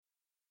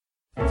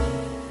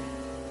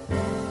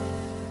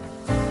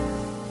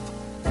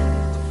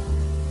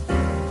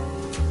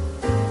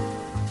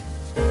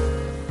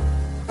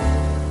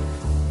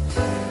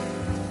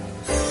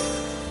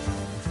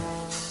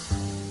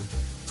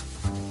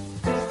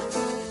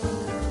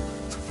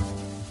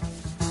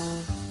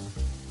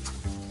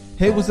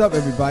Hey, what's up,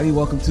 everybody?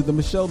 Welcome to the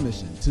Michelle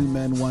Mission, 2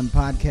 Men, 1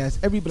 podcast,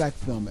 every black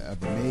film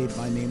ever made.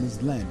 My name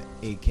is Len,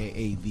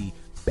 a.k.a. the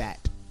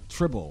Bat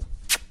Tribble.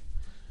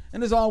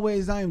 And as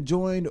always, I am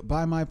joined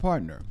by my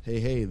partner.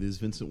 Hey, this is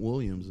Vincent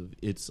Williams of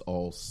It's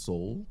All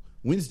Soul.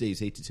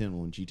 Wednesdays, 8 to 10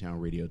 on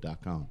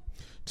gtownradio.com.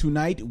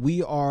 Tonight,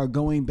 we are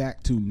going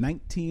back to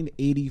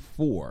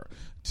 1984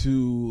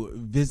 to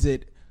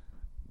visit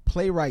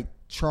playwright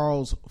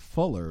Charles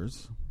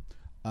Fuller's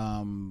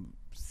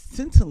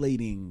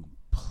scintillating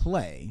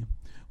play,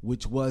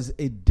 which was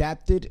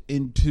adapted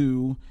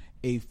into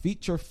a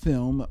feature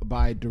film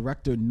by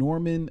director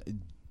Norman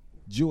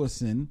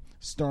Jewison,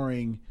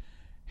 starring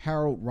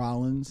Harold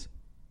Rollins,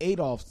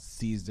 Adolph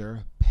Caesar,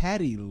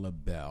 Patti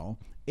LaBelle,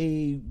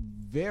 a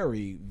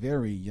very,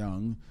 very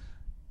young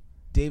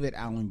David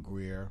Alan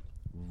Grier,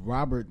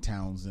 Robert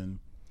Townsend,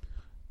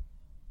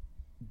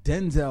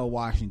 Denzel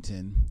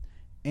Washington,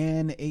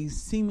 and a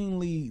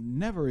seemingly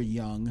never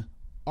young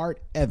Art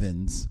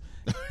Evans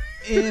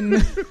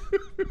in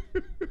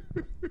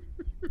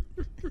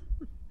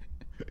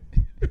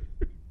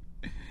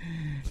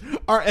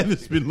Art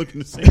Evans been looking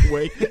the same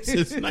way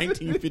since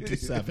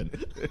 1957.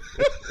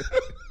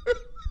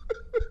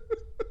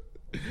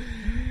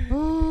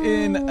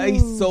 In A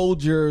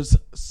Soldier's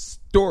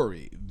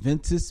Story.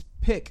 Vince's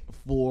pick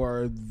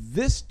for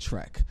this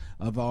trek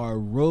of our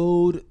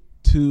Road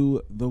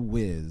to the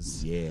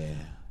Wiz. Yeah.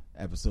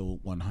 Episode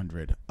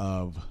 100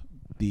 of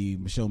the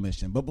Michelle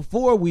Mission. But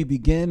before we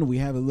begin, we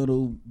have a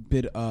little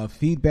bit of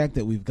feedback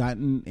that we've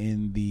gotten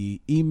in the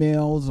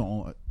emails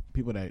on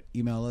people that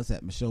email us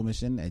at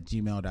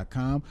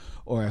michellemission@gmail.com,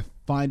 or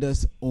find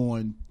us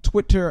on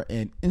Twitter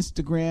and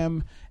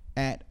Instagram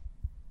at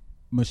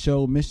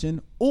Michelle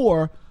Mission,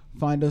 or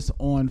find us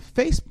on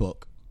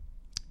Facebook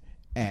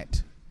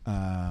at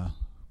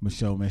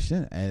Michelle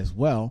Mission as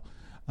well.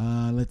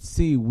 Let's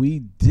see. We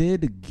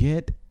did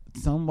get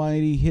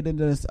somebody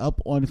hitting us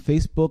up on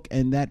Facebook,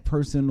 and that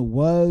person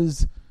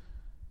was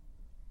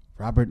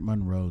Robert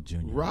Monroe Jr.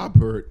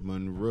 Robert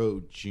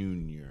Monroe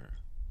Jr.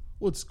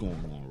 What's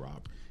going on,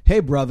 Robert?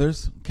 Hey,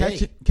 brothers.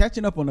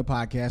 Catching up on the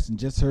podcast and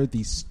just heard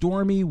the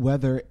stormy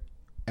weather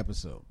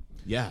episode.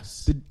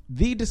 Yes.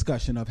 The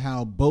discussion of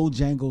how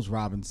Bojangles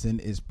Robinson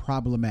is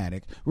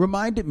problematic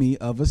reminded me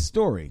of a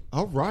story.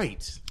 All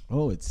right.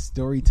 Oh, it's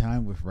story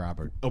time with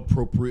Robert.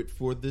 Appropriate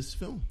for this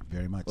film.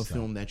 Very much so. A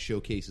film that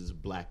showcases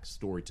black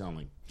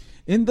storytelling.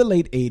 In the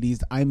late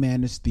 80s, I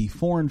managed the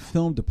foreign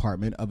film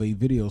department of a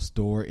video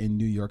store in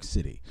New York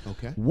City.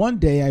 Okay. One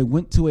day, I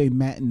went to a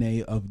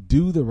matinee of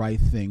Do the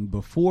Right Thing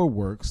before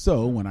work,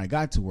 so when I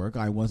got to work,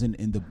 I wasn't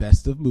in the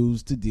best of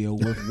moods to deal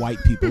with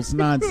white people's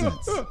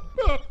nonsense.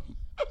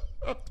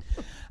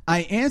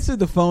 I answered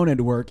the phone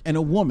at work, and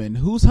a woman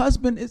whose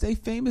husband is a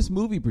famous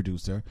movie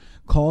producer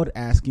called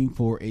asking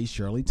for a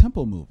Shirley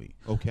Temple movie.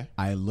 Okay.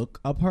 I look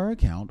up her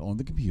account on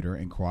the computer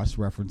and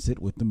cross-reference it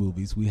with the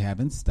movies we have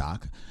in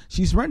stock.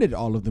 She's rented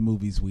all of the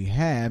movies we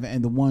have,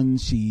 and the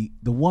ones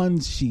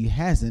she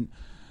hasn't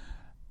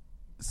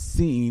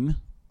seen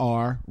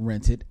are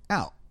rented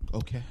out.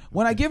 Okay.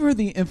 When I give her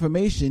the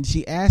information,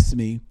 she asks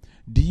me,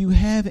 "Do you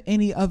have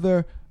any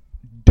other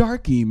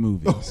darky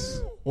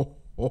movies?"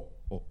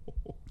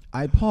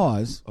 I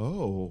pause.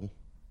 Oh.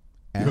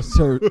 Asked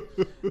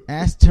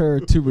her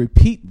to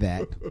repeat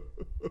that,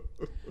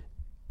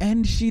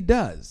 and she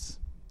does.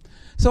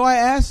 So I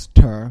asked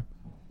her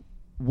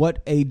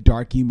what a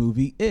darky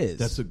movie is.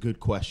 That's a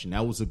good question.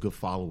 That was a good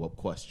follow-up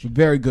question.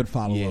 Very good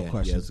follow-up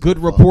question. Yeah, good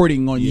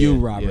reporting on you,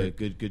 Robert.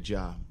 Yeah, good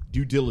job.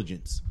 Due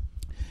diligence.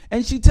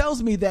 And she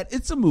tells me that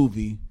it's a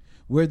movie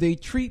where they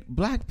treat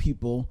black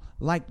people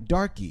like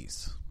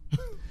darkies.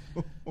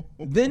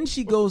 Then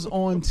she goes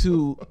on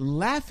to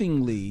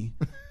laughingly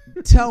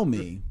tell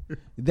me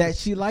that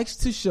she likes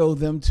to show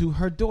them to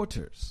her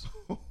daughters.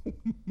 Oh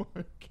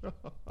my God.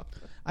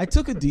 I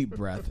took a deep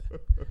breath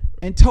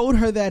and told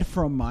her that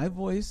from my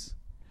voice,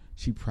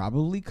 she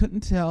probably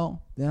couldn't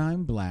tell that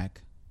I'm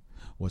black.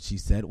 What she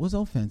said was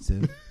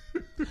offensive.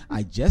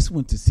 I just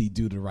went to see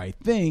Do the Right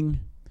Thing,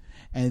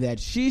 and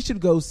that she should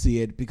go see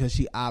it because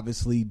she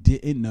obviously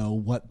didn't know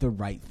what the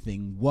right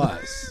thing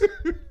was.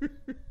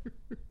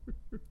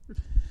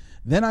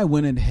 Then I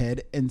went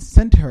ahead and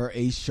sent her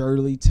a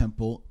Shirley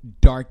Temple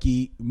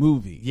darky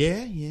movie.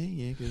 Yeah.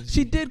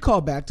 She did call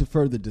back to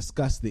further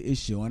discuss the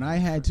issue, and I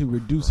had to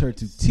reduce her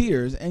to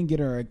tears and get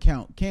her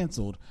account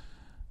canceled.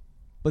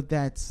 But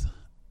that's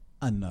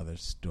another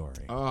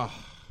story. Wow.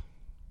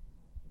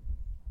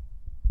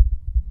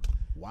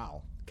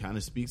 Kind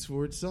of speaks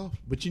for itself.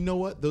 But you know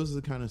what? Those are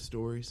the kind of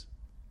stories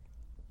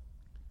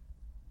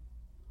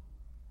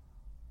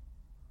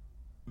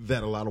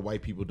that a lot of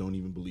white people don't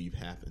even believe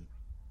happen.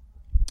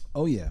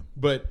 Oh, yeah.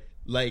 But,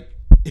 like,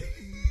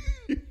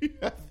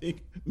 I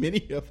think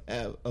many of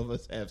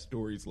us have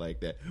stories like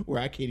that where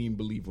I can't even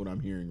believe what I'm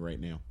hearing right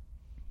now.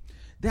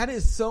 That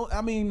is so,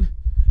 I mean,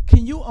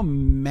 can you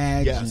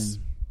imagine? Yes.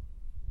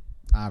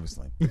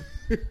 Obviously.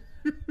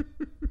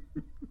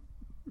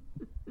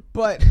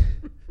 But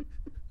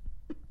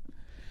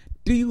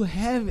do you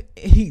have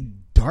any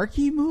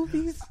darky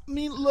movies? I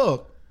mean,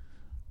 look,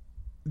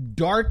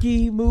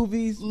 darky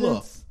movies.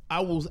 Look, Vince? I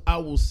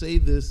will say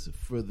this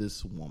for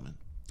this woman.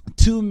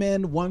 2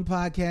 Men, 1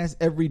 Podcast,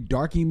 every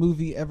darky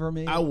movie ever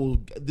made.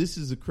 This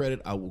is a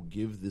credit I will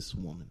give this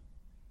woman.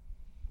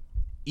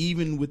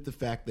 Even with the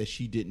fact that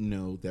she didn't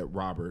know that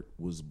Robert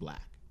was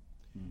black.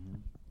 Mm-hmm.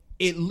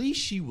 At least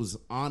she was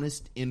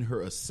honest in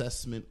her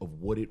assessment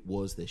of what it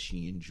was that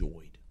she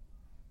enjoyed.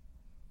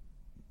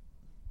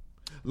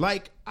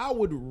 Like, I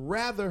would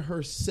rather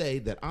her say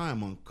that I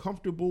am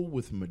uncomfortable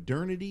with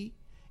modernity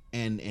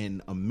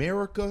and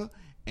America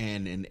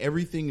and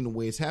everything in the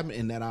way it's happening,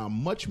 and that I'm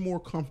much more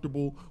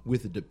comfortable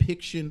with a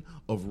depiction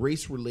of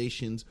race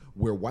relations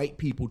where white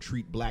people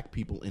treat black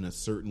people in a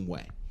certain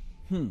way.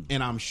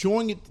 And I'm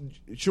showing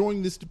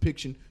this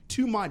depiction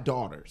to my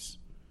daughters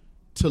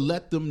to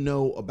let them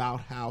know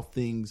about how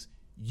things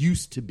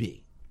used to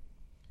be,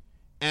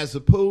 as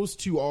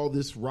opposed to all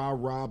this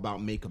rah-rah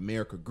about make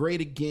America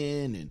great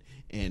again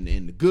and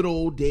the good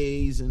old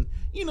days. And,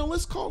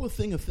 let's call a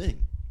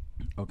thing.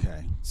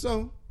 Okay.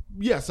 So,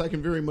 yes, I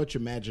can very much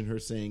imagine her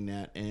saying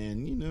that.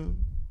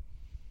 And,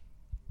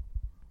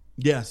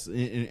 yes.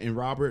 And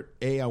Robert,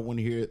 A, I want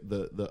to hear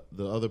the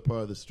other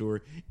part of the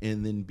story.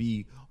 And then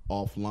B,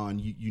 offline,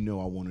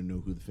 I want to know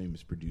who the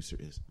famous producer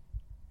is.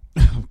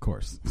 Of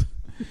course.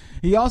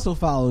 He also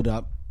followed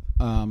up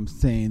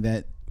saying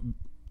that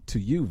to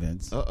you,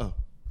 Vince,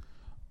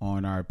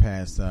 on our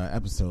past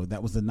episode,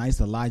 that was a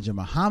nice Elijah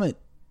Muhammad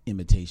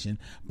imitation,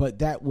 but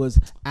that was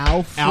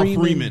Al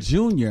Freeman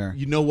Jr.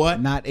 You know what?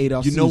 Not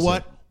Adolf You know Sousa.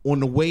 what? On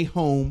the way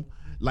home,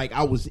 like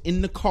I was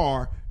in the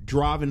car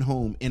driving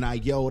home, and I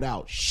yelled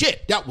out,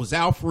 "Shit, that was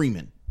Al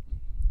Freeman."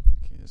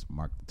 Okay, let's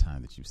mark the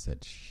time that you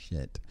said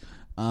shit.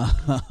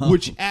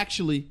 Which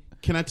actually,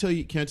 can I tell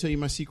you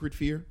my secret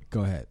fear?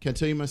 Go ahead. Can I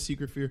tell you my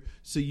secret fear?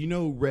 So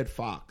Red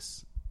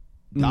Fox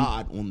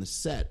died on the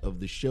set of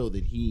the show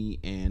that he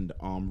and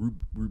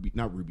Ruby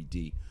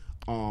D.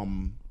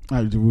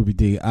 Ruby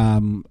D.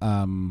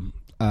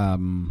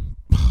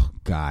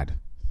 God.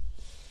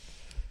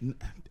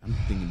 I'm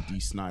thinking D.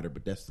 Snyder,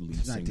 but that's the lead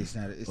It's singer not D.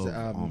 Snyder. It's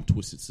of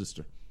Twisted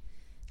Sister.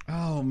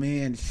 Oh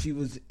man, she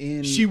was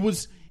in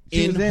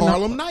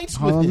Harlem Nights.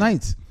 Harlem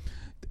Nights.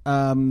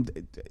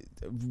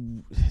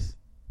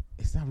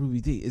 It's not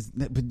Ruby D.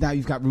 But now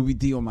you've got Ruby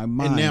D on my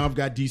mind. And now I've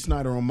got D.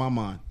 Snyder on my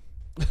mind.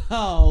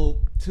 Oh,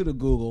 to the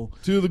Google.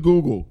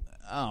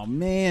 Oh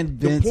man,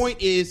 Vince. The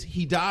point is,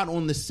 he died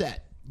on the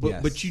set.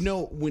 But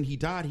Yes. when he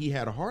died, he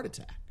had a heart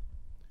attack,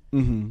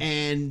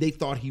 and they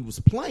thought he was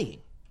playing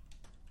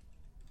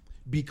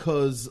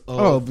because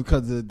of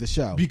the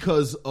show,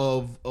 because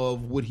of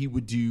what he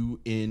would do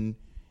in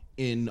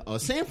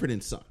Sanford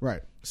and Son.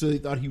 Right. So they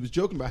thought he was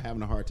joking about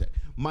having a heart attack.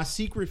 My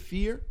secret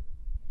fear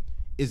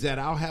is that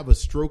I'll have a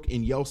stroke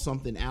and yell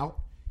something out,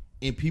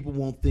 and people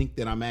won't think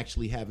that I'm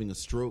actually having a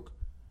stroke.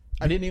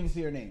 I didn't even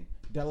see her name,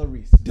 Della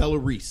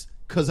Reese,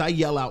 because I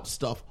yell out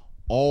stuff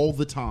all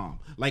the time.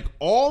 Like,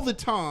 all the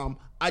time,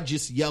 I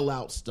just yell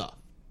out stuff.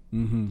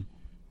 Mm-hmm.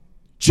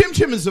 Chim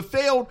Chim is a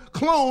failed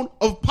clone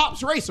of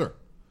Pops Racer.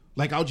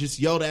 Like, I'll just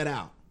yell that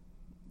out.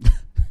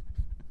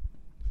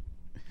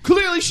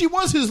 Clearly, she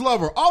was his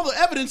lover. All the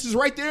evidence is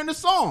right there in the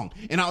song.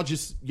 And I'll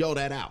just yell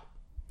that out.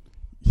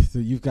 So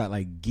you've got,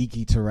 like,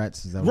 geeky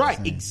Tourette's. Is that what Right,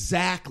 you're saying?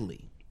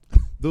 exactly.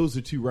 Those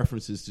are 2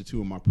 references to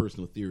 2 of my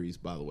personal theories,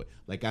 by the way.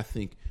 Like, I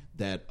think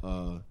that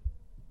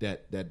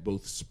that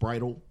both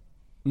Spritle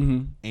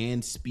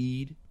and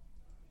Speed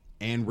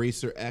and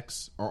Racer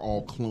X are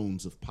all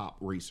clones of Pop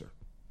Racer.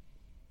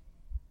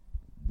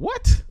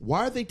 What?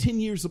 Why are they 10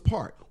 years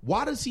apart?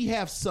 Why does he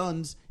have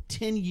sons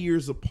 10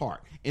 years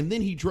apart? And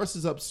then he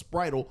dresses up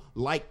Spritle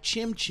like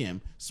Chim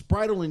Chim.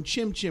 Spritle and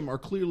Chim Chim are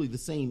clearly the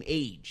same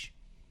age.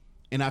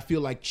 And I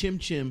feel like Chim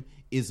Chim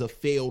is a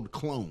failed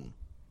clone.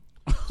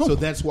 So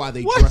that's why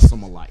they dress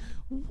them alike.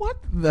 What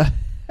the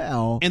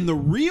hell? And the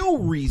real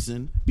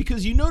reason,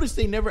 because you notice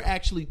they never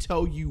actually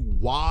tell you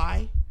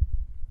why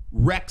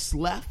Rex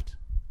left.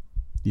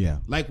 Yeah.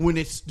 Like, when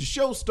the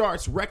show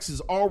starts, Rex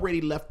has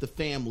already left the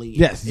family.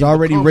 Yes, he's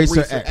already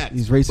Racer X.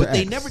 He's Racer But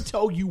they X. never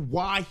tell you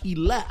why he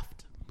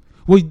left.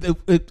 Well,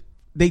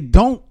 they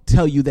don't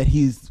tell you that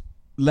he's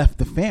left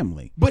the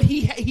family. But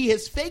he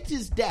has faked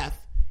his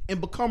death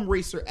and become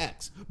Racer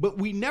X. But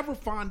we never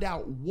find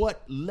out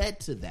what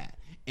led to that.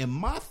 And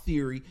my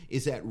theory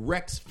is that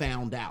Rex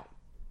found out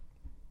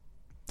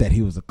that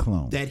he was a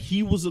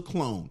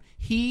clone.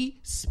 He,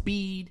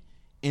 Speed,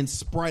 and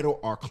Spritle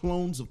are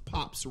clones of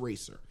Pops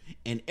Racer.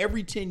 And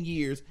every 10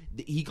 years,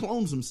 he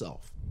clones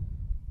himself.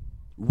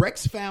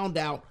 Rex found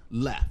out,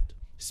 left.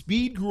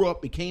 Speed grew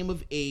up, became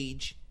of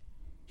age.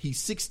 He's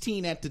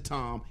 16 at the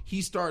time.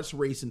 He starts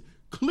racing.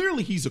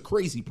 Clearly, he's a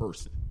crazy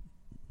person.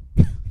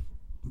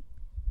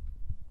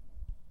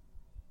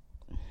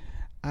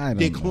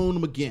 They clone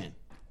him again.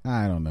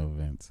 I don't know,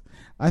 Vince.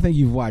 I think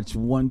you've watched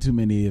one too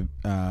many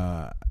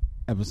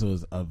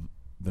episodes of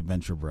the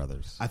Venture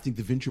Brothers. I think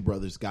the Venture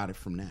Brothers got it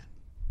from that.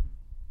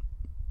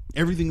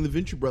 Everything in the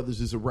Venture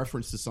Brothers is a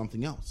reference to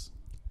something else.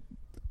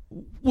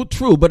 Well,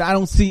 true, but I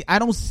don't see.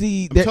 I'm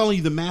telling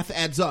you, the math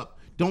adds up.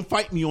 Don't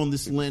fight me on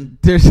this, Lynn.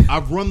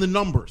 I've run the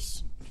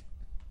numbers.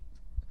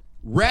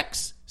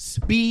 Rex,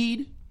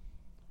 Speed,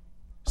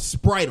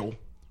 Spritle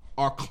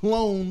are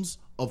clones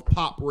of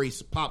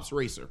Pop's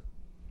Racer.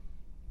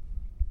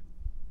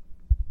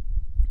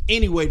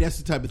 Anyway, that's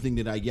the type of thing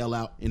that I yell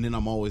out, and then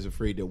I'm always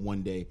afraid that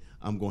one day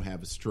I'm going to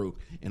have a stroke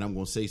and I'm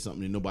going to say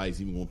something and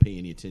nobody's even going to pay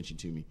any attention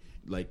to me.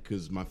 Like,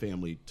 because my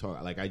family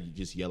talk, like I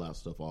just yell out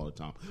stuff all the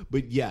time.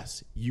 But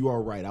yes, you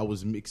are right. I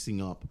was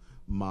mixing up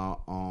my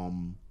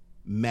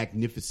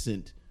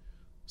magnificent,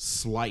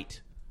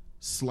 slightly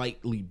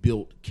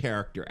built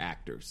character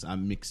actors. I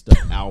mixed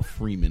up Al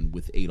Freeman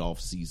with Adolf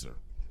Caesar.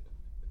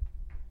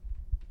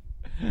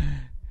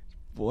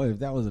 Boy, if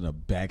that wasn't a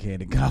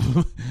backhanded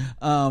compliment.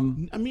 I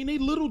mean, they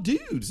little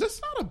dudes. That's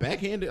not a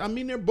backhanded. I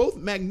mean, they're both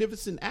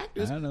magnificent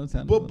actors. I know,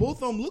 but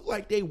both of them look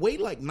like they weigh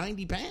like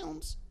 90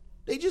 pounds.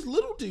 They just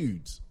little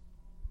dudes.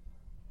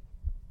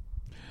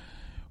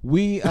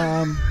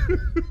 I'm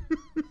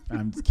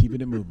just keeping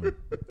it moving.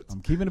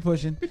 I'm keeping it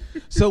pushing.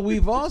 So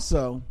we've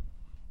also,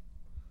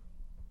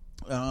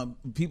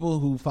 people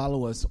who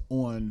follow us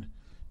on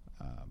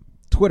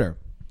Twitter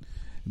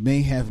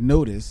may have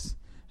noticed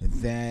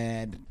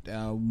that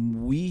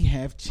we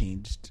have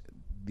changed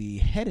the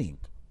heading,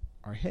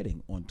 our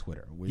heading on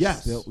Twitter.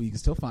 Yes. You can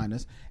still find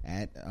us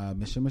at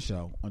Mission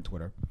Michelle on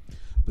Twitter.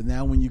 But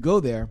now when you go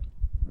there,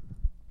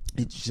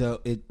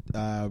 it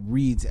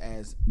reads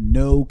as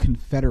No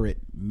Confederate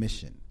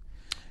Mission.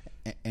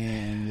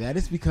 And that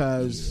is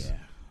because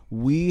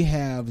we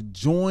have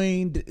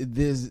joined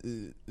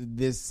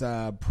this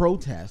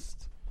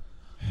protest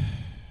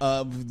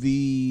of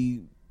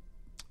the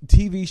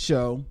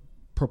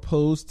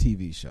proposed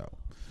TV show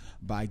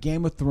by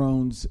Game of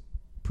Thrones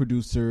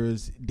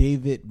producers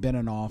David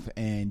Benioff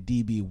and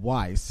D.B.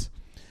 Weiss.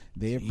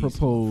 They have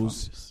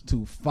proposed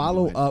to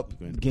follow up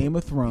Game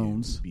of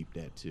Thrones. Beep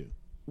that too.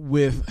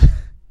 With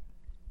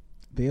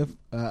they have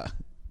but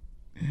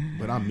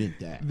I meant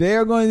that they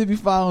are going to be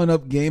following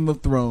up Game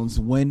of Thrones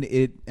when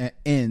it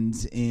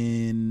ends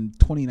in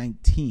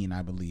 2019,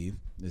 I believe.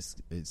 It's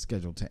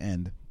scheduled to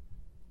end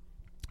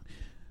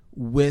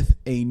with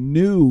a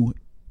new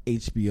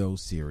HBO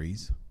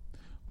series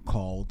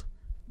called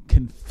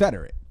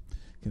Confederate.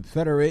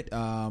 Confederate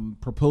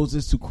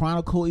proposes to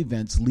chronicle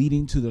events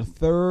leading to the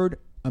Third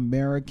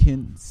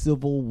American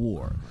Civil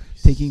War,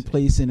 taking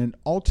place in an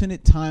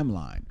alternate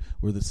timeline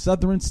where the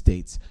Southern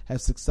states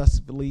have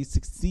successfully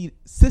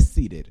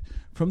seceded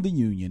from the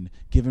Union,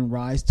 giving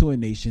rise to a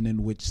nation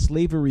in which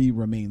slavery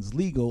remains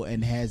legal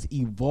and has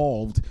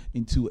evolved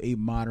into a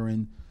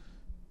modern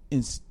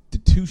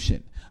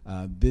institution.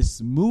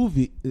 This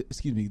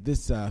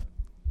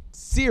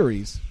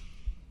series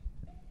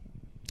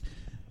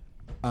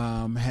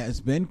has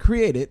been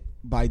created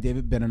by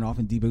David Benioff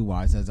and D.B.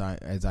 Weiss, as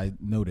I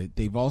noted.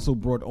 They've also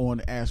brought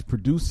on as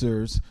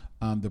producers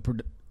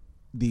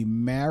the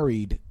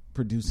married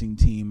producing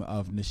team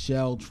of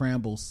Nichelle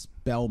Tramble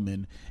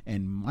Spellman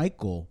and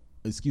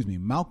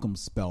Malcolm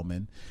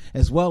Spellman,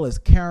 as well as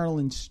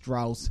Carolyn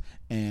Strauss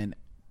and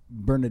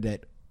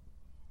Bernadette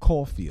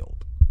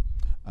Caulfield.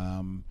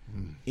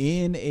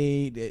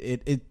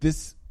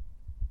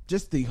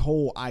 Just the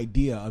whole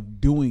idea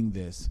of doing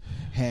this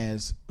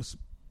has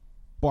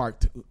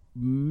sparked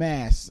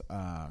mass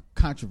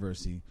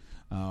controversy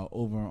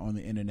over on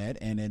the internet,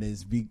 and it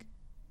has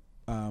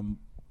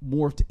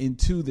morphed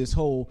into this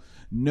whole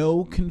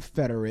No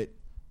Confederate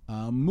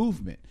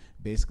movement.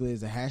 Basically,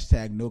 it's a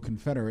hashtag No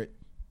Confederate,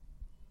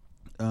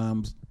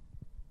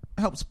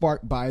 helped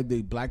sparked by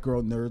the Black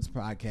Girl Nerds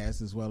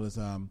podcast, as well as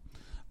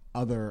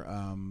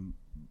other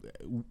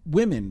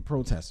women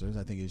protesters.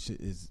 I think it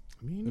is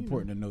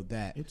important to note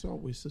that it's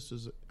always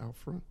sisters out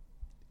front.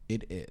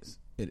 It is.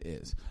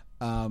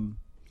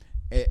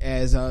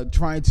 As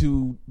trying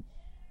to,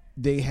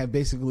 they have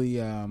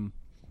basically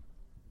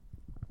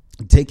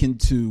taken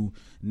to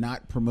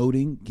not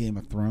promoting Game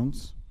of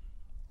Thrones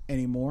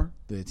anymore,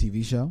 the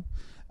TV show,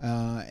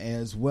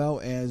 as well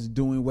as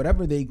doing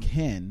whatever they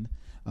can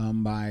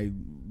by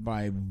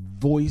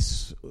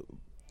voice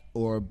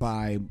or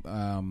by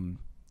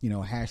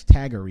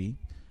hashtaggery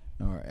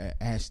or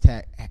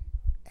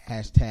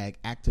hashtag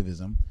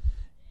activism,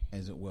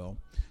 as it will,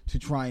 to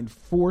try and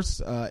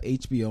force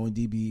HBO and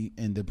DB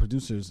and the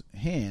producers'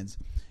 hands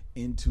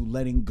into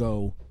letting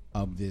go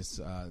of this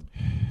the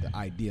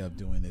idea of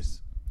doing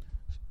this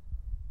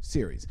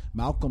series.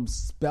 Malcolm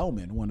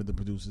Spellman, one of the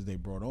producers they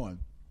brought on,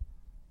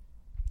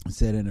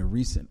 said in a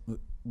recent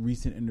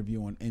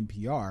interview on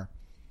NPR,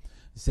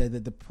 said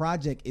that the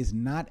project is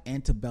not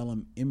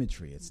antebellum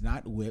imagery. It's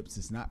not whips.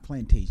 It's not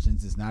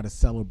plantations. It's not a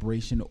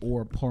celebration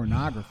or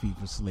pornography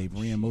for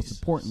slavery. And most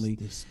importantly,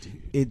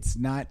 it's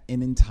not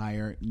an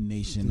entire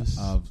nation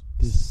of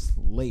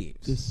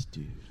slaves. This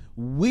dude.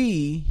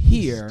 We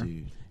here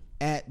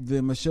at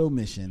the Michelle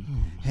Mission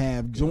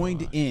have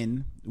joined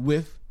in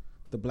with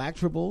the Black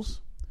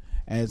Triples,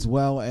 as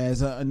well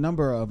as a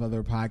number of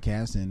other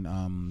podcasts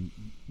and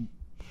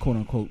quote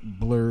unquote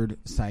blurred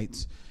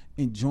sites,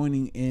 in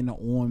joining in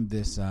on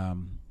this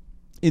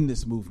in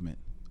this movement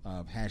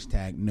of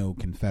hashtag No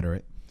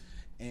Confederate.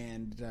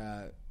 And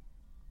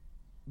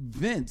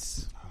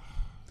Vince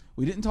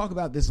We didn't talk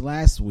about this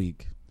last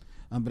week,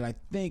 but I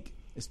think,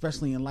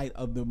 especially in light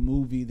of the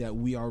movie that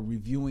we are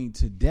reviewing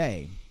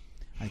today,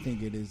 I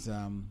think it is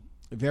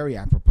very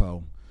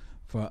apropos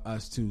for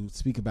us to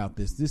speak about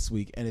this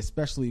week, and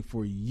especially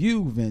for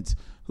you, Vince,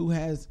 who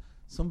has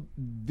some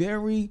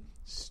very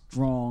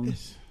strong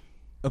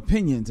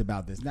opinions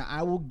about this. Now,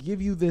 I will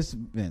give you this,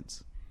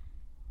 Vince.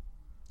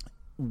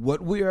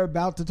 What we are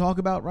about to talk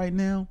about right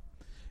now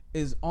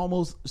is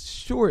almost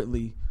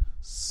surely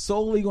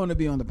solely going to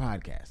be on the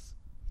podcast.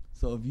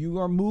 So if you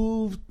are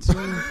moved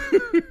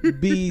to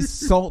be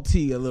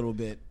salty a little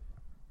bit,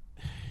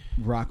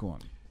 rock on.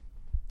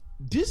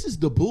 This is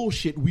the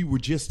bullshit we were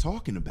just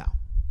talking about.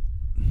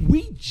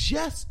 We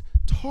just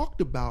talked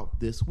about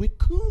this with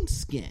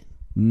Coonskin.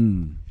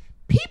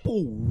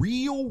 People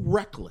real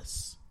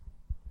reckless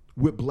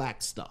with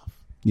black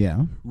stuff.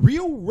 Yeah.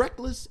 Real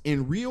reckless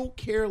and real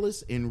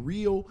careless and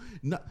real.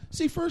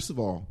 See, first of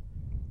all,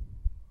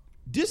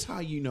 this how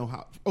you know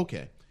how.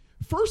 Okay,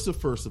 first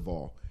of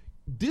all,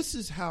 this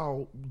is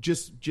how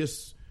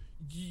just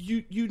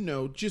you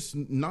know, just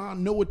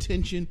no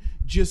attention,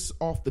 just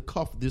off the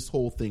cuff. This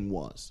whole thing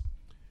was.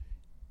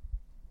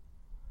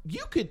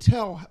 You could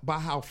tell by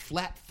how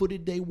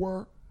flat-footed they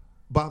were,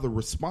 by the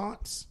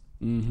response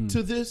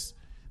to this,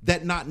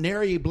 that not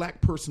nary a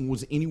black person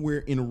was anywhere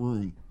in a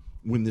room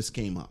when this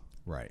came up.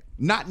 Right.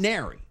 Not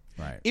nary.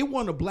 Right. It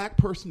wasn't a black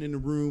person in the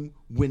room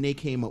when they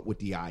came up with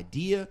the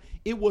idea.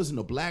 It wasn't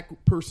a black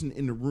person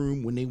in the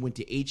room when they went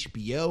to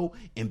HBO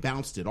and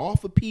bounced it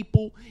off of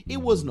people. It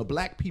wasn't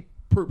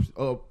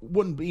a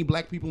wouldn't be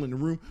black people in the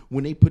room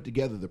when they put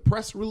together the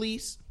press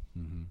release.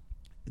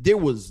 There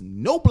was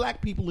no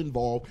black people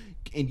involved,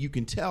 and you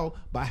can tell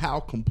by how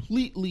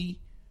completely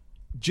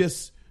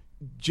just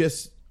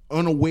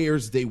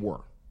unawares they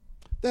were.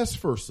 That's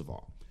first of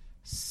all.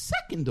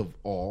 Second of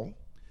all,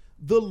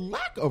 the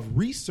lack of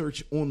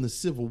research on the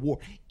Civil War.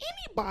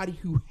 Anybody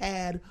who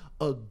had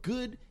a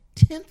good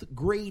 10th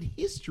grade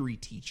history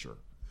teacher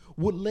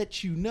would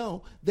let you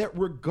know that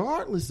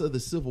regardless of the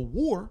Civil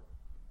War,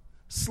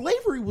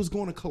 slavery was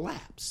going to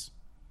collapse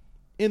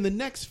in the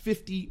next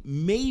 50,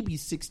 maybe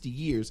 60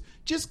 years,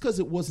 just because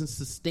it wasn't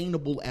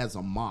sustainable as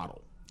a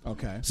model.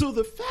 Okay. So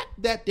the fact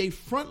that they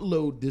front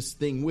load this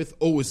thing with,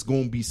 it's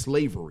going to be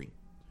slavery,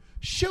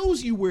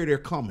 shows you where they're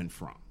coming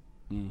from.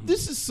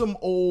 This is some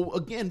old,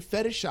 again,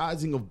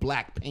 fetishizing of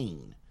black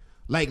pain.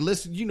 Like,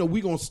 listen,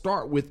 we're going to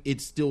start with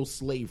it's still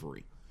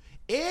slavery.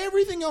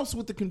 Everything else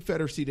with the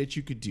Confederacy that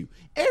you could do,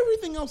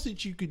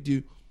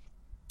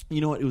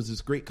 you know what? It was this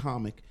great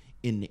comic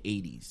in the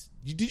 80s.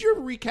 Did you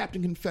ever read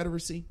Captain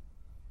Confederacy?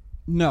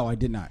 No, I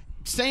did not.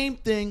 Same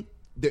thing.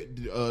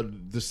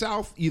 The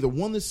South either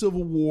won the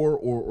Civil War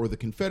or the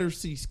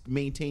Confederacy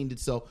maintained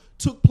itself,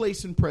 took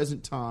place in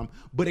present time,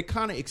 but it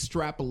kind of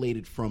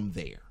extrapolated from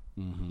there.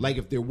 Like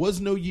if there was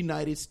no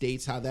United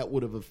States, how that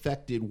would have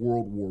affected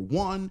World War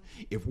I.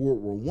 If World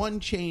War I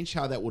changed,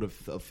 how that would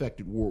have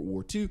affected World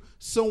War II,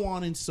 so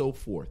on and so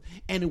forth.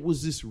 And it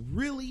was this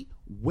really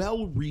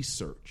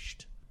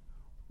well-researched,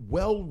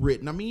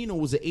 well-written. I mean, it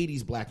was an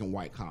 80s black and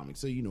white comic,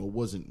 so, it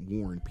wasn't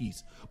War and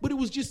Peace. But it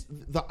was just,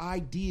 the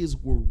ideas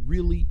were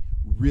really,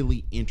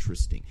 really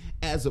interesting.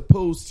 As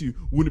opposed to,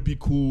 wouldn't it be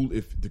cool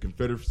if the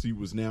Confederacy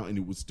was now and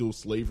it was still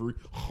slavery?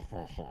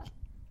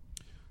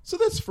 So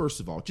that's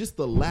first of all, just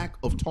the lack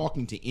of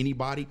talking to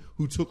anybody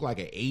who took like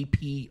an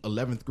AP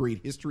 11th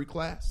grade history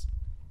class.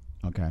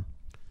 Okay.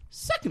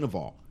 Second of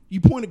all,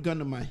 you point a gun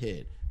to my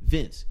head.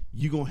 Vince,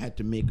 you're going to have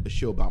to make a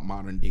show about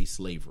modern day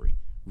slavery.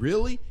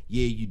 Really?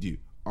 Yeah, you do.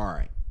 All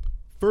right.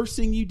 First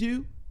thing you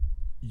do,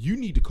 you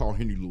need to call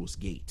Henry Louis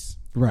Gates.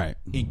 Right.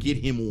 And get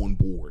him on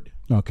board.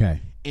 Okay.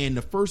 And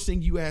the first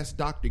thing you ask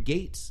Dr.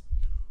 Gates,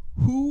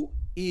 who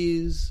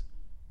is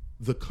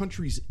the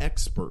country's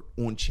expert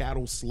on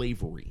chattel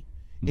slavery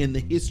in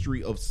the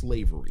history of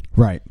slavery?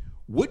 Right.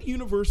 What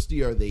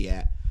university are they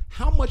at?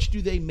 How much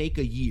do they make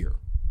a year?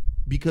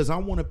 Because I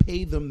want to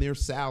pay them their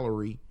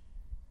salary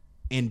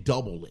and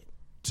double it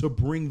to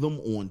bring them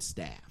on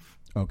staff.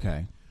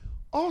 Okay.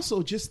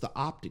 Also, just the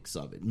optics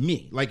of it.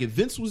 Me, like if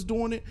Vince was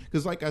doing it,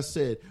 because like I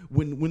said,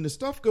 when the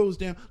stuff goes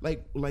down,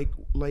 like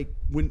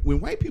when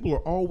white people are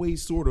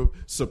always sort of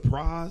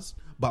surprised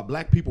by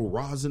black people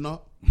rising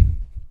up,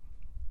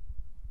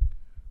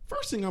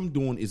 first thing I'm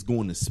doing is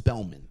going to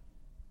Spelman.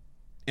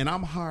 And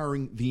I'm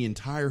hiring the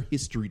entire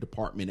history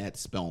department at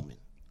Spelman.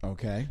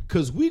 Okay.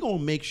 Because we're going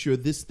to make sure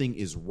this thing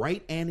is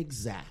right and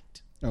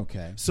exact.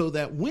 Okay. So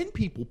that when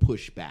people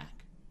push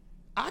back,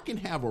 I can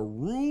have a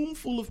room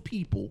full of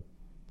people,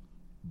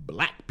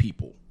 black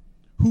people,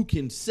 who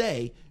can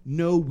say,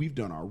 no, we've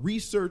done our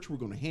research, we're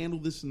going to handle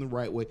this in the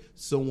right way,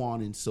 so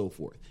on and so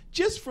forth.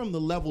 Just from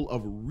the level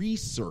of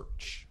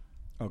research.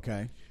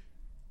 Okay.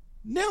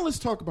 Now let's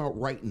talk about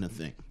writing a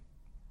thing.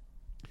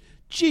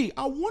 Gee,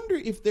 I wonder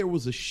if there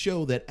was a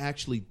show that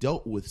actually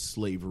dealt with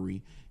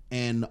slavery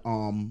and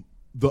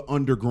the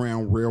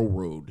Underground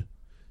Railroad.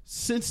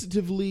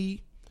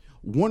 Sensitively,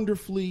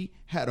 wonderfully,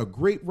 had a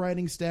great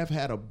writing staff,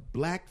 had a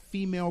black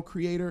female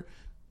creator.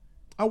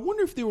 I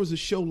wonder if there was a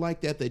show like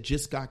that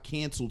just got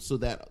canceled so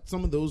that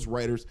some of those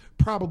writers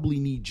probably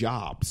need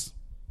jobs.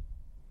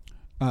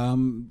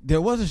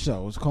 There was a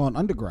show. It was called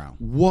Underground.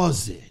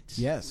 Was it?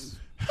 Yes.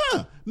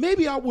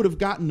 Maybe I would have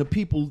gotten the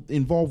people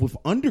involved with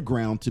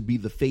Underground to be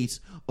the face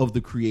of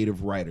the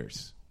creative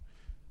writers.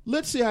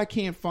 Let's say I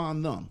can't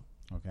find them.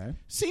 Okay.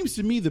 Seems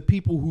to me the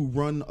people who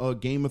run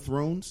Game of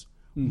Thrones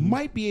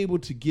might be able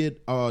to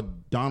get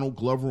Donald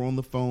Glover on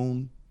the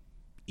phone,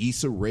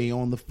 Issa Rae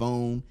on the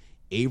phone,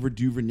 Ava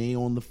DuVernay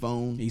on the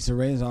phone. Issa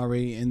Rae is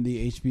already in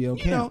the HBO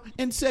camp.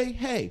 And say,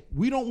 hey,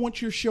 we don't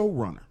want your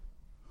showrunner.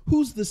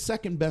 Who's the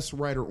second best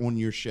writer on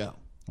your show?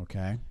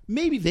 Okay.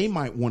 Maybe they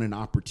might want an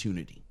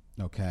opportunity.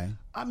 Okay.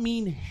 I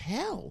mean,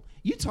 hell,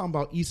 you talking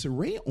about Issa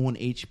Rae on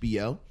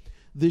HBO,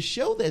 the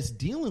show that's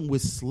dealing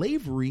with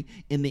slavery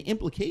and the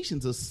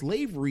implications of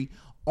slavery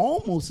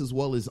almost as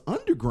well as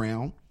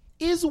Underground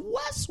is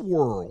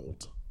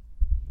Westworld.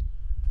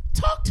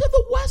 Talk to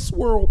the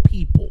Westworld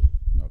people.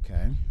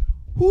 Okay.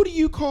 Who do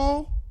you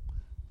call?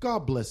 God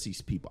bless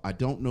these people. I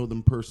don't know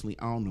them personally.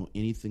 I don't know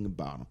anything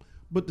about them.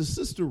 But the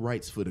sister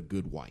writes for The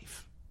Good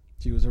Wife.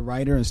 She was a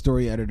writer and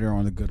story editor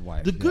on The Good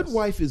Wife. The Good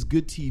Wife is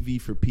good TV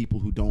for people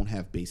who don't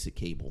have basic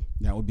cable.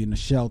 That would be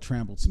Nichelle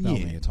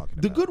Tremble-Spellman you're talking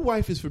about. The Good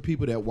Wife is for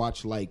people that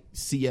watch like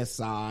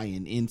CSI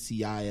and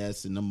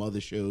NCIS and them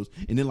other shows.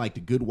 And then like The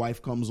Good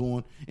Wife comes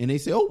on and they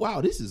say, oh, wow,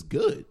 this is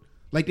good.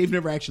 Like they've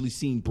never actually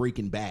seen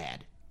Breaking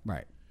Bad.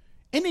 Right.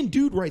 And then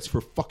dude writes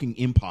for fucking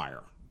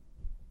Empire.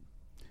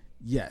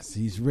 Yes,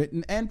 he's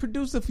written and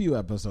produced a few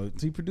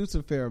episodes. He produced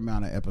a fair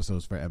amount of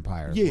episodes for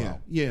Empire as well.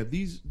 Yeah.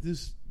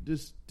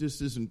 This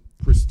isn't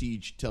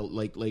prestige.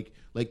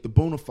 Like the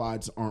bona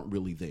fides aren't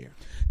really there.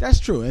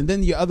 That's true. And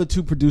then the other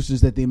two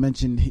producers that they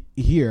mentioned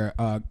here,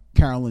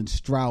 Carolyn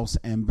Strauss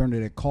and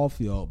Bernadette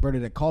Caulfield.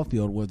 Bernadette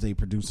Caulfield was a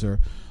producer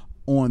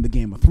on the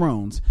Game of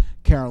Thrones.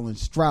 Carolyn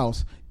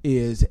Strauss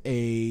is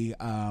a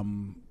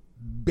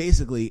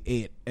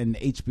basically an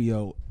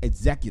HBO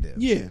executive,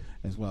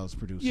 as well as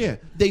producer. Yeah,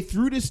 they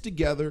threw this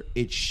together.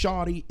 It's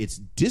shoddy. It's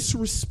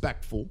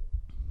disrespectful,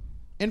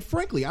 and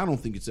frankly, I don't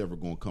think it's ever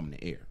going to come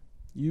to air.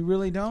 You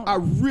really don't? I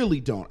really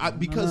don't.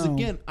 Because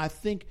again, I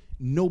think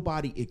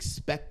nobody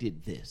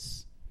expected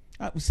this.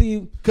 See,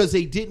 because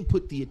they didn't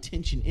put the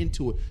attention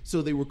into it,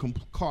 so they were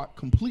caught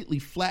completely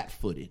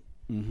flat-footed.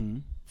 Mm-hmm.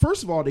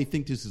 First of all, they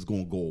think this is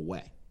going to go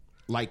away.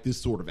 Like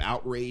this sort of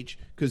outrage,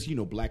 because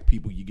black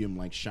people, you give them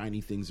like shiny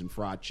things and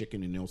fried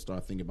chicken, and they'll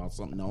start thinking about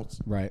something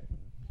else. Right.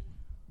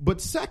 But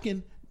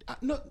second,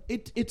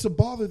 it's a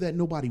bother that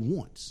nobody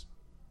wants.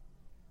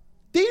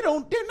 They're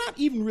not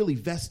even really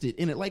vested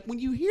in it. Like when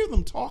you hear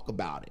them talk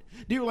about it,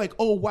 they're like,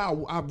 "Oh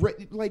wow, I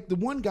read." Like the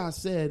one guy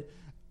said,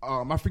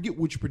 I forget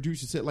which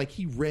producer said, like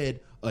he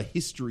read a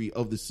history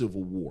of the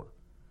Civil War,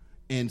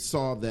 and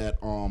saw that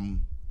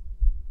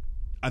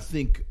I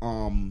think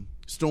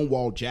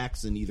Stonewall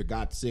Jackson either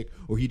got sick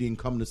or he didn't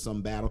come to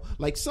some battle,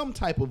 like some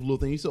type of little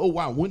thing. He said, "Oh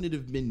wow, wouldn't it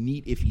have been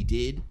neat if he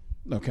did?"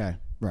 Okay,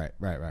 right.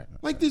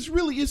 Like this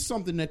really is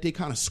something that they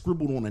kind of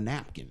scribbled on a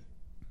napkin.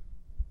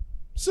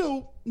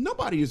 So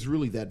nobody is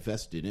really that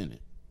vested in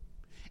it,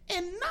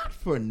 and not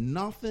for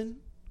nothing.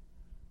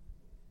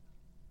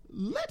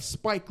 Let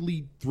Spike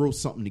Lee throw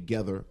something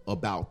together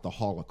about the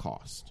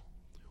Holocaust,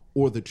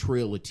 or the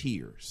Trail of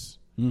Tears,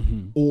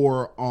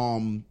 or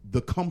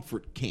the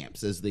comfort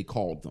camps as they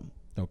called them.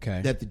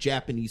 Okay. That the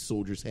Japanese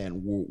soldiers had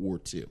in World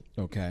War II.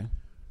 Okay.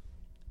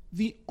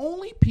 The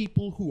only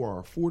people who are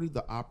afforded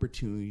the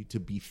opportunity to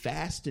be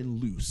fast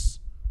and loose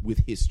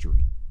with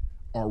history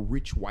are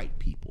rich white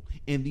people.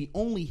 And the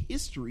only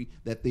history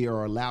that they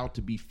are allowed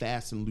to be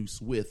fast and loose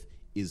with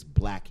is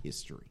black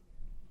history.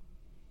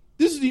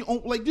 This is we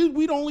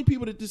the only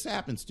people that this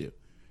happens to.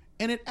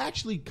 And it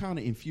actually kind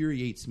of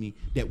infuriates me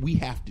that we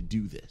have to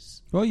do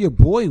this. Well, your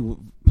boy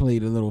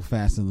played a little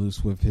fast and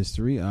loose with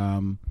history.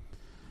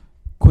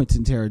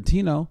 Quentin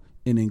Tarantino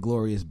in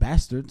Inglourious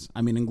Bastards.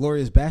 I mean,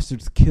 Inglourious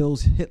Bastards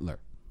kills Hitler.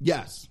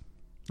 Yes.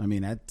 I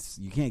mean,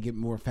 you can't get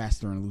more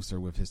faster and looser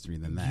with history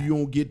than that. You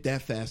don't get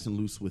that fast and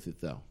loose with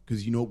it, though.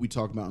 Because you know what we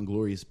talk about in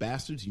Inglourious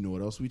Bastards? You know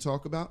what else we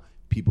talk about?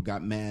 People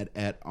got mad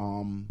at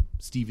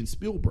Steven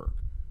Spielberg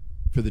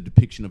for the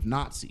depiction of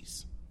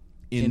Nazis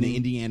in the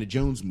Indiana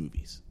Jones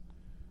movies.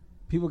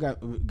 People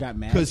got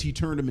mad because he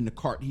turned them into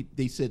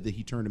they said that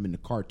he turned them into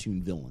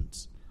cartoon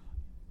villains.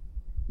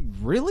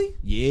 Really?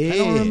 Yeah, I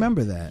don't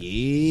remember that.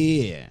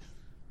 Yeah.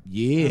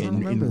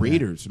 And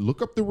Raiders. That.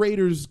 Look up the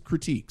Raiders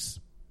critiques.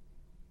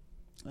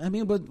 I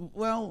mean, but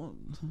well,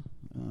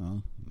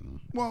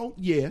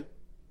 yeah.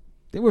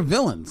 They were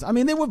villains. I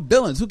mean, they were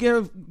villains. Who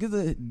gives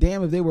a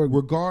damn if they were?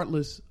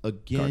 Regardless,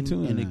 again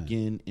and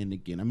again and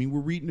again. I mean,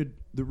 we're reading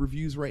the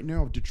reviews right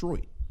now of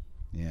Detroit.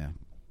 Yeah.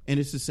 And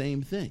it's the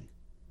same thing.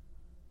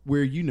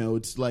 Where,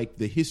 it's like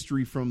the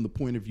history from the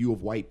point of view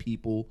of white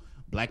people.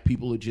 Black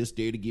people are just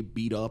there to get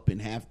beat up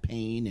and have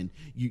pain. And,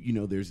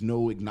 there's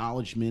no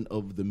acknowledgement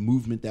of the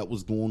movement that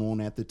was going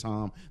on at the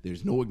time.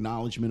 There's no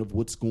acknowledgement of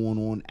what's going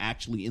on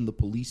actually in the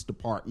police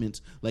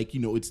departments. Like,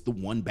 it's the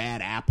one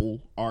bad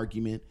apple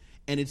argument.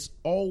 And it's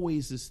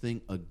always this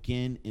thing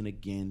again and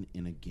again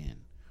and again.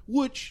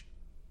 which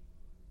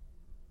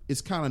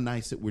is kind of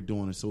nice that we're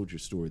doing a soldier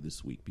story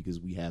this week because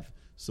we have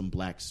some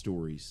black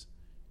stories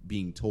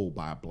being told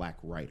by a black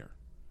writer.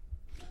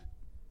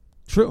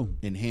 True.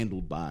 And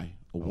handled by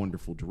a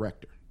wonderful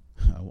director.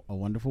 A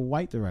wonderful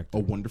white director.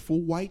 A wonderful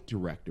white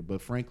director.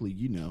 But frankly,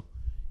 you know,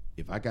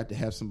 if I got to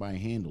have somebody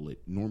handle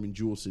it, Norman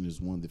Jewison is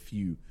one of the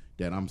few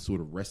that I'm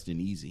sort of resting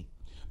easy.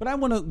 But I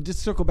want to just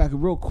circle back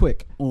real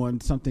quick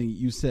on something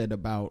you said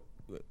about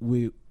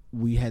we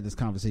had this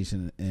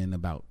conversation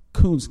about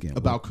Coonskin.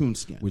 About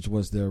Coonskin. Which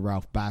was the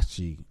Ralph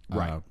Bakshi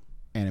Right.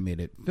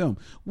 Animated film,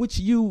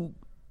 which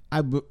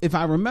if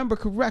I remember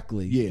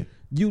correctly, Yeah.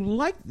 you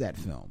liked that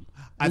film.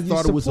 I And you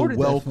thought it was a supported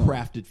that film.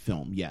 well-crafted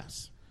film,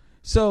 yes.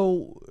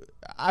 So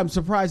I'm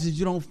surprised that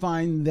you don't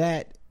find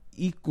that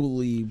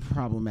equally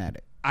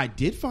problematic. I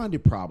did find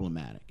it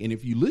problematic. And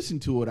if you listen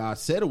to it, I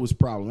said it was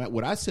problematic.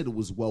 What I said, it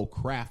was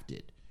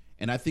well-crafted.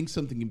 And I think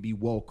something can be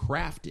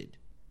well-crafted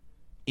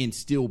and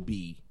still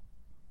be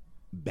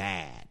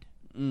bad.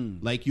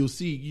 Like you'll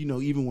see, you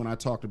know, even when I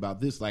talked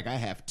about this, like I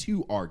have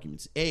two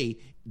arguments. A,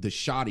 the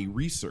shoddy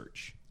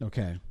research.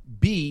 Okay.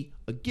 B,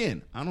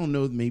 again, I don't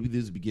know, maybe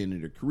this is the beginning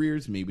of their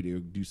careers. Maybe they'll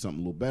do something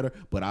a little better.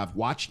 But I've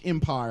watched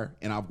Empire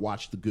and I've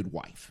watched The Good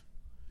Wife.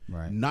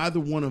 Right. Neither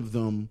one of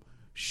them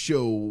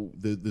show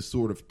the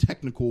sort of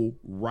technical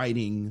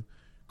writing,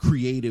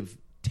 creative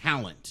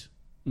talent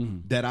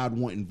that I'd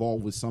want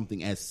involved with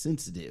something as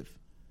sensitive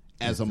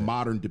as a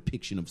modern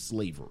depiction of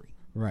slavery.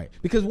 Right.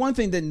 Because one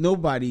thing that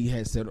nobody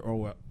has said,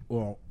 or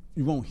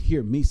you won't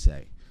hear me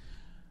say,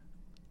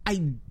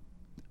 I'm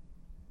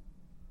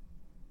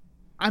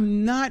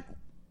not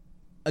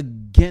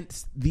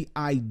against the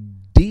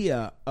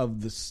idea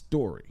of the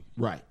story.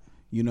 Right.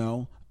 You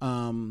know,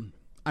 I'm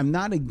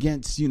not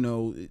against, you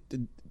know,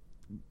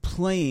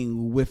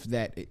 playing with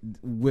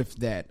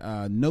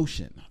that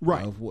notion,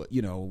 right, of what,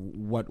 you know,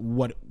 what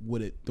would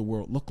the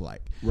world look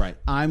like. Right.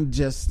 I'm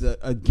just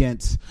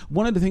against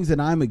one of the things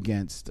that I'm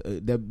against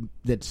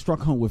that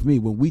struck home with me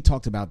when we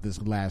talked about this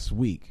last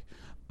week,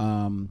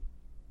 and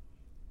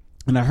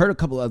I heard a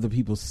couple other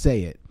people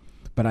say it,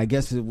 but I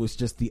guess it was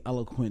just the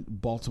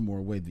eloquent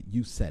Baltimore way that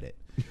you said it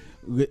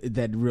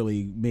that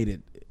really made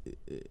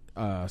it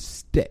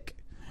stick.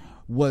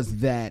 Was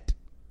that,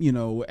 you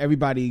know,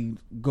 everybody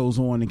goes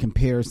on and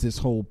compares this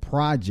whole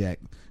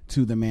project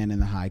to The Man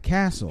in the High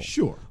Castle.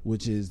 Sure.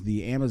 Which is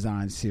the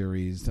Amazon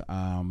series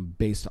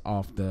based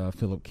off the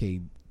Philip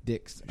K.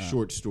 Dick's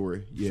short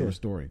story. Yeah. Short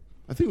story.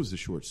 I think it was a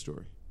short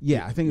story.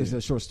 Yeah, I think it's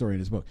a short story in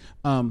his book,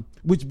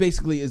 which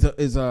basically is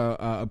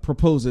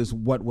proposes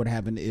what would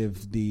happen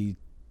if the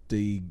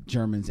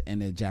Germans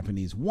and the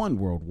Japanese won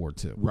World War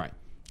II. Right.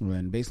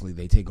 When basically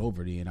they take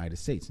over the United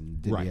States and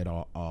divvy it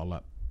all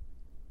up.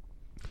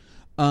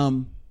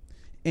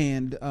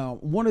 And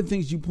one of the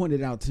things you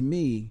pointed out to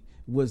me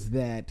was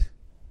that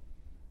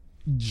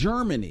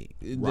Germany,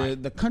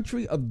 the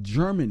country of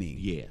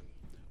Germany,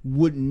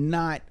 would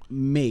not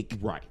make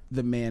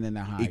The Man in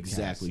the High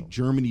Castle.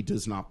 Germany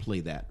does not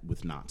play that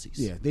with Nazis.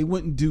 Yeah, they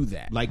wouldn't do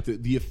that. Like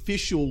the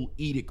official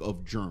edict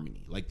of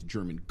Germany, like the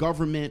German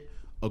government,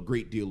 a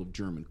great deal of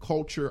German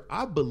culture.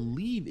 I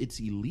believe it's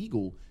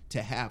illegal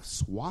to have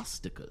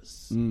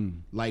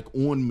swastikas like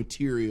on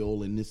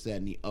material and this, that,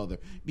 and the other,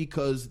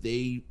 because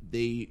they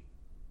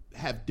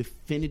have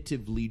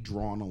definitively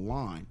drawn a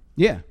line.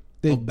 Yeah.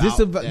 They've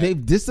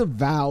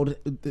disavowed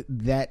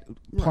that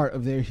part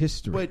of their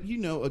history. But, you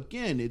know,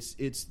 again, it's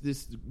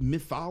this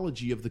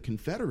mythology of the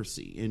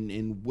Confederacy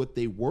and what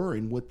they were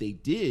and what they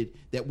did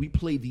that we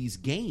play these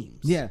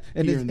games here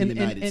in the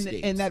United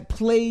States. And that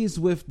plays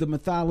with the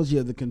mythology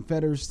of the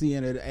Confederacy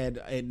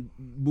and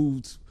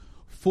moves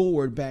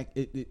forward back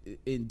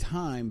in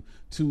time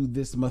to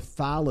this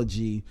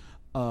mythology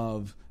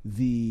of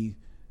the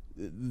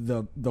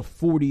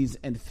 40s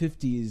and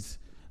 50s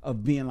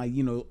of being like,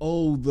 you know,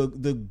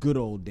 the good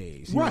old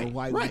days. Why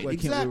exactly.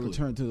 Can't we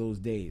return to those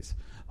days?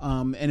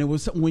 And it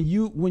was when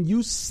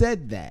you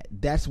said that,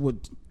 that's what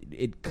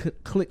it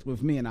clicked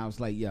with me, and I was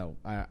like, yo,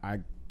 I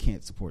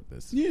can't support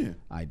this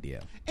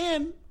idea.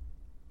 And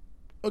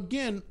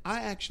again,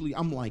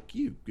 I'm like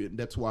you.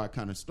 That's why I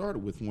kind of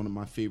started with one of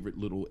my favorite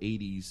little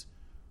 80s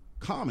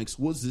comics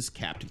was this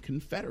Captain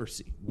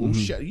Confederacy.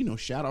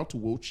 Shout out to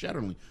Will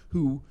Shetterling,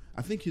 who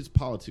I think his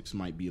politics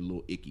might be a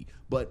little icky,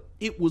 but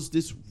it was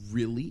this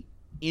really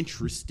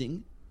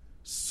interesting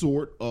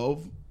sort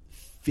of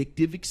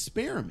fictive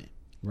experiment.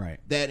 Right.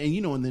 That, and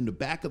and then the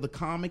back of the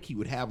comic, he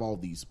would have all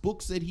these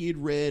books that he had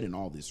read and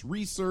all this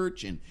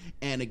research, and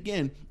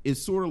again,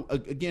 it's sort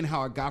of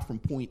how I got from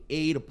point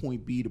A to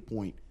point B to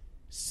point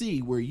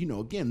C, where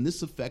again,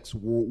 this affects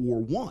World War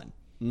One.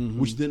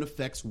 Which then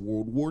affects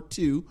World War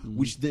II,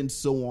 which then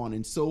so on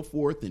and so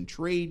forth, and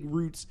trade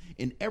routes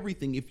and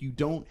everything if you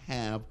don't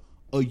have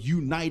a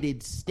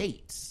United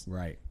States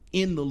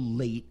in the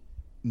late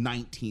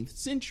 19th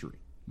century.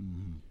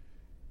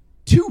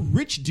 Two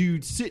rich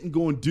dudes sitting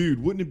going,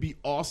 dude, wouldn't it be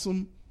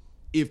awesome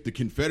if the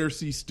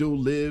Confederacy still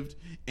lived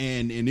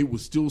and it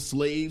was still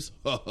slaves?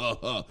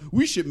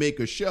 We should make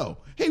a show.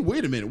 Hey,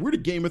 wait a minute. We're the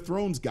Game of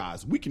Thrones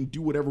guys. We can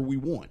do whatever we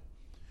want.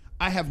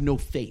 I have no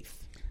faith.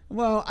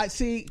 Well, I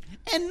see,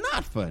 and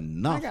not for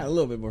nothing. I got a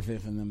little bit more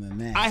faith in them than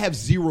that. I have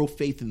zero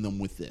faith in them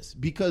with this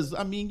because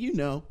I mean, you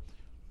know,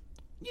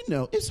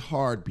 it's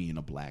hard being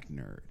a black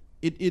nerd.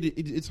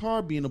 It's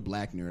hard being a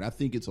black nerd. I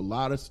think it's a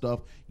lot of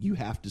stuff you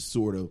have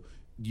to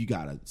you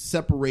got to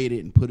separate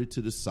it and put it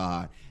to the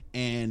side.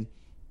 And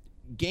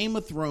Game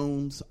of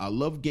Thrones, I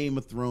love Game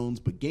of Thrones,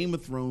 but Game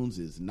of Thrones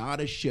is not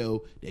a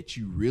show that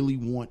you really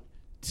want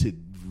to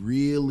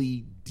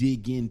really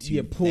dig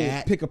into.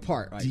 Pick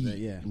apart like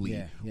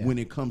deeply when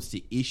it comes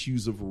to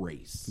issues of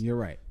race. You're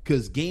right.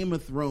 Because Game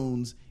of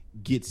Thrones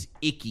gets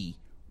icky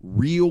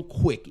real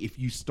quick if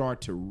you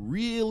start to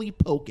really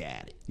poke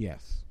at it.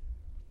 Yes.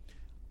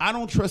 I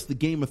don't trust the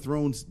Game of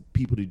Thrones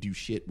people to do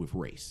shit with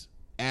race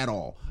at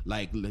all.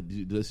 Like,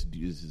 this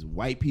is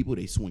white people,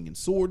 they swinging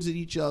swords at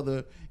each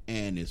other,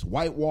 and it's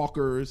White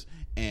Walkers,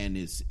 and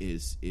his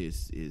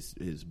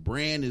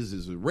brand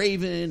is a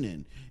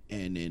Raven,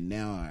 and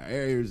now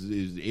Arya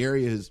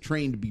is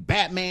trained to be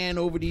Batman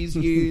over these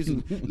years.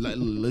 And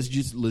let's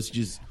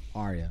just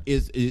Arya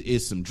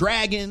is some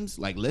dragons.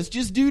 Like, let's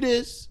just do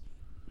this,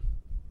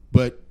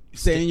 but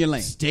stay in your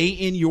lane. Stay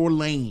in your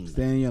lane.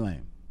 Stay in your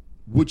lane.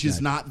 Which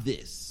is not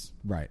this.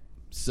 Right.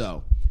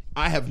 So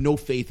I have no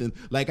faith in,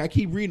 like, I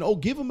keep reading, oh,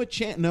 give him a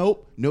chance.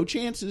 Nope, no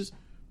chances.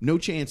 No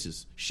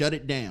chances. Shut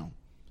it down.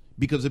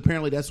 Because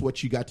apparently that's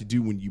what you got to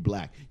do when you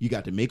black. You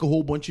got to make a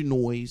whole bunch of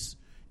noise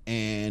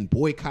and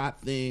boycott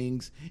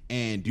things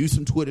and do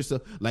some Twitter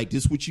stuff. Like,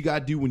 this is what you got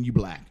to do when you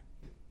black.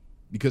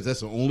 Because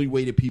that's the only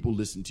way that people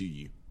listen to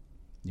you.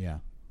 Yeah.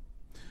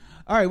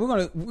 All right,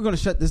 we're gonna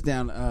shut this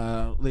down,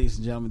 ladies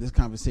and gentlemen, this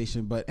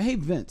conversation. But hey,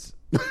 Vince,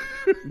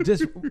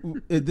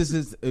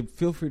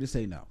 feel free to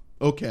say no.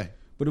 Okay.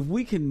 But if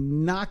we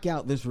can knock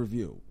out this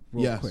review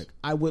real quick,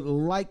 I would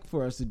like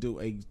for us to do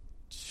a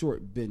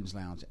short binge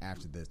lounge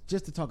after this,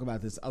 just to talk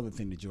about this other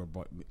thing that you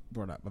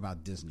brought up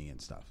about Disney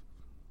and stuff.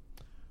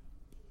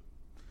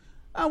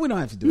 We don't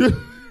have to do it.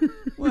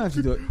 We don't have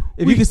to do it.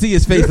 If you can see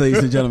his face,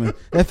 ladies and gentlemen,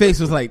 that face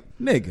was like,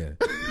 nigga.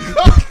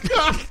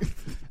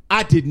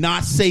 I did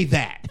not say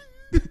that.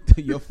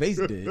 Your face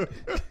did.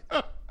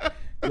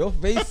 Your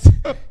face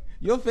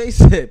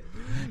said,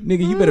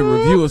 nigga, you better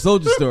review a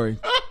Soldier Story.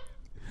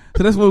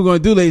 So that's what we're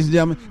going to do, ladies and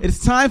gentlemen.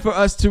 It's time for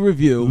us to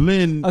review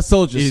a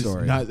Soldier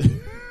Story. I'm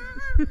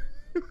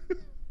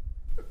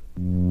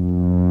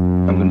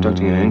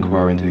conducting an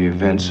inquiry into the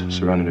events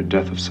surrounding the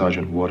death of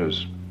Sergeant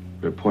Waters.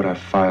 The report I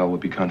file will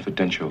be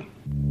confidential.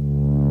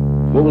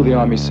 What will the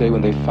Army say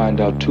when they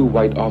find out 2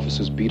 white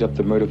officers beat up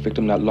the murder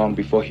victim not long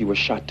before he was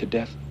shot to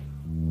death?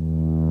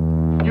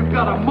 You've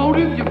got a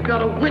motive, you've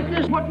got a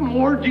witness. What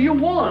more do you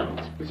want?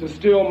 This is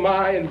still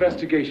my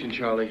investigation,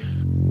 Charlie.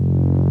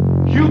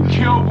 You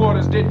killed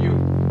Waters, didn't you?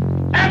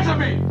 Answer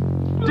me!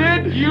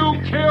 Did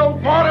you kill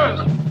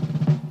Waters?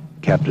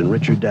 Captain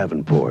Richard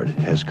Davenport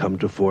has come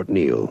to Fort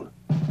Neal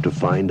to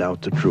find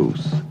out the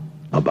truth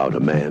about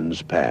a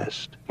man's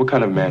past. What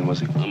kind of man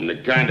was he? I'm the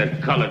kind of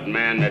colored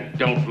man that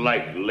don't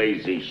like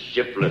lazy,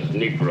 shiftless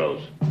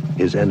Negroes.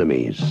 His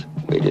enemies.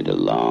 Waited a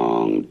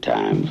long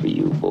time for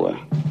you, boy.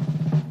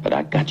 But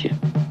I got you.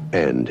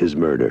 And his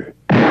murder.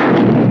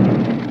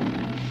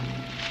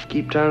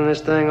 Keep turning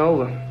this thing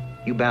over.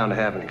 You bound to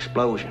have an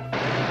explosion.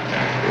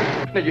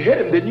 Now, you hit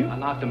him, didn't you? I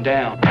knocked him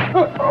down.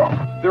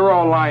 They're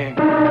all lying.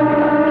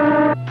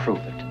 Prove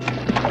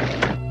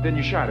it. Then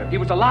you shot him. He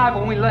was alive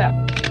when we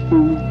left.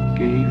 Who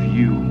gave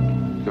you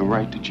the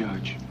right to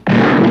judge?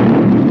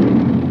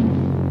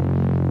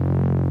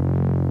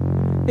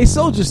 A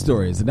Soldier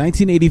Story is a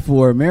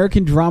 1984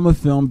 American drama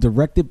film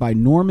directed by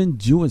Norman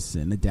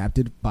Jewison,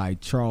 adapted by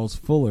Charles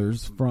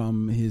Fullers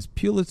from his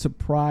Pulitzer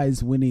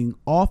Prize-winning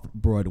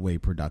off-Broadway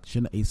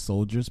production, A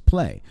Soldier's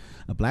Play.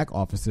 A black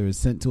officer is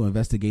sent to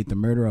investigate the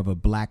murder of a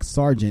black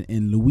sergeant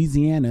in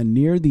Louisiana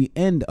near the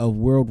end of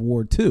World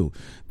War II.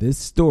 This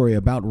story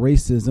about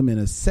racism in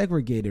a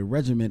segregated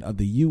regiment of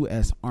the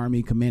U.S.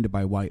 Army commanded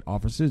by white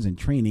officers in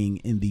training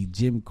in the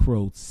Jim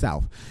Crow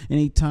South, in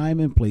a time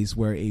and place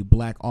where a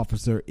black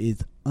officer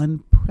is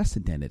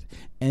unprecedented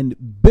and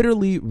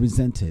bitterly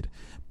resented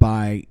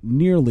by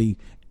nearly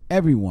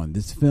everyone.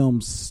 This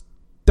film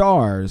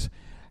stars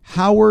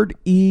Howard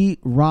E.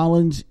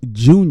 Rollins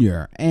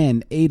Jr.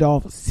 and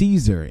Adolph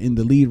Caesar in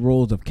the lead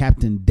roles of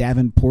Captain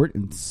Davenport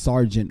and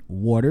Sergeant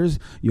Waters.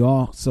 You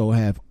also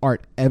have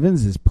Art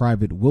Evans as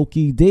Private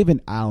Wilkie,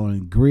 David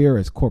Allen Greer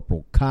as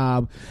Corporal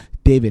Cobb,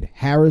 David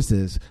Harris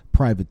as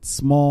Private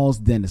Smalls,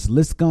 Dennis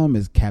Liscombe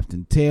as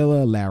Captain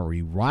Taylor,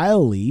 Larry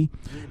Riley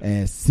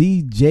as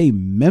C.J.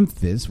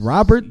 Memphis,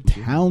 Robert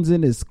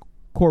Townsend as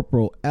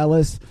Corporal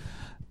Ellis,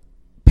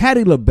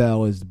 Patti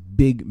LaBelle as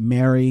Big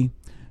Mary,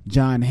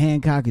 John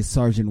Hancock as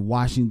Sergeant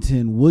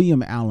Washington,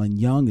 William Allen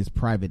Young as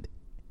Private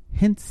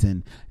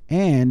Henson,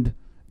 and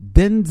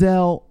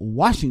Denzel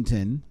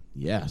Washington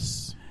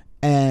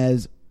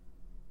as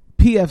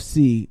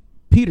PFC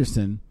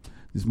Peterson.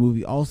 This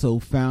movie also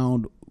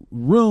found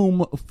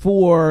room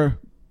for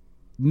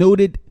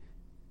noted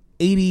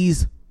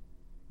 80s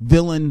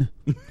villain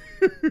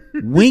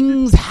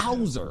Wings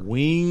Hauser.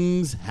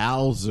 Wings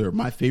Hauser,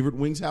 my favorite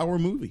Wings Hauser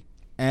movie.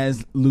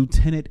 as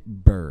Lieutenant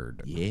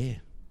Byrd. Yeah.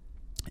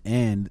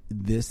 And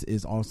this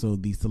is also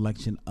the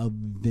selection of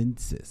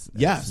Vince's.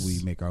 Yes. As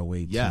we make our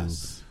way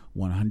Yes. to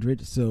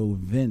 100. So,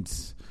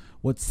 Vince,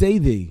 what say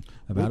thee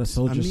about a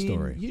soldier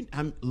story?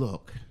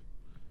 Look,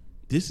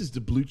 this is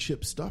the blue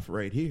chip stuff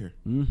right here.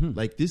 Mm-hmm.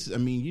 Like this,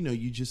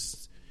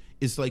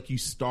 it's like you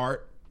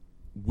start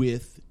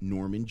with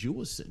Norman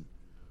Jewison,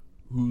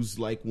 who's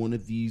like one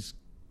of these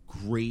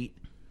great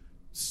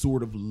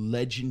sort of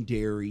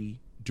legendary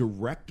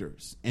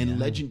directors, and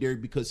legendary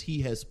because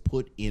he has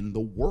put in the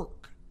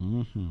work.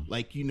 Mm-hmm.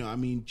 Like,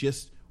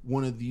 just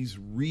one of these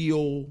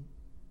real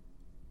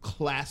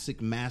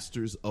classic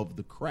masters of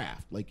the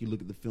craft. Like, you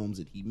look at the films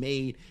that he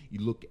made,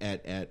 you look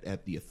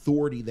at the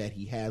authority that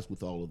he has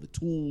with all of the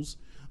tools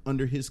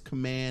under his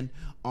command,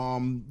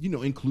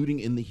 including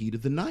In the Heat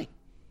of the Night.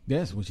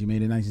 Yes, which he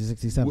made in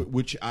 1967.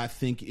 Which I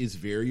think is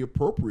very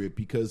appropriate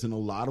because in a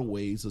lot of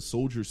ways, A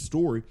Soldier's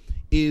Story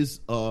is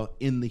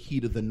In the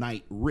Heat of the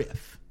Night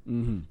riff.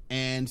 Mm-hmm.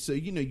 And so,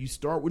 you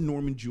start with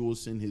Norman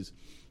Jewison, his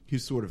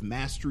sort of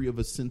mastery of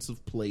a sense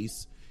of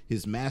place,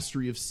 his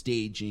mastery of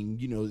staging,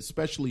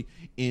 especially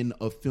in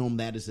a film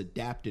that is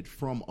adapted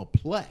from a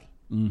play,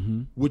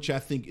 mm-hmm. which I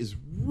think is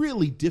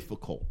really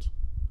difficult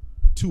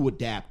to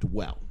adapt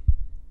well.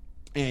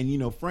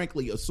 And,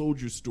 frankly, A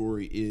Soldier's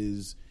Story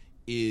is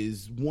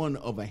one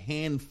of a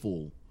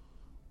handful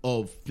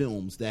of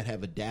films that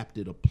have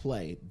adapted a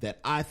play that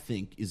I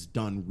think is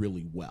done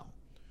really well,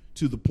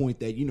 to the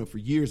point that, for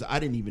years, I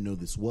didn't even know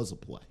this was a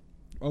play.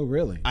 Oh,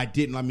 really? I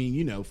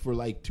didn't. For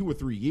like 2 or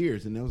 3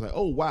 years, and I was like,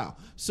 oh, wow.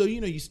 So,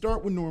 you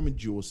start with Norman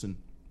Jewison.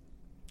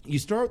 You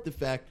start with the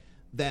fact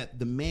that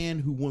the man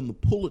who won the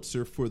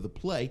Pulitzer for the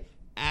play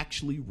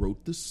actually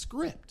wrote the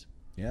script.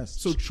 Yes.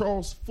 So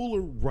Charles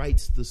Fuller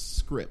writes the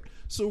script.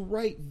 So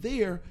right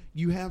there,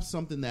 you have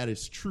something that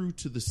is true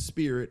to the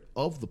spirit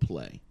of the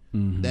play,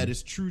 mm-hmm. that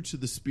is true to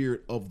the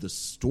spirit of the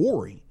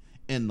story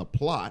and the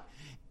plot.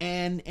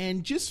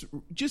 And just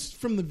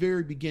from the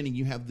very beginning,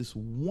 you have this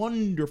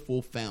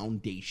wonderful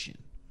foundation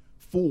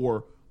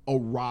for a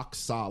rock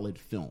solid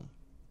film.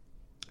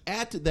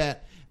 Add to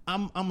that,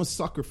 I'm a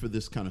sucker for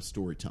this kind of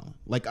storytelling.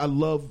 Like, I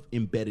love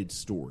embedded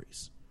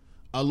stories.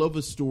 I love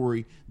a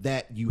story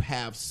that you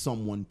have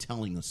someone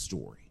telling a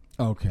story.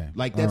 Okay.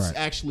 Like, that's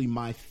actually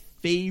my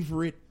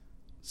favorite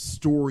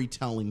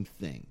storytelling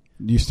thing.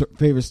 Your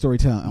favorite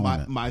storytelling?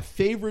 My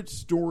favorite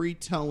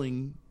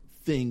storytelling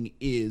thing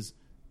is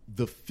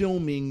the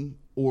filming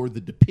or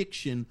the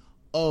depiction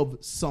of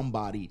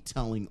somebody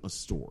telling a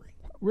story.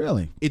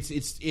 Really? It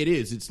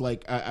is. It's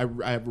like I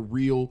have a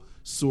real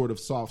sort of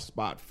soft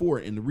spot for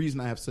it. And the reason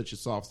I have such a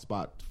soft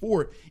spot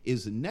for it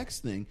is the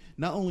next thing.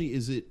 Not only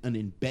is it an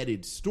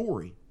embedded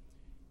story,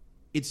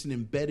 it's an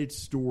embedded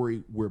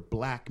story where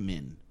black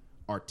men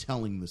are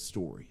telling the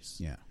stories.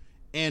 Yeah.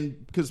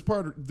 And because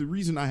part of the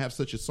reason I have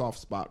such a soft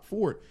spot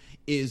for it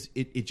is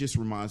it just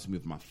reminds me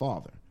of my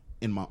father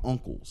and my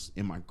uncles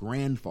and my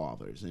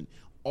grandfathers and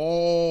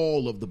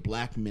all of the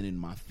black men in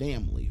my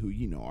family who,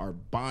 are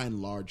by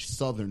and large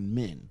Southern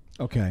men.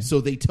 Okay. So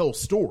they tell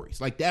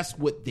stories. Like, that's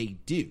what they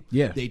do.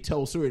 Yeah. They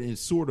tell stories, and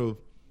it's sort of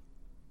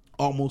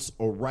almost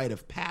a rite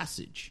of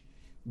passage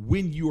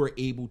when you are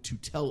able to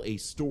tell a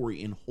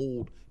story and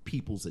hold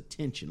people's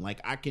attention. Like,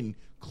 I can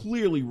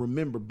clearly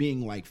remember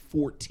being like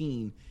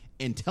 14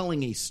 and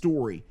telling a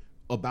story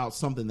about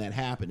something that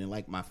happened, and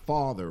like my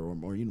father or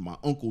my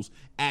uncles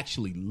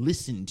actually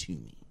listened to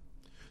me.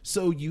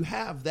 So you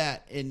have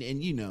that, and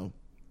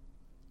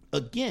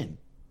again,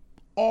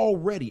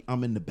 already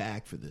I'm in the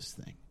bag for this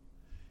thing.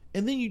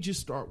 And then you just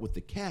start with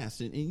the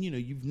cast, and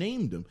you've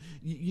named them.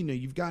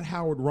 You've got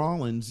Howard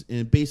Rollins,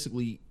 and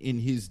basically in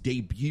his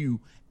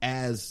debut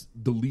as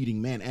the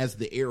leading man, as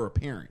the heir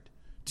apparent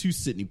to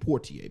Sidney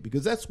Poitier,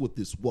 because that's what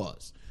this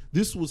was.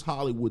 This was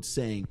Hollywood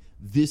saying,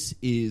 this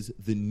is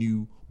the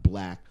new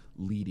black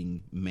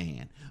leading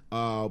man.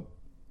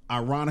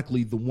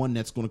 Ironically, the one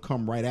that's going to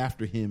come right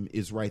after him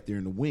is right there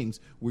in the wings,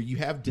 where you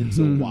have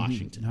Denzel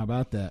Washington. How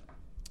about that?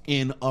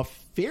 In a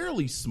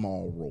fairly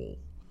small role,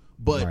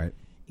 but right.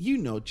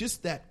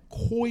 Just that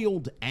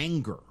coiled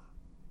anger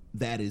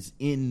that is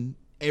in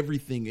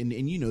everything. And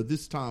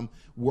this time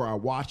where I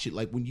watch it,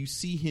 like when you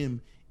see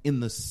him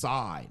in the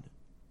side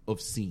of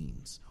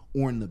scenes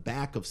or in the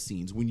back of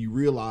scenes, when you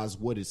realize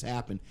what has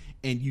happened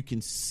and you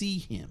can see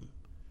him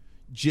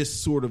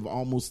just sort of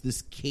almost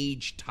this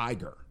caged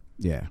tiger.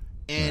 Yeah.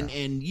 And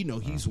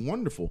he's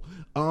wonderful.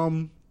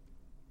 We're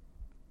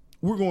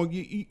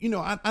going,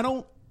 I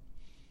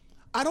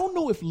don't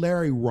know if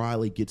Larry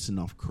Riley gets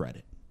enough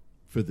credit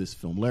for this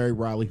film. Larry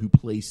Riley, who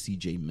plays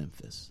C.J.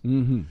 Memphis.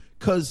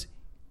 Because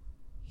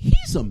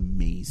he's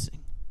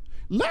amazing.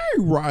 Larry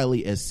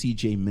Riley as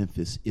C.J.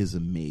 Memphis is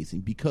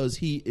amazing because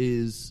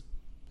he's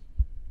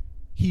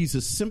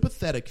a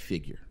sympathetic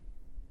figure.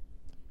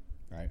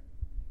 Right.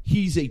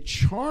 He's a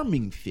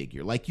charming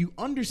figure. Like, you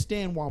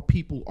understand why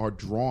people are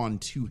drawn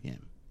to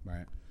him.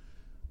 Right.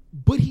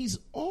 But he's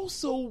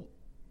also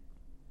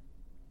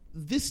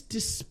this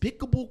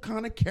despicable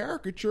kind of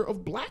caricature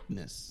of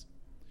blackness.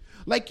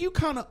 Like, you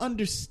kind of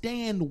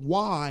understand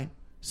why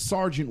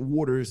Sergeant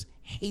Waters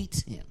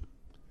hates him.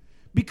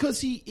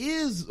 Because he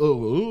is,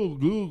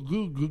 and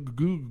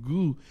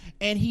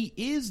he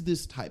is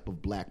this type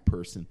of black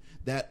person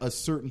that a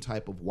certain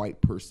type of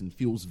white person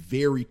feels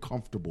very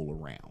comfortable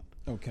around.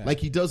 Okay. Like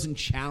he doesn't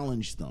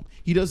challenge them.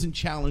 He doesn't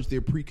challenge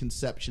their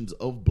preconceptions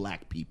of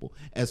black people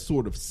as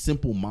sort of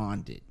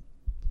simple-minded.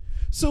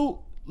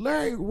 So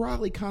Larry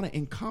Riley kind of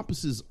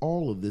encompasses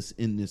all of this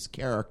in this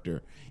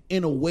character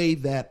in a way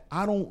that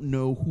I don't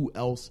know who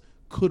else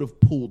could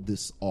have pulled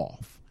this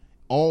off.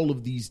 All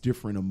of these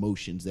different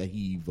emotions that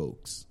he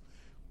evokes.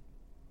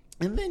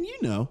 And then,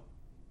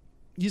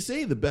 you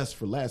say the best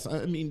for last.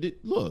 I mean,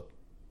 look,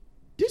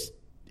 this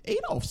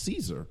Adolph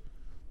Caesar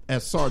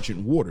as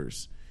Sergeant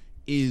Waters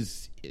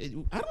is,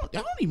 I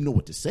don't even know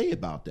what to say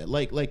about that.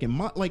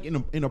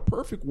 In a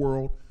perfect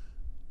world,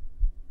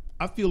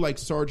 I feel like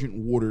Sergeant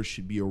Waters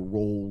should be a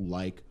role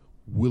like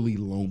Willie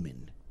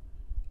Loman.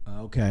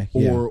 Okay.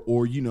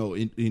 Or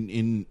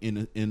in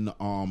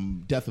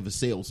Death of a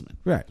Salesman.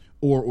 Right.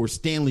 Or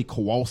Stanley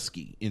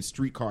Kowalski in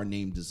Streetcar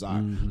Named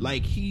Desire. Mm-hmm.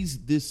 Like he's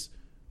this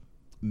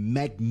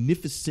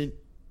magnificent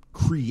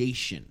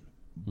creation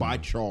by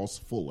Charles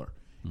Fuller.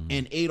 Mm-hmm.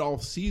 And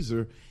Adolph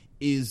Caesar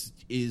is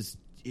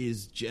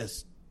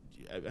just,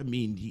 I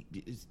mean,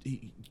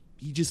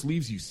 he just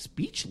leaves you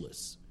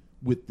speechless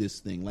with this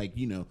thing. Like,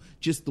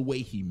 just the way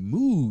he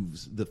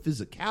moves, the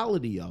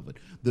physicality of it,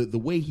 the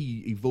way he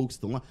evokes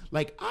the line.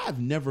 Like, I've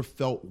never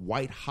felt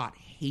white hot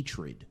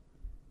hatred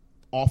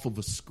off of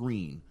a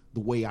screen the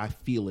way I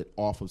feel it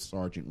off of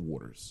Sergeant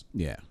Waters.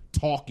 Yeah.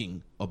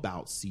 Talking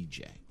about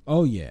CJ.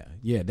 Oh, yeah.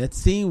 Yeah, that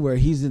scene where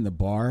he's in the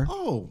bar.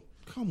 Oh,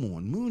 come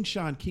on.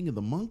 Moonshine King of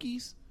the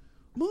Monkeys?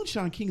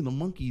 Moonshine King of the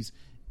Monkeys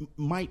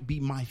might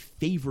be my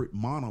favorite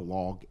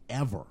monologue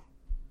ever.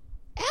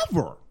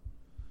 Ever.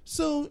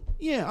 So,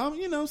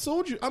 yeah,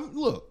 Soldier,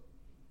 look,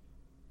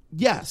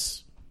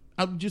 yes,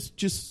 I'm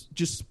just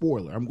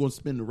spoiler. I'm going to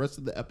spend the rest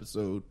of the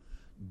episode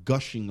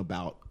gushing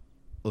about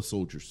A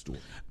Soldier Story.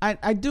 I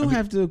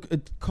have to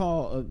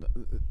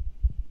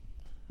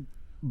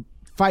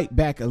fight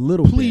back a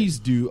little Please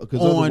bit. do,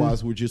 because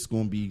otherwise we're just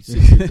going to be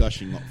sitting here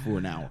gushing up for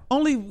an hour.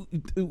 Only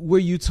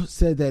where you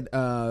said that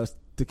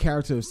the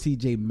character of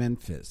CJ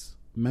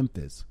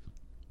Memphis,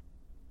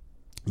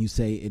 you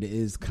say it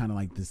is kind of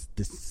like this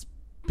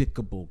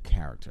despicable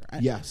character.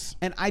 Yes.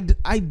 And I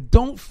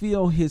don't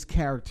feel his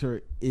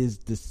character is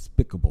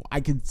despicable.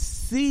 I can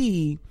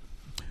see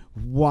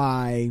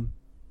why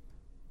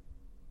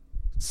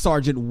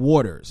Sergeant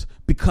Waters,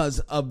 because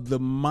of the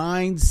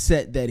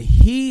mindset that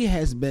he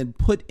has been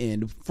put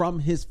in from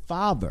his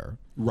father,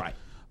 right,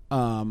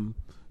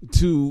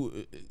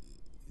 to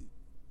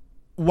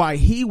why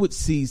he would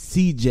see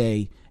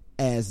CJ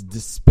as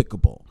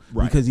despicable,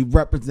 right, because he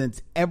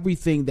represents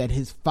everything that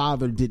his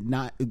father did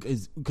not,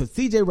 because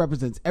CJ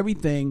represents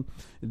everything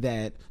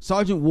that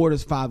Sergeant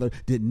Waters' father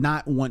did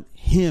not want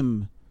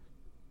him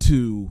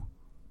to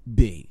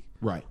be,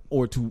 right,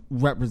 or to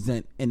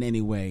represent in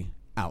any way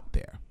out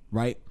there.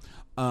 Right.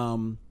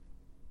 And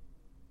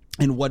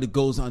what it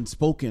goes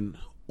unspoken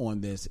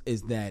on this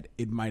is that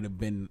it might have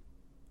been,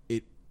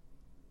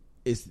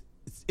 is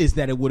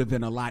that it would have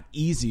been a lot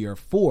easier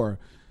for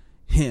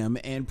him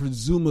and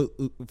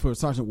presumably for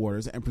Sergeant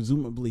Waters and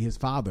presumably his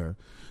father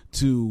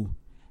to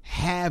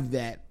have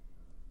that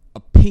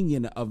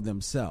opinion of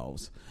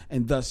themselves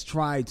and thus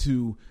try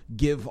to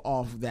give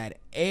off that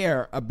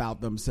air about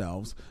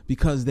themselves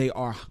because they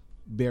are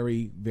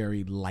very,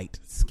 very light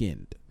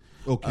skinned.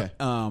 Okay.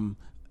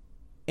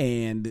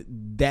 And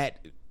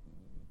that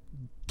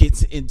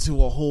gets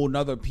into a whole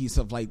nother piece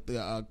of like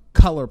the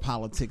color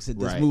politics that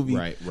this movie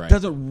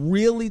doesn't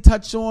really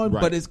touch on,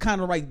 but it's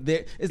kind of right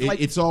there. It's like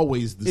it's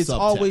always the subtext.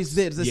 Always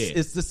there.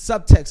 It's the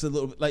subtext a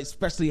little bit, like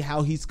especially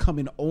how he's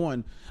coming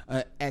on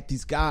at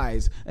these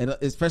guys, and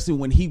especially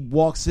when he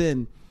walks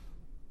in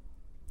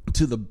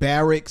to the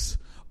barracks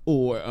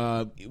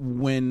or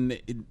when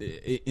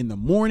in the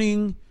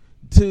morning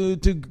to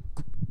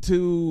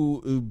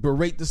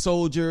berate the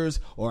soldiers,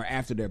 or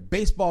after their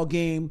baseball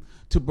game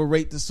to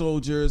berate the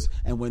soldiers.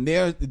 And when they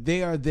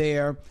are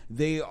there,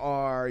 they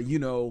are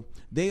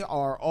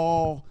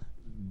all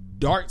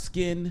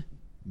dark-skinned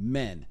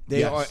men.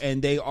 They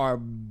are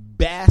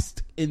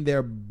basked in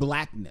their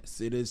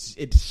blackness.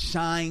 It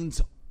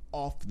shines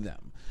off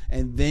them.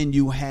 And then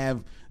you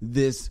have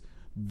this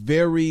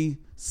very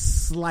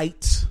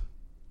slight,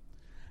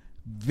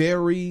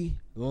 very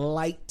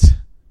light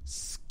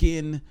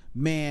skin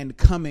man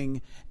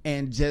coming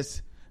and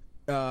just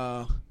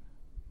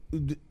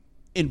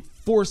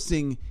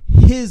enforcing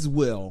his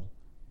will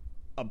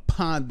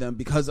upon them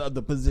because of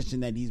the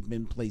position that he's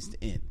been placed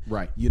in.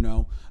 Right.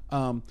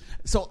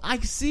 So I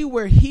see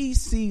where he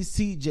sees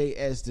CJ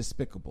as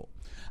despicable.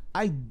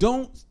 I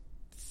don't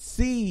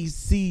see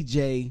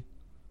CJ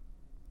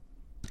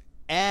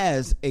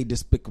as a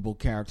despicable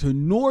character,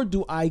 nor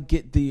do I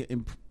get the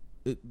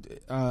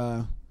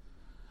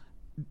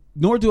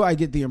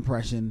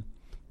impression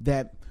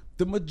that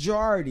the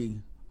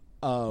majority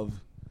of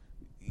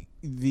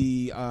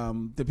the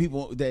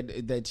people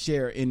that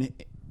share in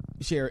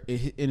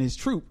his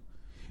troop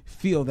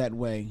feel that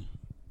way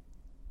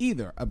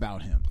either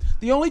about him.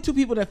 The only two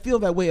people that feel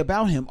that way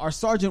about him are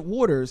Sergeant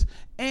Waters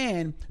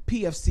and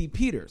PFC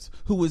Peters,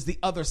 who was the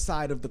other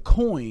side of the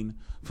coin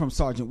from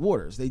Sergeant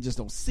Waters. They just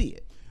don't see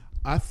it.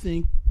 I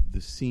think the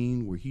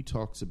scene where he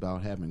talks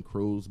about having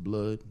crow's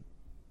blood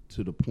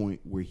to the point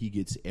where he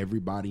gets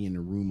everybody in the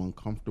room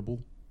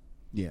uncomfortable.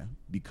 Yeah.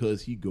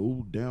 Because he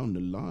go down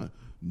the line.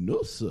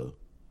 No, sir.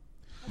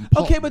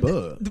 Okay, but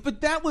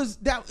that was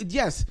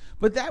yes,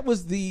 but that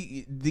was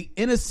the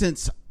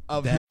innocence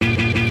of that.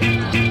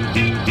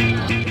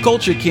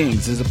 Culture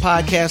Kings is a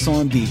podcast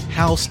on the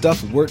How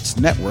Stuff Works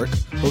network,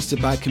 hosted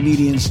by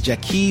comedians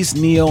Jaquez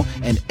Neal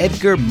and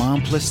Edgar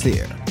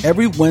Monplaisir.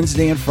 Every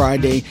Wednesday and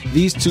Friday,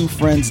 these two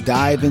friends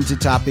dive into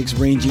topics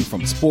ranging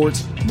from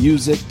sports,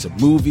 music, to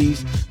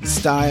movies,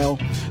 style.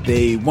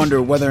 They wonder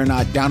whether or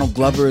not Donald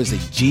Glover is a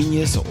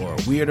genius or a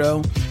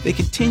weirdo. They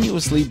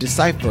continuously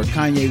decipher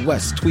Kanye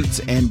West's tweets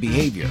and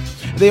behavior.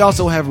 They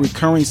also have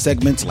recurring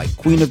segments like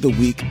Queen of the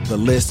Week, The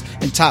List,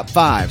 and Top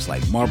 5s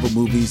like Marvel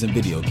movies and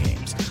video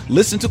games.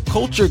 Listen to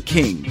Culture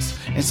Kings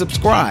and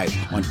subscribe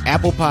on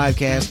Apple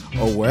Podcasts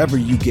or wherever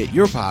you get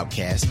your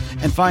podcasts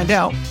and find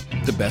out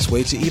the best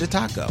way to eat a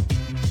taco.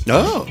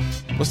 Oh.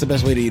 What's the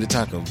best way to eat a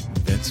taco,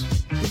 Vince?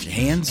 With your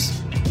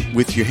hands?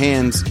 With your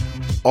hands.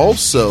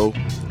 Also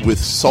with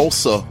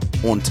salsa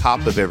on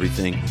top of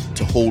everything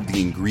to hold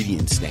the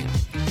ingredients down.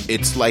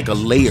 It's like a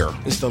layer.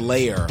 It's the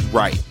layer.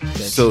 Right.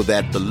 So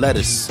that the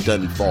lettuce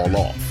doesn't fall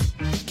off.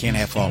 Can't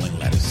have falling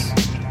lettuce.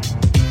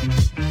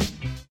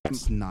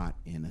 It's not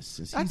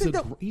innocence.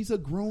 He's a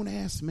grown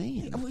ass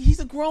man. He's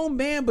a grown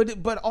man,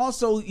 but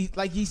also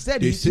like he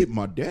said,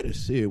 my daddy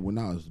said when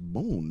I was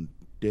born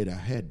that I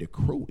had the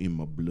crow in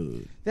my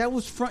blood.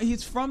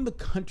 He's from the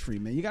country,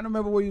 man. You got to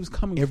remember where he was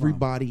coming from.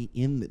 Everybody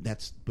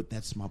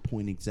that's my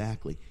point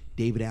exactly.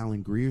 David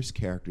Alan Greer's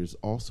character is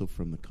also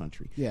from the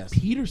country. Yes.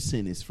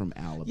 Peterson is from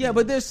Alabama. Yeah,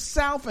 but there's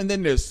South and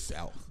then there's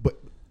South. But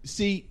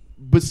see,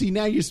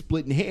 now you're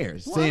splitting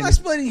hairs. Well, I'm not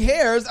splitting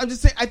hairs. I'm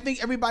just saying I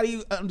think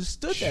everybody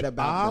understood that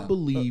about I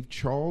believe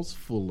Charles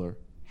Fuller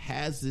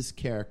has this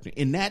character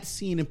in that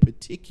scene in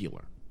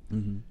particular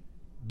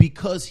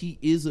because he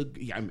is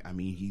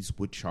he's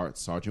what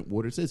Sergeant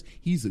Waters says.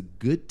 He's a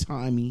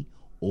good-timey,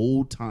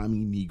 old-timey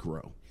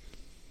Negro.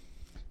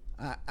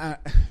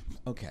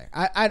 Okay.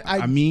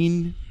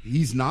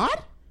 He's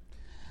not?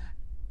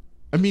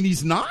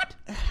 He's not?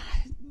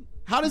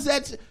 How does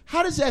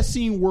that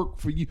scene work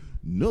for you?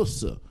 No,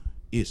 sir.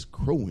 It's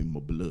crow in my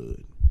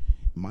blood.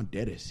 My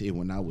daddy said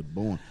when I was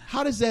born.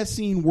 How does that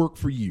scene work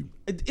for you?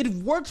 It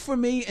worked for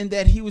me in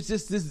that he was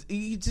just this.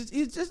 It's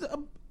just a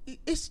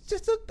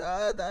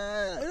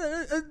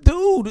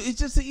dude. It's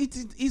just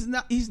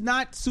he's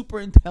not super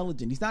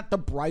intelligent. He's not the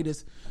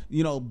brightest,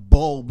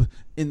 bulb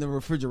in the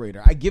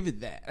refrigerator. I give you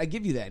that.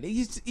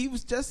 He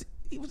was just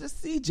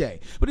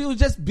CJ, but he was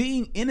just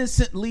being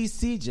innocently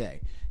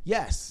CJ.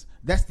 Yes.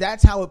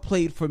 That's how it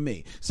played for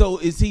me. So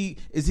is he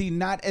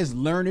not as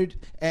learned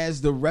as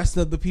the rest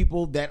of the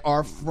people that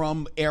are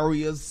from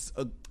areas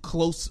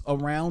close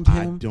around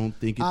him? I don't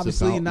think it's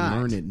obviously about not.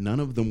 Learned. None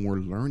of them were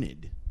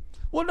learned.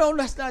 Well, no,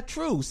 that's not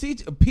true.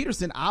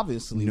 Peterson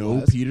obviously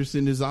was.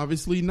 Peterson is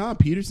obviously not.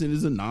 Peterson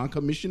is a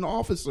non-commissioned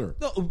officer.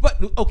 No,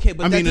 but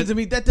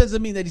that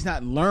doesn't mean that he's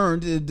not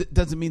learned. It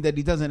doesn't mean that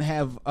he doesn't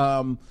have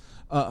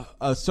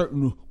a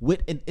certain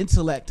wit and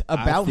intellect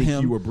about him. I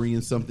think you were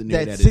bringing something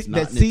there that is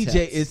not in the CJ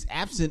text. is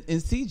absent in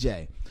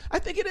CJ. I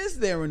think it is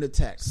there in the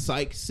text.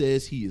 Sykes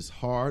says he is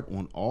hard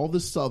on all the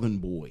Southern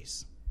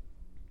boys.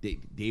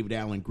 David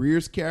Alan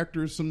Greer's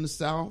character is from the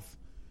South.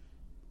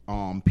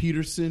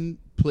 Peterson,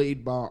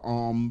 played by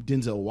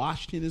Denzel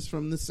Washington, is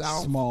from the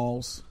South.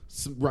 Smalls.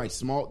 Right,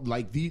 small.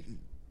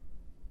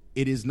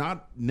 It is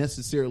not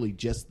necessarily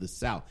just the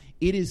South.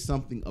 It is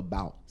something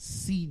about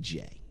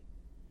CJ.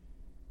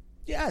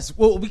 Yes,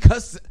 well,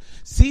 because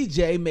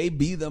CJ may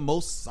be the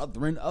most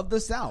Southern of the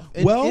South.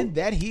 In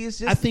that he is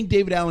just... I think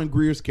David Alan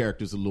Greer's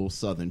character is a little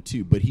Southern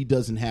too, but he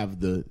doesn't have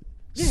the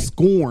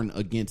scorn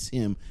against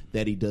him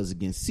that he does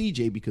against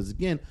CJ because,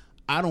 again,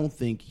 I don't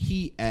think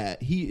he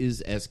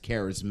is as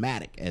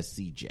charismatic as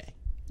CJ.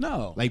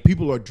 No. Like,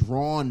 people are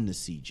drawn to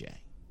CJ.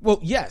 Well,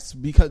 yes,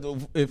 because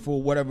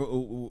for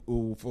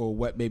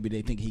what maybe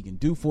they think he can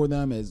do for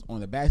them as on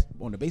the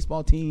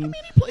baseball team.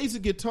 He plays the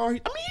guitar.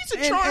 He's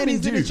a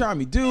charming dude. He's a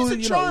charming dude.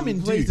 He's a charming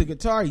dude. He plays the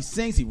guitar. He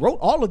sings. He wrote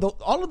all of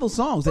those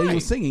songs that he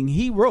was singing.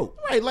 He wrote.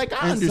 Right, like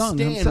I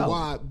understand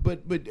why,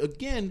 but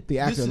again, the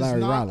actor this is Larry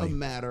not Riley. a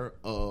matter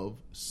of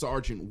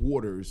Sergeant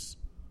Waters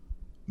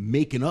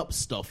making up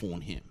stuff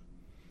on him.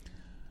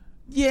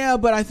 Yeah,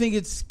 but I think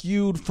it's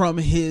skewed from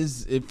the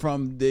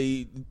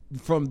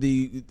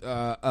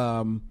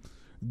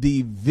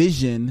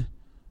vision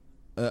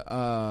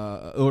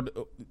or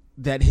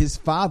that his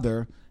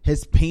father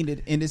has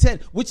painted in his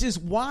head, which is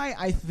why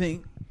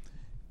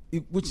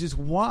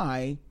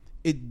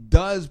it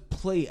does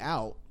play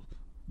out.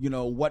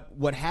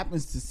 What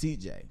happens to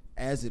CJ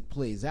as it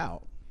plays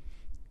out.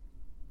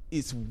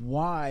 It's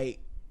why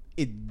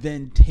it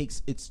then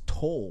takes its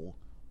toll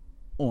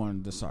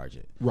on the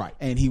sergeant. Right.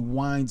 And he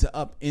winds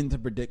up in the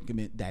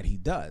predicament that he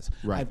does.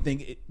 Right. I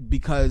think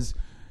because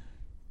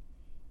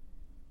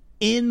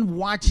in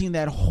watching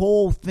that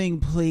whole thing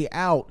play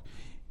out,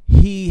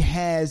 he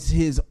has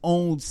his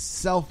own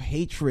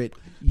self-hatred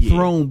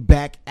thrown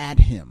back at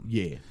him.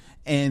 Yeah.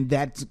 And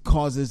that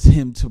causes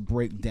him to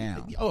break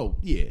down. Oh,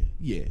 yeah.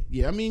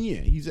 I mean, yeah,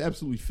 he's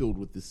absolutely filled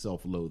with this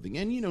self-loathing.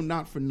 And,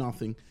 not for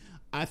nothing,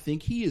 I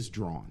think he is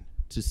drawn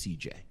to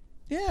CJ.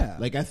 Yeah.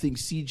 Like, I think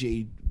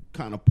CJ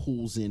kind of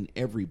pulls in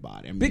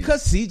everybody. I mean,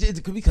 because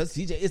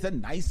CJ is a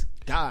nice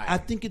guy. I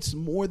think it's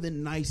more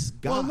than nice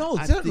guy. Well, no,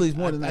 certainly it's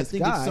more than nice I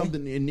think guy. it's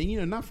something,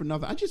 and, not for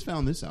nothing. I just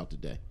found this out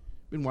today.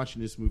 Been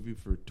watching this movie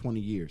for 20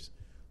 years.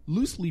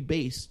 Loosely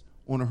based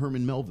on a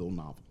Herman Melville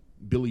novel,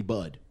 Billy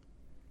Budd.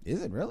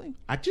 Is it really?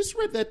 I just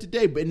read that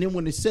today, but and then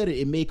when they said it,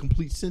 it made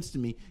complete sense to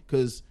me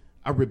because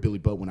I read Billy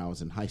Budd when I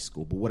was in high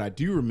school. But what I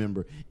do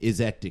remember is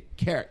that the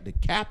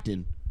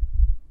captain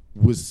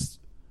was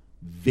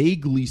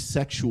vaguely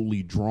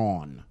sexually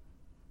drawn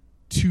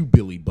to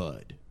Billy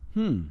Budd.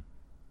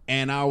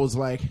 And I was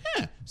like,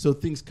 So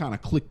things kind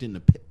of clicked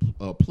into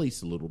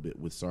place a little bit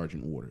with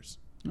Sergeant Waters.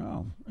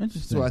 Oh,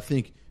 interesting. So I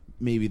think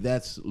maybe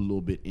that's a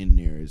little bit in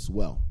there as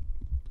well.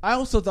 I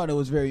also thought it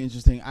was very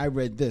interesting. I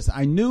read this.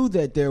 I knew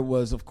that there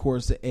was, of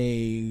course,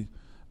 a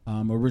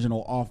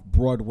original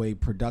off-Broadway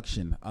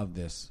production of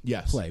this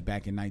play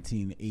back in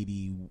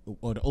 1980,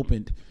 or it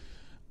opened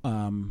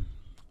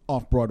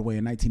off-Broadway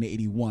in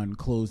 1981,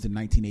 closed in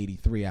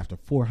 1983 after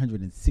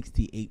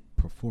 468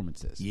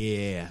 performances.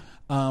 Yeah.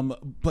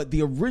 But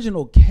the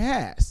original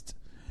cast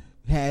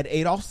had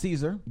Adolph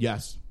Caesar.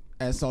 Yes.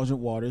 As Sergeant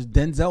Waters,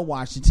 Denzel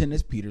Washington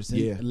as Peterson,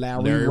 Yeah.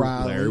 Larry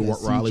Riley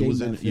as Riley CJ was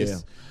Memphis. in it.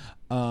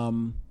 Yeah.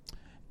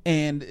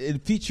 And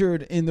it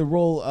featured in the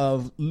role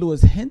of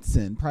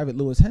Private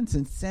Lewis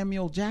Henson,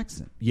 Samuel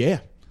Jackson. Yeah.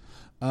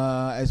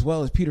 As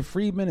well as Peter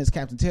Friedman as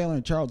Captain Taylor,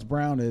 and Charles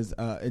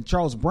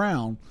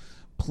Brown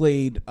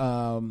played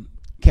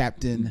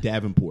Captain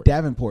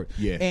Davenport.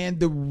 Yeah. And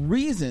the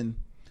reason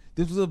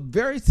this was a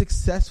very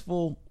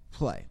successful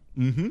play,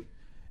 and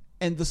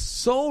the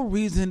sole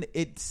reason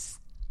it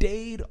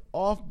stayed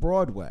off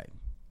Broadway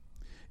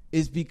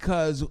is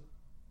because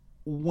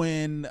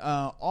when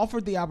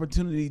offered the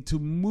opportunity to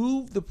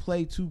move the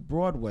play to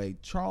Broadway,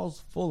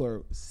 Charles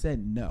Fuller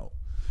said no,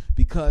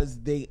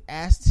 because they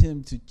asked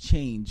him to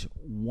change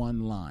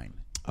one line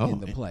in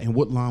the play. And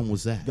what line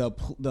was that?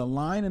 The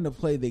line in the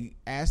play they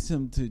asked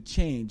him to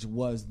change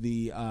was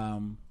the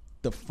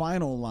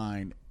final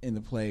line in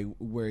the play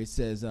where he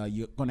says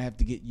you're going to have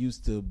to get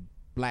used to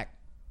black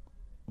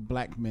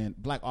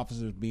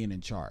officers being in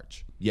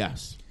charge.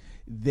 Yes.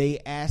 They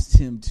asked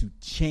him to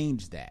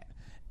change that,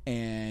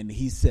 and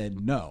he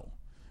said no,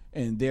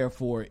 and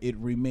therefore it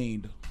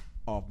remained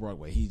off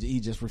Broadway. He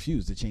just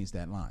refused to change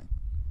that line.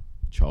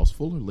 Charles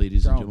Fuller,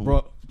 ladies and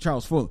gentlemen.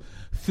 Charles Fuller,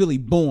 Philly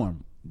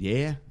born.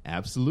 Yeah,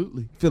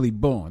 absolutely. Philly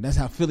born. That's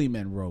how Philly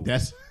men roll.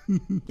 That's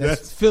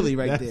Philly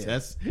right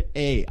there.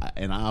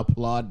 And I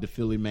applaud the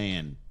Philly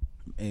man.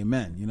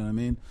 Amen. You know what I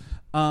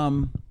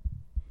mean?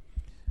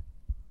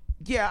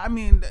 Yeah, I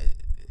mean,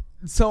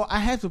 so I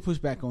have to push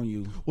back on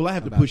you. Well, I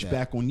have to push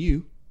back on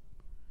you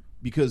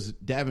because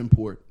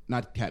Davenport,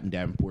 not Captain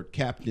Davenport,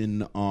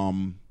 Captain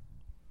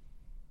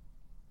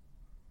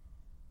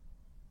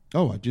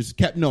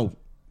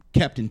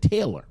Captain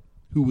Taylor,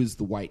 who is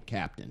the white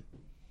captain.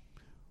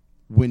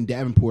 When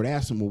Davenport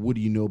asked him, well, what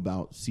do you know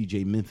about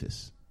CJ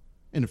Memphis?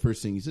 And the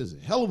first thing he says,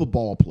 a hell of a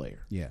ball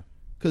player. Yeah.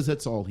 Because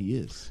that's all he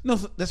is. No,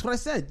 that's what I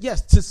said.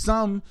 Yes, to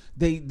some,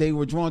 they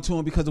were drawn to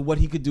him because of what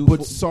he could do.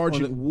 But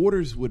Sergeant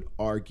Waters would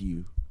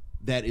argue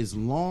that as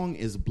long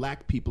as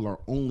black people are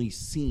only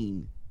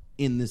seen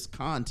in this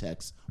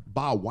context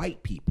by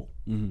white people,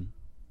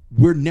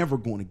 we're never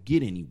going to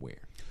get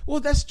anywhere. Well,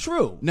 that's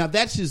true. Now,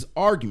 that's his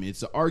argument.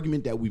 It's an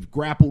argument that we've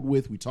grappled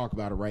with. We talk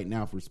about it right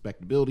now for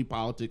respectability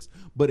politics.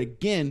 But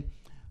again,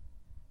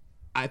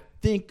 I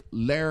think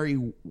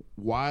Larry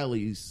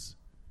Wiley's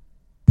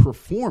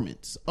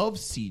performance of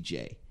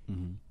CJ,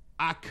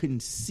 I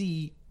couldn't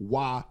see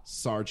why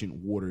Sergeant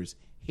Waters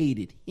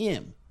hated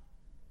him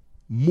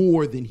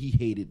more than he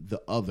hated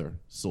the other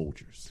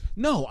soldiers.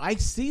 No, I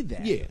see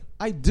that. Yeah.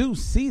 I do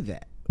see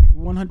that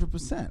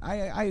 100%.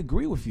 I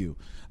agree with you.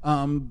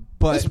 But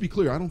let's be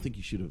clear, I don't think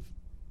you should have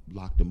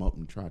locked him up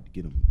and tried to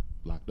get him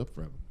locked up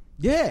forever.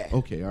 Yeah.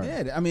 Okay, all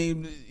right. Yeah, I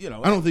mean, I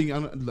don't think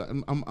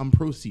I'm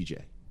pro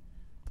CJ.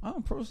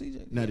 I'm pro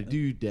CJ. Now, the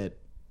dude that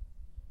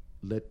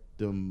let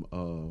them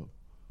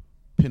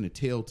pin a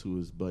tail to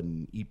his butt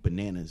and eat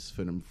bananas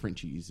for them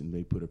Frenchies, and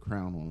they put a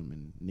crown on him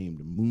and named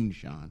him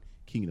Moonshine,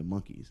 King of the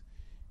Monkeys.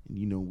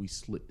 And, we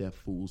slit that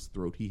fool's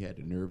throat. He had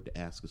the nerve to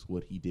ask us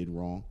what he did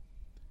wrong.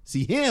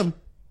 See, him,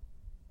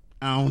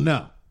 I don't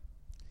know.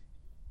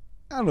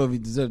 I don't know if he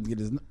deserved to get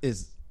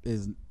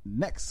his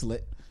neck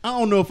slit. I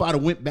don't know if I'd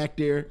have went back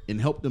there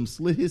and helped him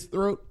slit his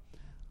throat,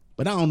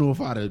 but I don't know if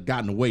I'd have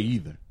gotten away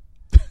either.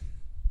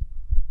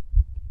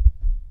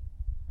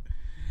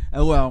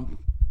 Well,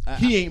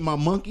 he ain't my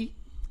monkey,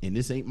 and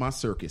this ain't my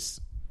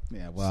circus.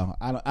 Yeah, well,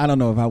 I don't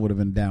know if I would have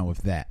been down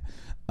with that.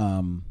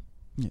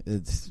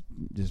 It's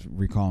just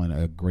recalling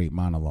a great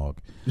monologue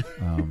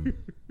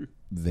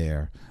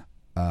there.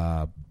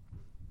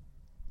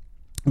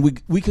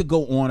 We could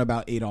go on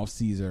about Adolf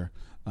Caesar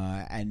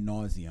ad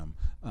nauseum.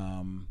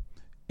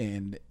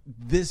 And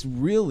this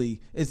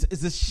really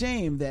it's a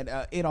shame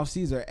that Adolf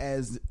Caesar,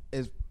 as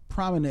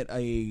prominent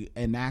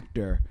an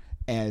actor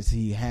as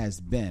he has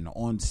been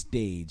on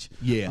stage,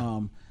 his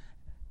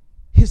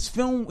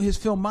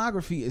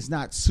filmography is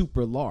not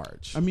super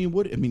large.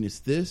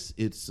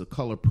 It's A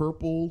Color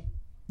Purple.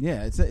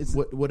 Yeah, it's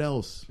what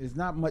else? It's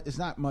not much. It's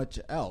not much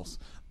else.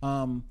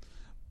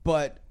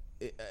 But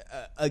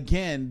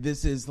again,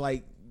 this is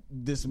like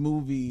this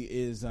movie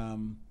is.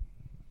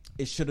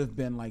 It should have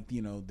been like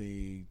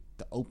the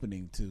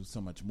opening to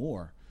so much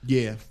more.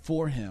 Yeah,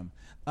 for him.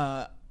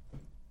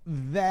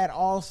 That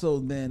also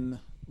then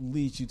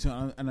leads you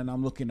to, and then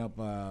I'm looking up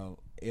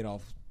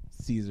Adolf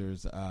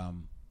Caesar's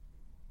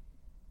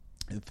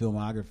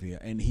filmography,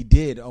 and he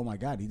did. Oh my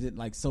God, he did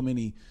like so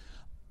many.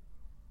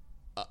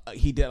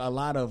 He did a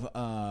lot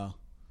of.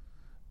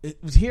 It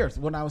was here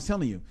when I was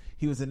telling you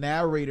he was a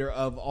narrator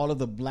of all of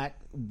the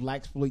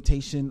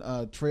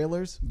blaxploitation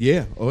trailers.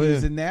 Yeah, He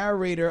was a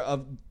narrator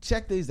of.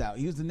 Check these out.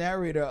 He was the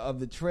narrator of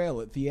the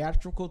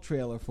theatrical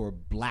trailer for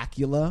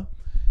Blackula,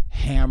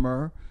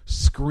 Hammer,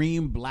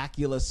 Scream,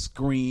 Blackula,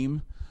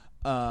 Scream,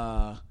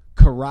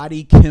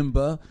 Karate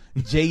Kimba,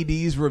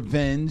 JD's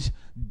Revenge,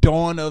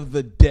 Dawn of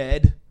the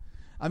Dead.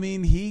 I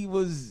mean, he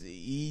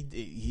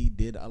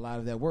did a lot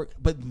of that work,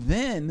 but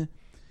then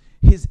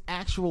his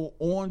actual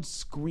on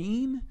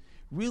screen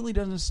really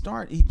doesn't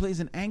start. He plays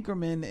an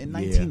anchorman in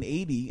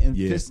 1980 in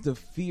Fist of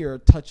Fear,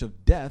 Touch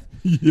of Death.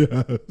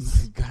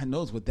 Yes, God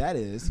knows what that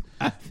is.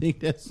 I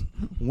think that's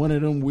one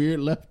of them weird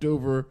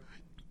leftover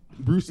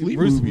Bruce Lee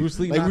movies. Bruce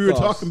Lee like we were knockoffs.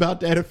 talking about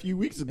that a few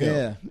weeks ago.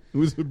 Yeah. It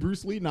was a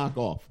Bruce Lee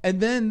knockoff. And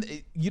then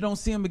you don't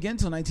see him again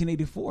until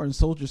 1984 in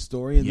Soldier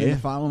Story. And then the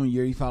following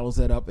year, he follows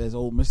that up as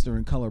Old Mister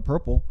in Color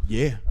Purple.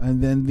 Yeah.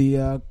 And then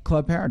the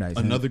Club Paradise.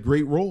 Another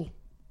great role.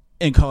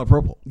 In Color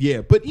Purple.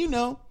 Yeah. But,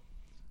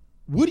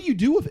 what do you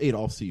do with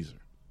Adolf Caesar?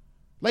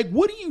 Like,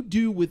 what do you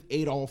do with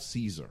Adolf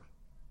Caesar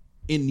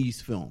in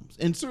these films?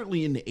 And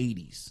certainly in the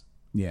 80s.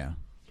 Yeah.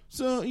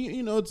 So,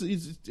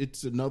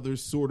 it's another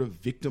sort of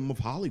victim of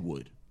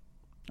Hollywood.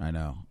 I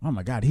know. Oh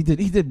my God, he did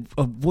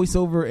a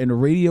voiceover in the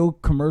radio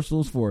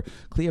commercials for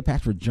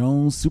Cleopatra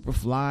Jones,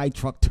 Superfly,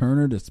 Truck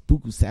Turner, the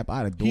Spook Who Sat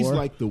by the Door. He's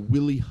like the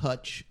Willie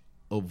Hutch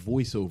of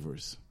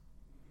voiceovers.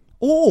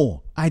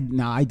 Oh, I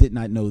did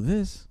not know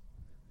this.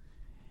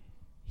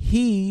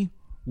 He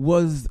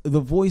was the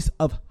voice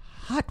of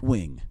Hot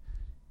Wing,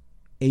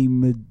 a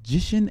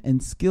magician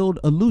and skilled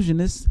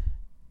illusionist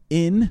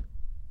in,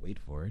 wait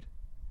for it,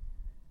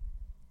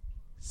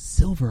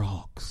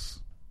 Silverhawks.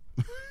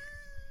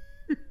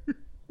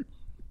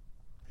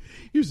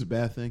 Here's the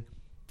bad thing.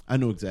 I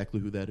know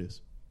exactly who that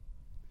is.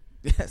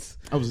 Yes.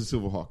 I was a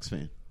Silverhawks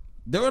fan.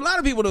 There were a lot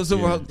of people that were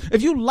Silverhawks.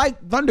 If you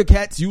like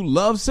Thundercats, you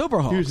love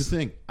Silverhawks. Here's the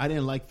thing. I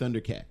didn't like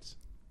Thundercats.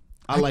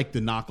 I like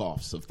the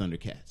knockoffs of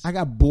Thundercats. I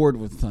got bored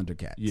with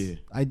Thundercats. Yeah.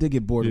 I did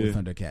get bored with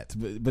Thundercats.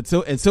 But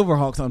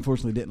Silverhawks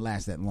unfortunately didn't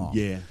last that long.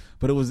 Yeah.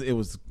 But it was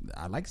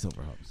I like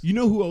Silverhawks. You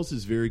know who else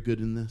is very good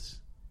in this?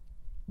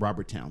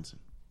 Robert Townsend.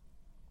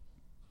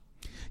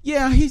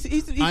 Yeah,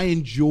 I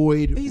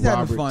enjoyed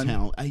Robert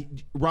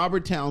Townsend.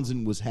 Robert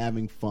Townsend was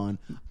having fun.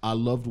 I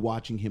loved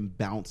watching him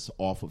bounce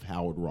off of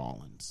Howard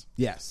Rollins.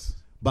 Yes.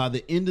 By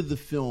the end of the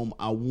film,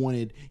 I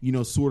wanted,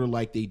 sort of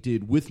like they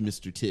did with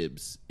Mr.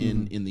 Tibbs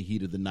in The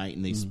Heat of the Night,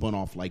 and they spun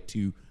off like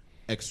 2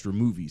 extra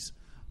movies.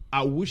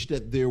 I wish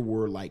that there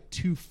were like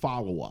 2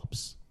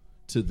 follow-ups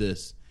to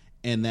this,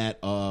 and that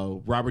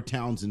Robert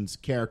Townsend's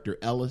character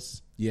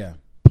Ellis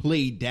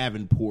played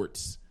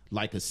Davenport's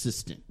like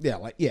assistant.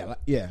 Yeah.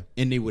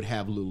 And they would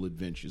have little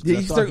adventures. Yeah,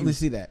 you certainly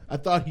see that. I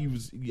thought he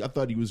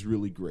was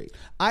really great.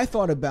 I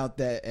thought about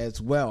that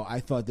as well. I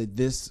thought that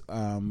this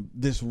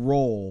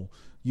role,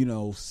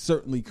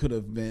 certainly could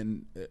have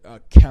been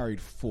carried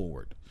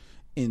forward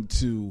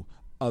into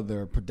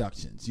other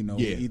productions.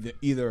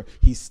 Either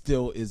he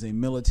still is a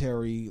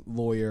military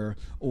lawyer,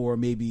 or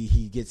maybe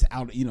he gets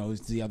out.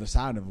 It's the other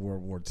side of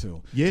World War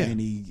II. Yeah,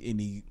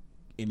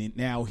 and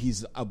now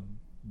he's a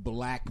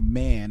black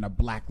man, a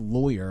black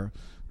lawyer,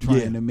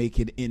 trying to make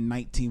it in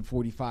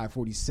 1945,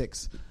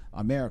 46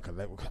 America.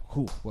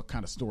 What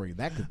kind of story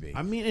that could be?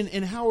 I mean,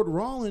 and Howard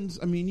Rollins.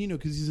 I mean,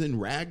 because he's in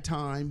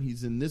ragtime.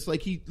 He's in this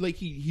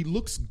he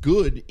looks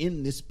good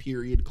in this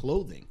period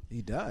clothing.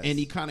 He does, and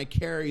he kind of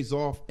carries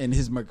off in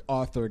his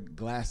MacArthur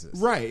glasses.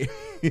 Right,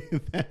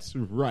 that's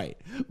right.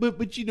 But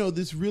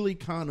this really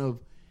kind of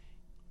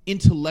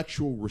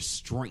intellectual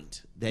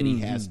restraint that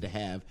he has to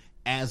have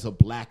as a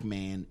black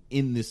man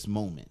in this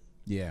moment.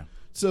 Yeah.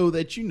 So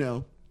that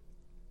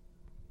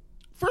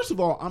first of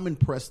all, I'm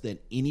impressed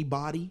that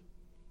anybody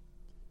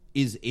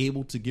is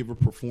able to give a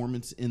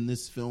performance in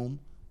this film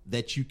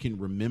that you can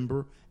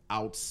remember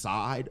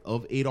outside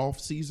of Adolf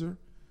Caesar.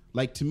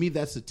 Like, to me,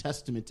 that's a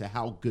testament to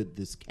how good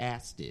this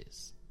cast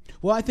is.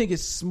 Well, I think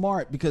it's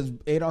smart because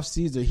Adolf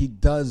Caesar, he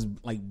does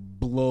like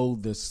blow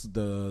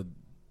the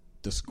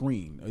the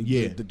screen.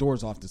 Yeah. The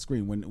door's off the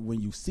screen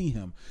when you see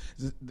him,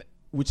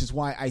 which is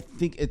why I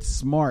think it's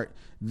smart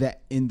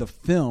that in the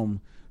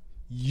film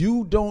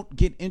you don't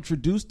get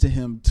introduced to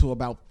him till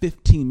about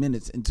 15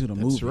 minutes into the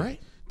movie. That's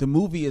right. The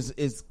movie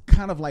is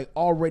kind of like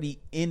already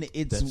in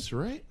its That's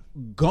right.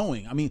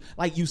 going. I mean,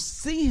 like you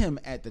see him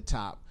at the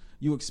top,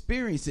 you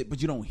experience it,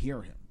 but you don't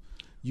hear him.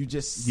 You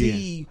just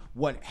see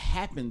what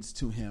happens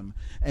to him,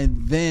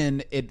 and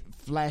then it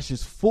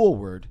flashes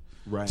forward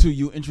to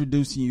you,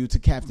 introducing you to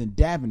Captain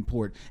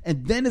Davenport.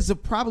 And then it's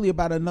probably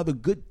about another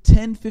good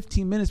 10,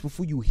 15 minutes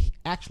before you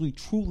actually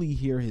truly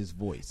hear his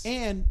voice.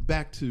 And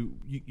back to,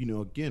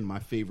 again, my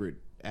favorite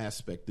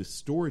aspect, this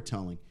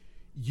storytelling,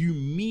 you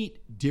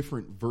meet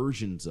different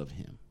versions of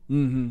him.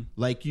 Mm-hmm.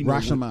 Like,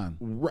 Rashomon.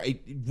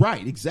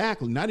 Right,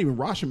 exactly. Not even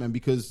Rashomon,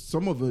 because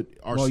some of it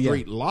are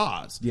straight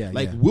lies.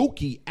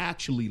 Wilkie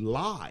actually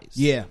lies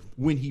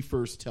when he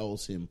first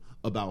tells him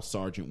about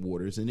Sergeant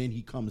Waters, and then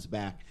he comes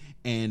back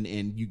and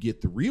you get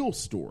the real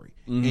story,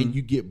 and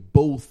you get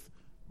both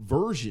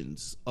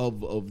versions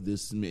of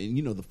this. And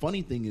the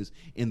funny thing is,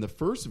 in the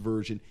first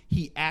version,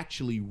 he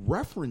actually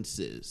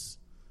references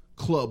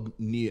Club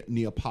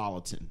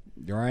Neapolitan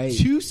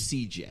to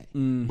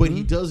CJ, but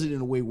he does it in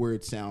a way where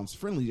it sounds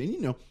friendly.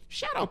 And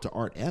shout out to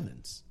Art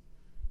Evans.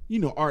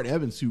 Art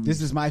Evans, who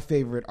this is my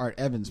favorite Art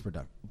Evans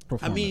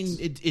performance. I mean,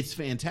 it's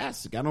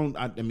fantastic.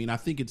 I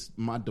think it's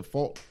my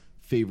default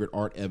favorite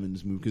Art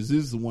Evans movie, because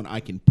this is the one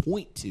I can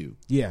point to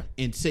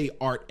and say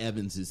Art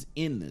Evans is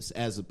in this,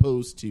 as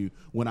opposed to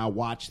when I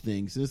watch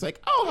things and it's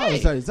like,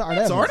 it's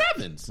Art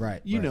Evans.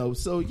 Right.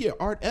 So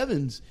Art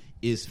Evans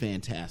is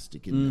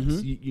fantastic in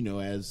this,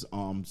 as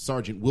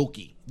Sergeant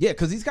Wilkie. Yeah,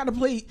 because he's got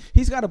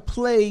to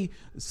play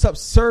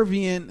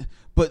subservient,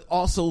 but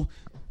also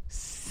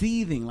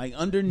seething, like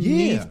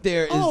underneath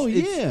there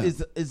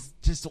is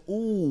just,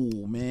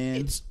 oh man,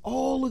 it's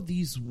all of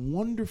these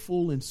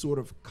wonderful and sort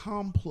of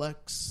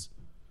complex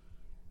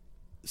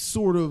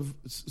sort of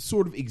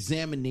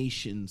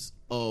examinations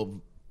of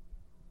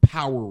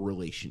power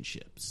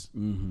relationships,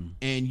 and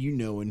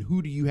and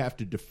who do you have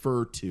to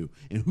defer to,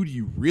 and who do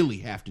you really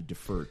have to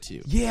defer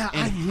to,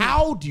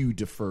 how do you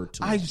defer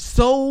to I them?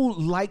 so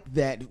like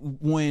that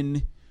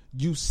when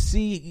you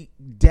see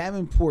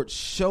Davenport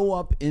show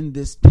up in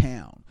this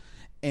town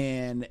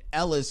and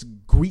Ellis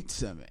greets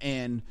him,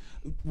 and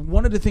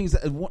one of the things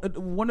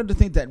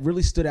that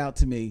really stood out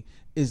to me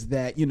is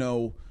that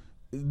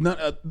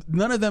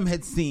none of them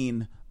had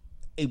seen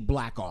a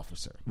black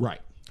officer,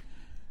 right?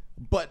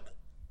 But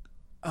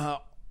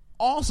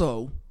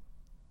also,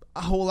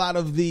 a whole lot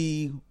of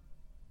the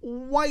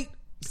white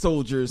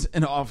soldiers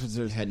and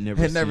officers had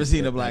never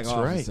seen a black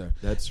officer.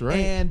 That's right.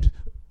 And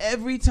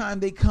every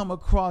time they come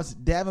across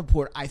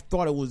Davenport, I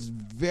thought it was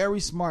very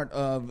smart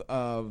of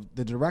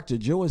the director,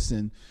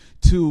 Jewison,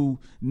 to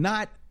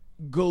not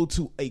go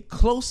to a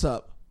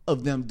close-up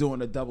of them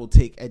doing a double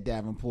take at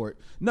Davenport.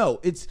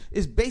 No, it's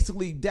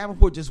basically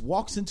Davenport just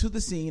walks into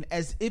the scene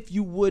as if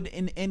you would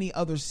in any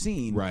other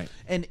scene. Right.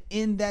 And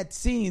in that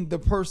scene, the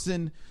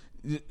person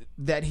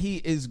that he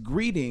is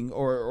greeting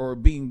or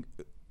being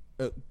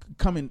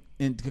coming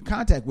into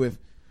contact with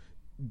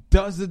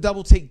does the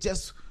double take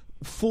just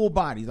full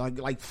body,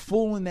 like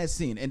full in that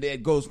scene. And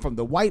it goes from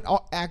the white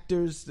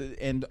actors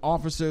and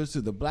officers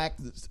to the black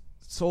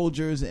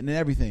soldiers and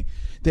everything.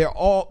 They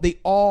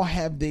all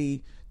have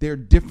their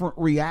different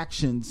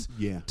reactions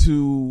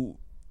to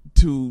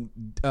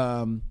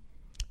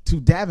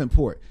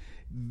Davenport.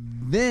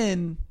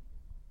 Then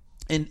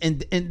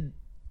and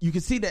you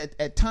can see that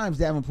at times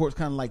Davenport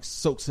kind of like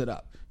soaks it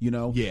up,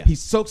 he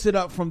soaks it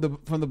up from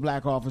the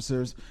black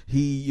officers.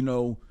 He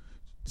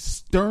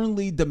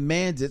sternly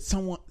demands it,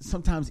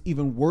 sometimes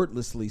even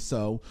wordlessly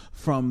so,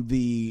 from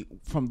the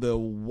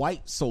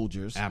white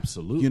soldiers.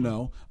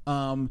 Absolutely.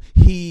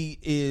 He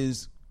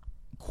is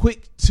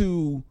quick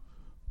to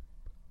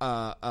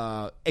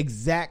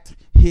exact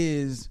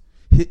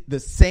the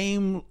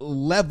same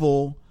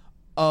level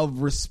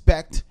of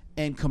respect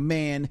and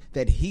command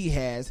that he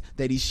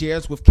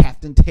shares with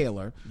Captain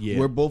Taylor.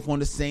 We're both on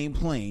the same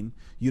plane,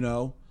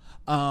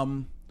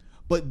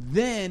 but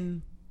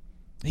then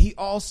he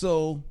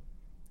also,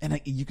 and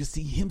you can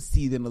see him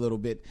seething a little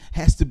bit,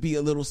 has to be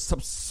a little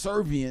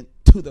subservient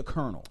to the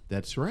colonel.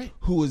 That's right.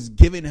 Who is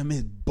giving him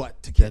his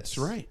butt to kiss. That's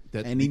right.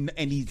 And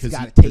he's got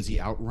to take because he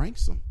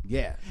outranks him.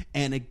 Yeah.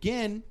 And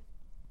again,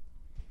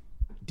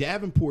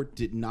 Davenport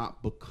did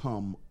not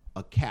become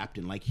a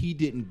captain. Like, he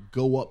didn't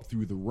go up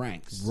through the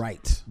ranks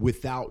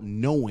without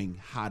knowing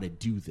how to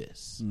do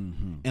this.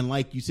 And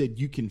like you said,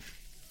 you can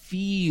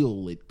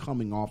feel it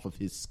coming off of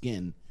his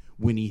skin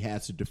when he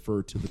has to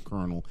defer to the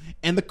colonel,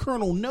 and the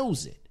colonel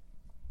knows it.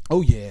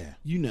 Oh yeah.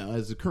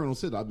 As the colonel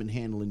said, I've been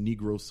handling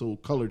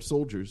colored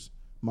soldiers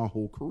my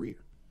whole career,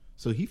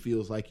 so he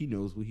feels like he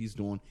knows what he's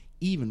doing,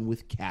 even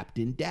with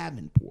Captain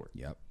Davenport.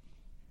 Yep.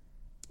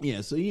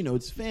 Yeah, so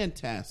it's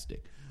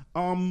fantastic.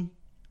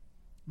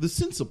 The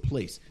sense of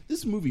place.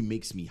 This movie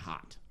makes me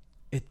hot.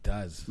 It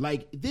does.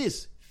 Like,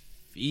 this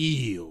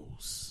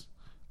feels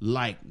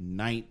like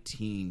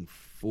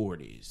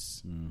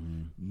 1940s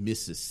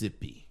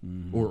Mississippi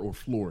or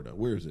Florida.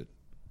 Where is it?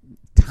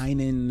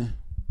 Tynan.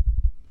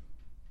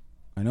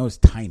 I know it's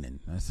Tynan.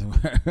 That's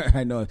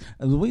I know.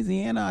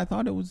 Louisiana, I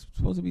thought it was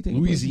supposed to be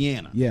taking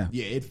Louisiana. place. Yeah.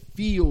 Yeah, it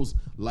feels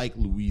like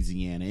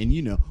Louisiana. And,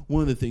 you know,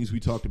 one of the things we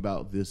talked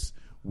about this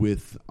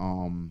with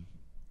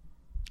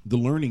the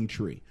Learning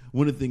Tree.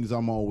 One of the things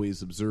I'm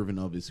always observant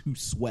of is who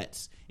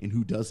sweats and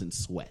who doesn't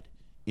sweat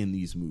in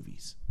these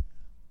movies.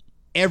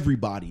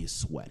 Everybody is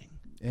sweating.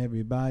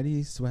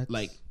 Everybody sweats.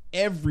 Like,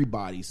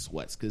 everybody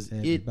sweats because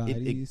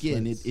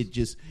it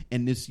just,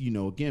 and this, you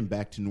know, again,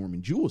 back to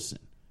Norman Jewison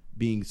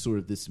being sort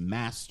of this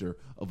master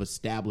of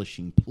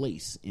establishing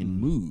place and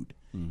mood.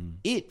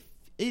 It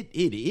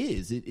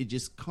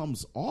just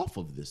comes off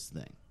of this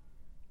thing.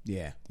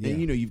 Yeah.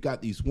 And, you know, you've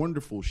got these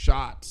wonderful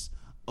shots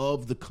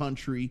of the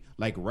country,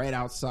 like right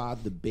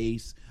outside the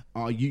base.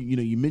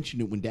 You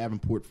mentioned it when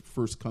Davenport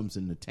first comes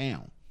into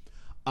town.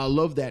 I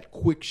love that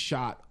quick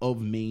shot of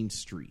Main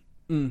Street,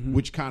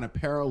 which kind of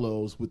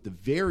parallels with the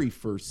very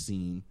first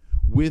scene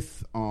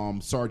with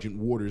Sergeant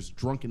Waters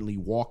drunkenly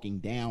walking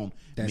down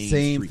that Main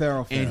same Street.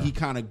 thoroughfare. And he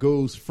kind of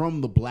goes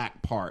from the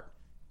black part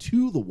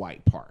to the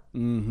white part,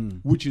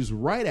 which is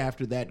right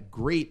after that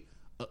great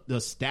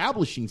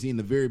establishing scene in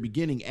the very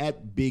beginning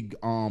at Big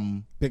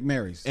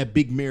Mary's. At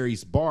Big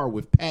Mary's bar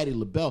with Patti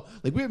LaBelle.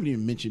 Like, we haven't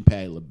even mentioned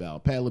Patti LaBelle.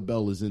 Patti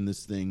LaBelle is in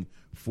this thing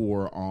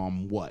for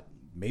what?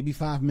 Maybe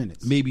 5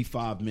 minutes. Maybe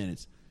 5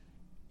 minutes.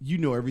 You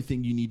know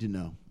everything you need to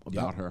know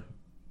about her.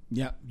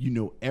 Yep. You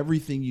know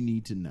everything you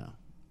need to know.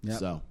 Yep.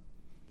 So,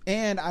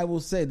 and I will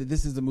say that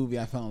this is the movie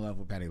I fell in love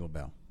with Patti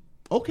LaBelle.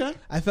 Okay.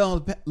 I fell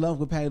in love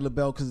with Patti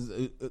LaBelle because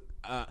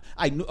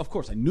I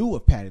knew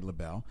of Patti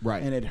LaBelle,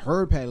 right, and had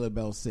heard Patti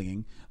LaBelle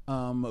singing,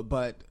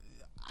 but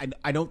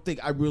I don't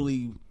think I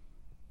really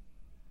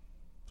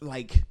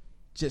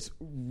just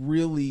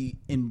really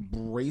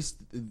embraced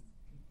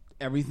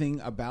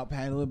everything about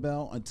Patti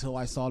LaBelle until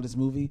I saw this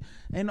movie.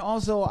 And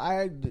also,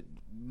 I'm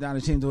not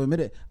ashamed to admit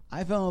it,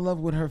 I fell in love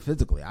with her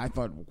physically. I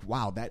thought,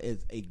 wow, that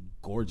is a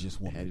gorgeous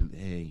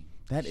woman.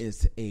 That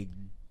is a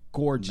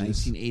gorgeous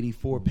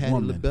 1984 Patti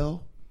woman.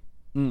 LaBelle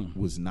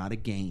was not a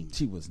game.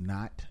 She was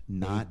not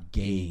a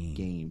game.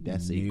 game.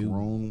 That's a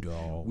grown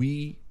dog.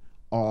 We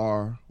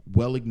are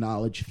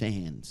well-acknowledged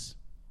fans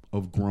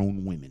of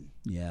grown women.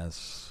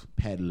 Yes.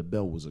 Patti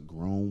LaBelle was a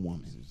grown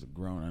woman. She was a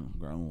grown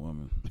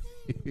woman.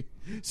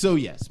 So,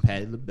 yes,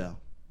 Patti LaBelle.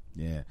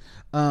 Yeah.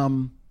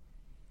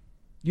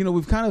 You know,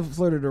 we've kind of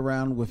flirted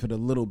around with it a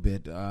little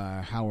bit,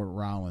 Howard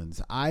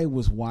Rollins. I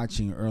was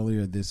watching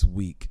earlier this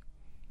week.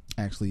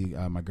 Actually,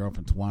 my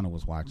girlfriend Tawana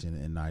was watching,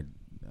 and I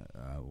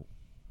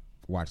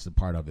watched a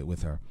part of it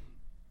with her.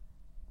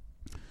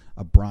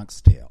 A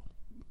Bronx Tale.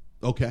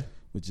 Okay.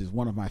 Which is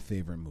one of my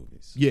favorite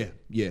movies. Yeah.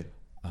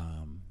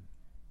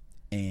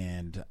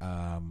 And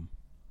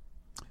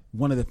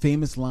one of the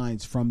famous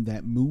lines from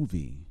that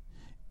movie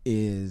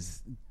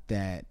is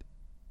that,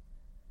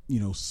 you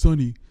know,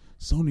 Sonny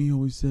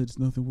always said it's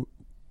nothing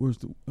worse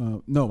than,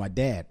 no,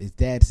 his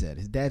dad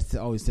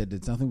always said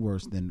it's nothing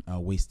worse than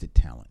wasted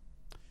talent.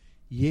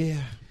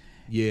 Yeah.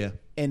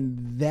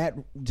 And that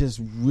just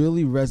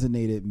really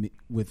resonated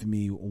with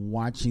me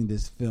watching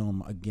this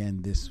film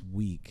again this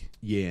week.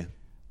 Yeah.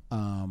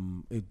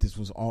 It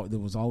was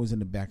always in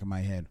the back of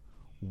my head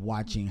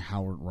watching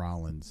Howard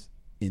Rollins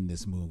in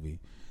this movie,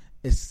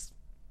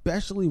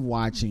 especially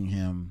watching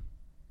him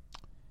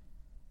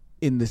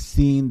in the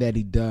scene that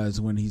he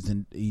does when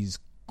he's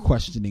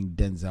questioning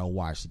Denzel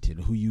Washington,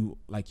 who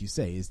like you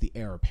say is the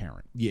heir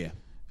apparent. Yeah.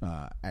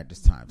 At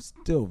this time,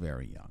 still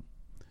very young.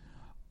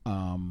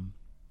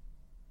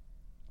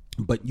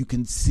 But you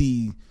can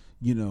see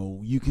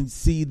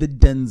the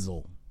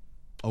Denzel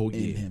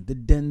in him. The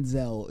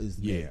Denzel is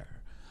there.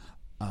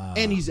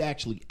 And he's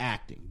actually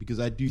acting, because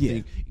I do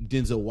think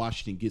Denzel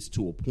Washington gets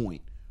to a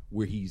point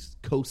where he's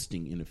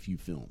coasting in a few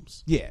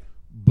films. Yeah.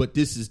 But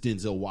this is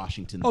Denzel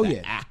Washington,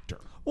 the actor.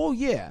 Oh,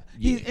 yeah.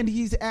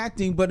 He's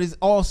acting, but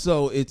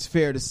it's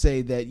fair to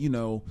say that, you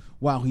know,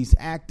 while he's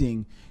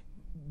acting,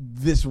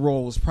 this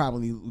role is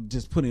probably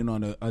just putting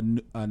on a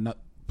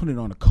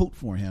coat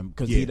for him,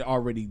 because he'd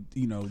already,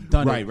 you know,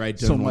 done it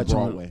so much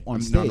Broadway.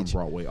 on stage. Not on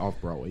Broadway, off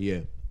Broadway,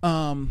 yeah.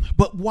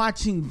 But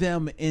watching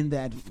them in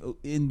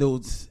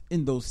those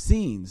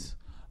scenes,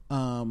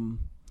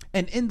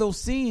 and in those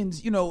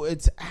scenes, you know,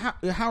 it's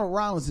Howard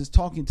Rollins is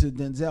talking to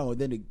Denzel, and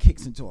then it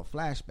kicks into a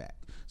flashback.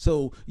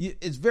 So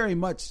it's very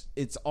much,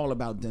 it's all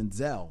about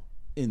Denzel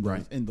in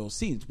those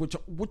scenes,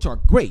 which are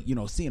great. You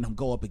know, seeing him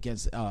go up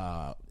against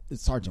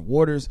Sergeant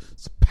Waters,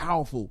 it's a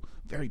powerful,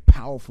 very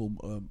powerful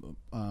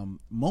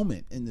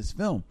moment in this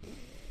film.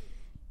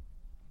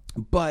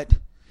 But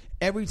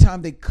every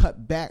time they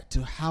cut back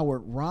to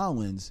Howard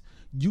Rollins,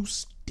 you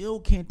still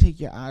can't take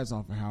your eyes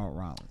off of Howard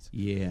Rollins.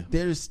 Yeah.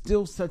 There's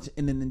still such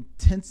an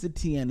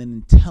intensity and an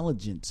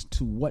intelligence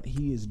to what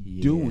he is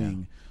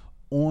doing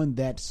on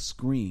that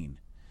screen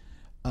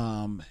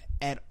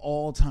at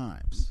all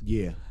times.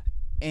 Yeah.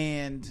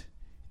 And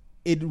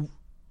it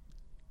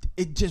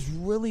just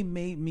really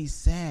made me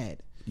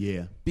sad.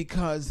 Yeah.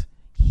 Because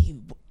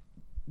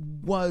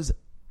was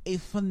a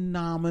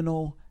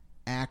phenomenal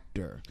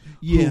actor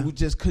who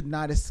just could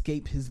not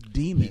escape his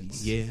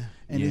demons.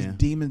 And his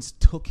demons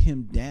took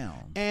him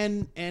down.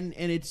 And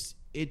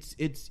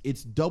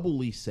it's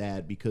doubly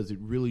sad because it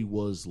really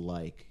was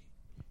like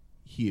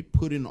he had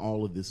put in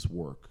all of this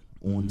work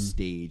on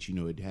stage.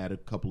 It had a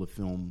couple of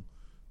film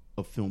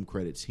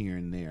credits here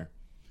and there,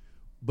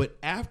 but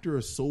after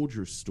A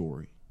Soldier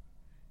Story,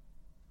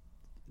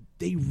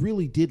 they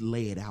really did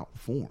lay it out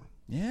for him.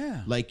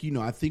 Yeah. Like,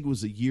 I think it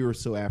was a year or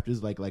so after.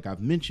 It's like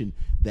I've mentioned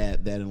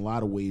that in a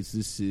lot of ways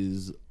this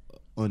is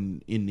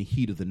In the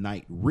Heat of the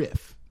Night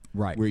riff.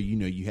 Right. Where,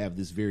 you have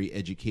this very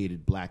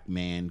educated black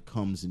man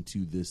comes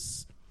into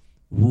this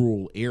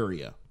rural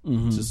area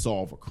to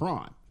solve a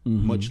crime,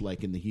 much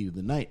like In the Heat of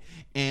the Night.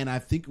 And I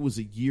think it was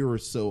a year or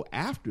so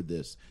after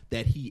this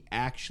that he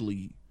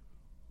actually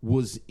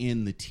was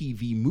in the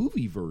TV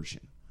movie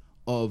version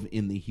of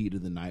In the Heat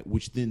of the Night,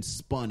 which then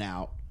spun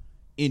out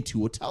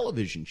into a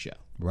television show.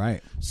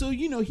 Right. So,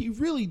 he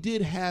really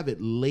did have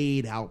it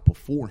laid out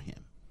before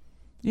him.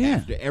 Yeah.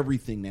 After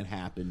everything that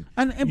happened.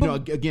 And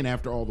again,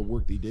 after all the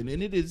work they did.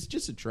 And it is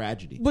just a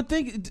tragedy. But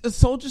A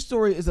Soldier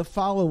Story is a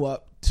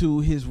follow-up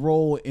to his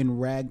role in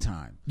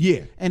Ragtime.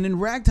 Yeah. And in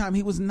Ragtime,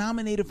 he was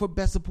nominated for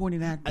Best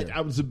Supporting Actor.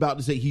 I was about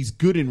to say he's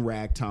good in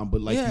Ragtime,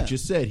 but like you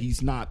just said,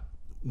 he's not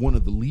one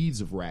of the leads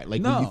of Ragtime.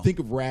 Like when you think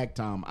of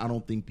Ragtime, I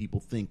don't think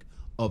people think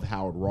of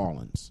Howard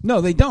Rollins. No,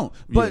 they don't.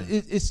 But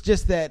it's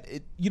just that,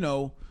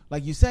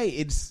 like you say,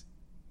 it's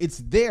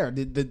there.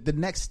 The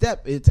next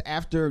step, it's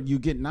after you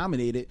get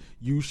nominated,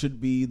 you should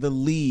be the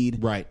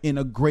lead in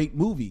a great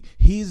movie.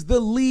 He's the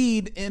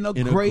lead in a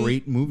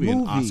great movie.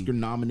 An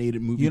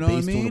Oscar-nominated movie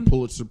based on a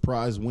Pulitzer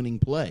Prize-winning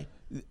play.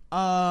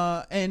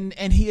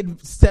 And he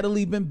had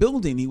steadily been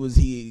building. He was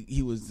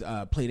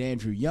played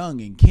Andrew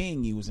Young in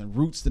King. He was in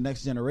Roots: The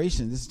Next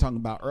Generation. This is talking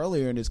about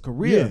earlier in his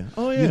career. Yeah.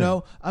 Oh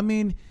yeah. I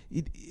mean,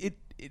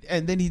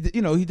 and then he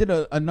did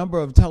a number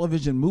of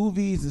television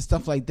movies and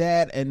stuff like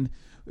that, and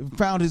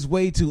found his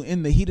way to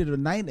In the Heat of the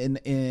Night in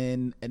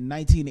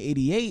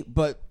 1988.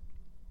 But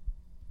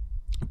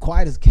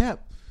Quiet as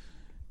Kept,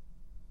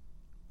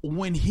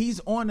 when he's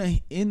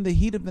In the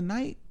Heat of the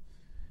Night,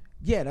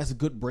 that's a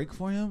good break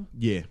for him.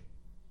 Yeah.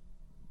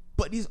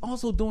 But he's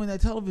also doing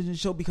that television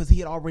show because he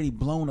had already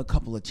blown a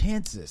couple of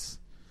chances.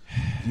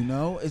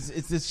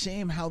 It's a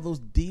shame how those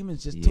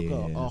demons just took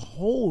a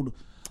hold.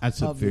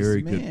 That's a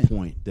very good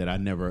point that I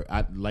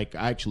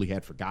actually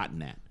had forgotten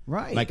that.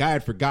 Right. Like I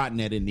had forgotten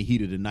that In the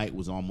Heat of the Night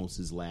was almost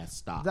his last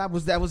stop. That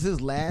was his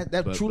last.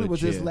 That truly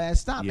was his last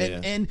stop.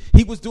 Yeah. And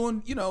he was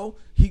doing,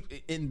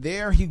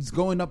 he's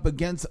going up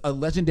against a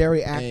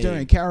legendary actor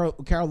and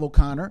Carol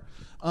O'Connor.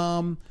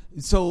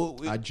 So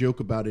I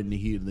joke about In the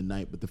Heat of the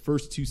Night, but the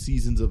first 2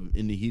 seasons of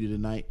In the Heat of the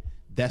Night,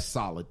 that's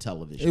solid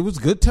television. It was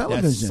good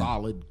television. That's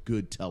solid,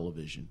 good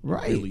television.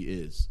 Right. It really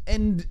is.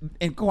 And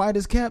Quiet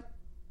as Kept,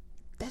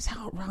 that's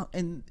how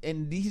and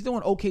he's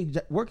doing okay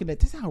working that.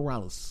 That's how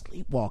Ronald's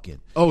sleepwalking.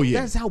 Oh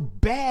yeah, that's how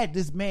bad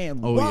this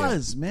man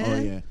was, man. Oh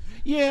yeah,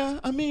 yeah.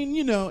 I mean,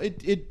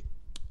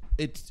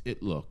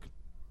 it. Look,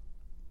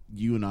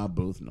 you and I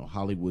both know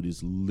Hollywood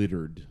is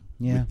littered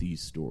with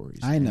these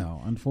stories. I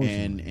know,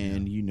 unfortunately,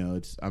 and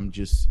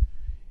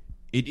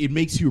it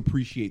makes you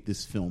appreciate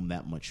this film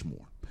that much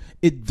more.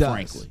 It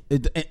does,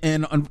 frankly.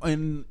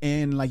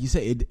 And like you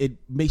say, it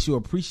makes you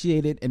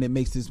appreciate it, and it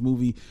makes this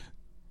movie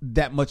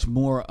that much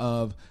more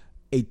of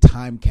a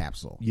time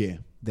capsule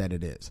that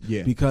it is.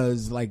 Yeah.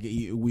 Because like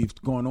we've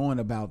gone on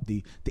about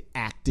the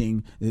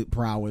acting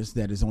prowess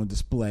that is on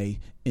display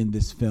in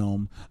this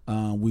film.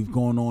 We've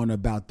gone on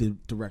about the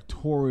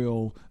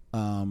directorial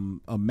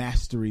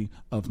mastery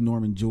of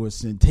Norman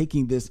Jewison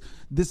taking this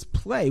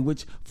play,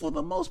 which for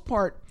the most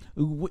part,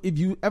 if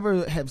you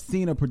ever have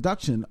seen a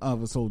production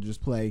of a soldier's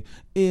play,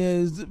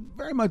 is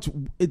very much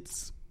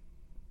it's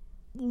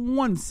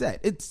one set.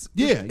 It's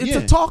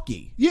a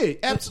talkie. Yeah,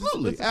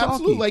 absolutely. It's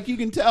absolutely. Like you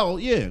can tell,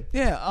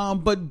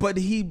 but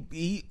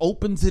he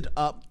opens it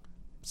up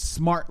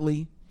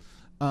smartly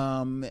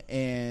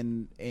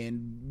and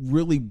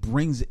really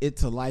brings it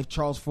to life.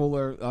 Charles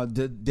Fuller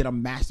did a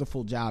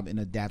masterful job in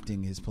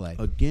adapting his play.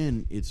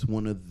 Again, it's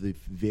one of the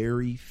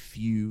very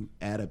few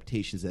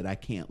adaptations that I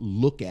can't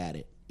look at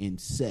it and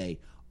say,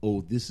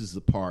 oh, this is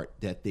the part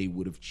that they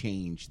would have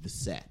changed the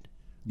set.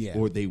 Yeah.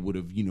 Or they would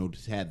have,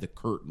 just had the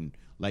curtain.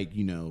 Like,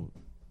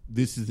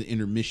 this is the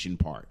intermission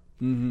part.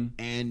 Mm-hmm.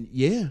 And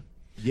yeah.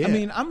 I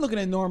mean, I'm looking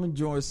at Norman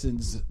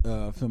Jewison's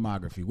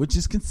filmography, which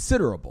is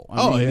considerable.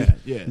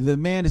 Yeah. The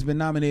man has been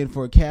nominated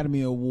for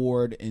Academy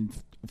Award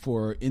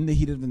for In the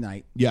Heat of the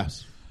Night.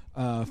 Yes.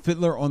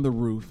 Fiddler on the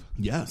Roof.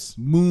 Yes.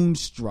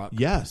 Moonstruck.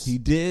 Yes. He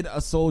did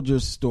A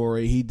Soldier's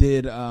Story. He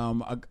did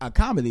a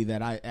comedy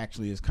that I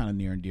actually is kind of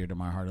near and dear to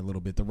my heart a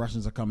little bit. The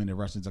Russians Are Coming.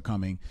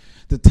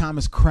 The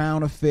Thomas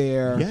Crown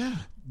Affair. Yeah.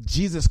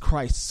 Jesus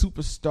Christ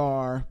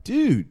Superstar.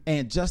 Dude.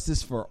 And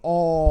Justice for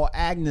All.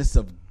 Agnes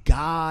of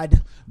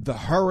God. The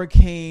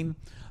Hurricane.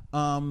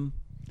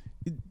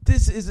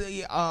 This is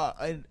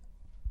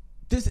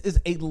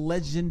a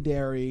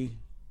legendary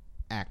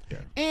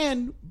actor.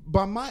 And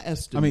by my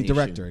estimation,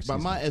 director, by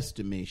excuse my me.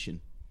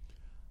 estimation,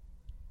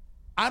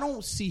 I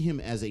don't see him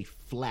as a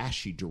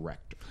flashy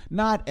director.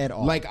 Not at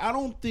all. Like, I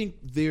don't think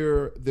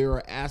there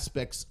are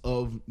aspects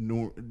of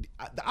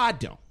I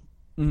don't.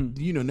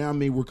 You know, now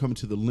maybe we're coming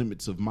to the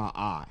limits of my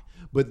eye,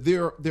 but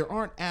there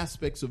aren't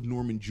aspects of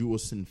Norman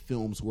Jewison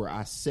films where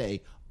I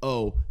say,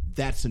 "Oh,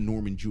 that's a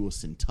Norman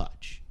Jewison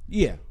touch."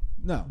 Yeah.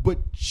 No.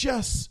 But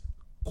just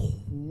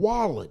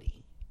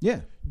quality.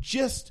 Yeah.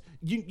 Just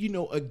you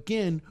know,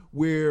 again,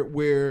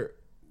 where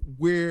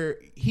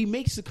he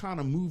makes the kind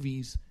of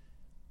movies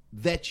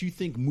that you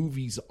think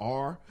movies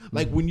are.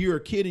 Like when you're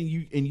a kid and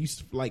you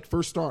like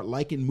first start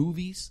liking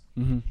movies,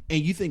 and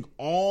you think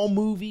all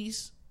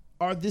movies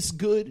are this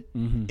good,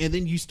 and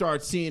then you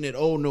start seeing it.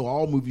 Oh no,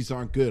 all movies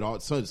aren't good.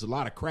 So there's a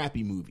lot of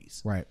crappy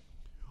movies. Right.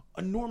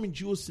 A Norman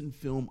Jewison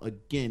film,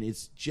 again,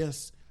 it's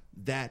just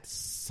that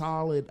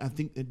solid. I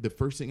think the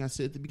first thing I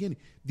said at the beginning,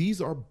 these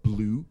are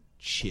blue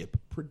chip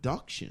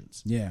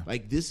productions. Yeah.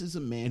 Like, this is a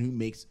man who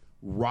makes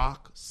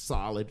rock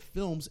solid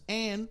films,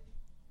 and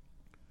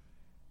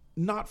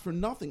not for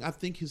nothing, I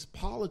think his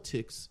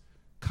politics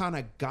kind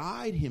of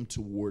guide him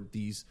toward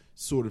these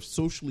sort of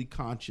socially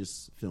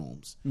conscious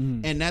films.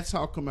 And that's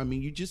how come, I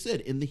mean, you just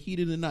said In the Heat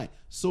of the Night,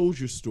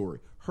 Soldier Story,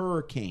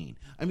 Hurricane.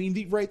 I mean,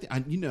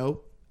 you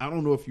know, I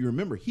don't know if you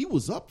remember, he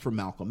was up for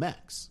Malcolm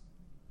X.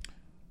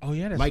 Oh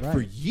yeah, that's Like right.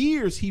 for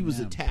years he was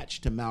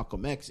attached to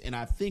Malcolm X, and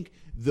I think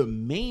the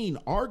main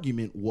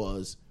argument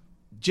was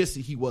just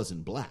that he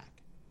wasn't black.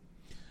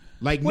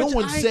 Like, no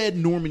one said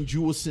Norman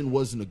Jewison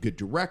wasn't a good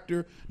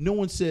director. No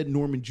one said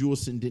Norman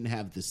Jewison didn't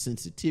have the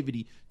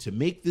sensitivity to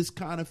make this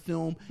kind of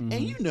film.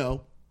 And you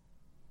know,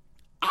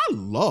 I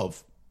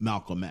love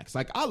Malcolm X.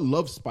 Like, I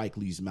love Spike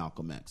Lee's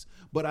Malcolm X.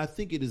 But I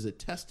think it is a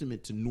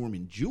testament to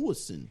Norman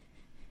Jewison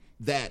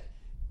that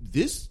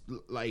this,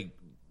 like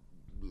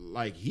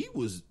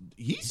he's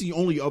the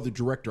only other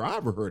director I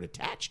ever heard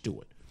attached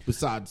to it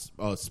besides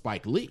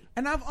Spike Lee.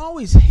 And I've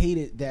always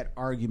hated that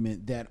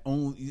argument that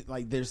only,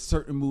 like, there's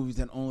certain movies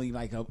that only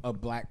like a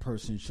black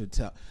person should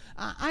tell.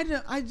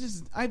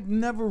 I've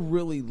never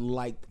really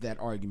liked that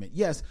argument.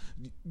 Yes,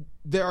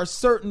 there are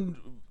certain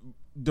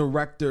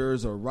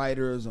directors or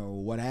writers or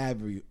what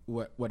have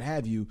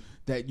you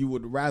that you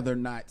would rather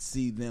not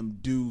see them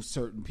do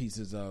certain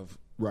pieces of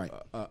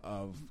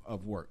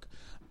of work.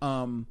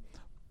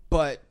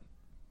 But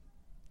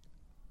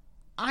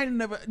I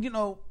never, you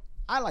know,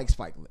 I like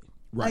Spike Lee.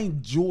 Right. I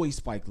enjoy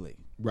Spike Lee.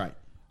 Right.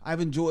 I've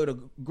enjoyed a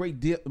great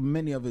deal,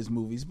 many of his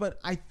movies, but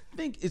I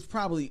think it's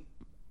probably,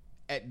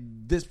 at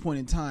this point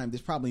in time,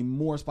 there's probably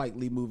more Spike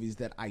Lee movies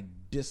that I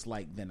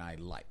dislike than I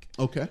like.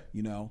 Okay.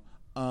 You know,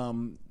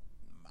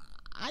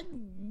 I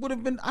would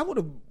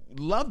have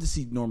loved to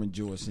see Norman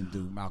Jewison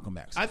do Malcolm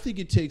X. I think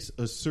it takes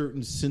a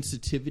certain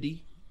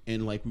sensitivity,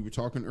 and like we were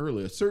talking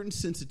earlier, a certain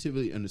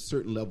sensitivity and a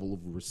certain level of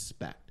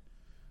respect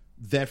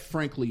that,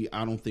 frankly,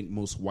 I don't think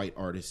most white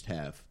artists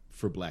have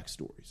for black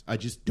stories. I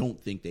just don't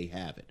think they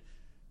have it.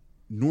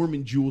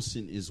 Norman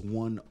Jewison is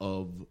one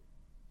of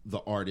the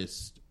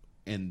artists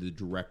and the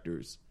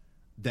directors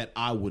that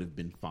I would have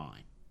been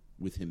fine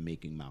with him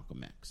making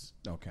Malcolm X.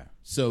 Okay.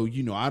 So,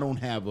 you know, I don't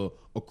have a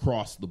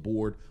across the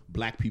board,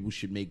 black people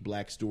should make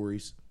black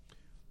stories,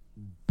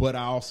 but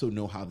I also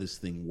know how this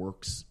thing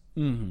works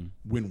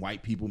when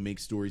white people make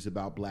stories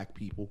about black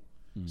people.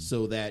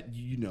 So that,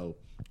 you know,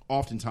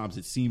 oftentimes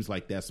it seems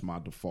like that's my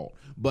default.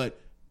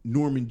 But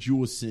Norman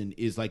Jewison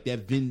is like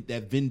that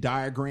Venn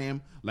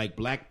diagram. Like,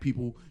 black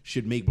people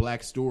should make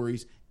black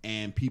stories,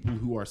 and people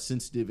who are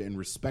sensitive and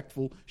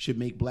respectful should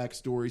make black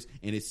stories.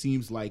 And it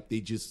seems like they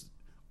just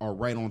are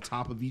right on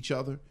top of each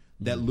other.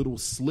 That little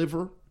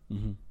sliver.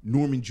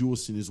 Norman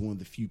Jewison is one of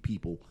the few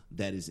people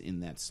that is in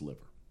that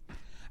sliver.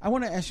 I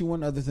want to ask you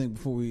one other thing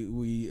before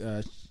we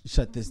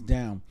shut this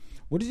down.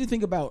 What did you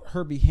think about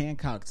Herbie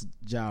Hancock's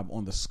job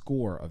on the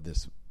score of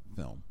this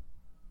film?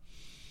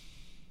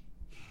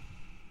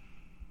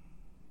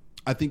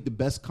 I think the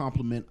best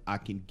compliment I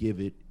can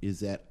give it is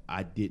that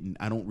I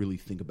don't really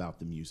think about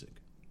the music.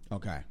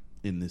 Okay.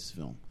 In this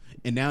film.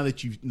 And now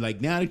that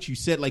you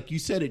said, like you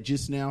said it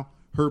just now,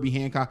 Herbie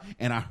Hancock,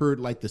 and I heard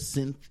like the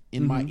synth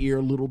in my ear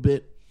a little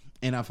bit.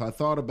 And if I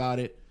thought about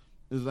it,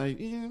 it was like,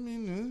 yeah, I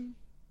mean,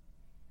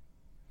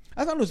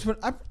 I thought it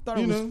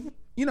was,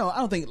 you know, I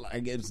don't think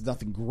like it was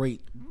nothing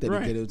great that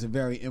he did. It was a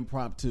very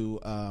impromptu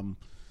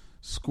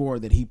score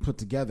that he put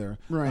together.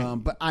 Right.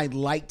 But I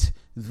liked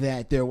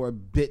that there were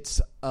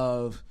bits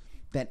of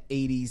that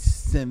 80s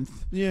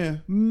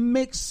synth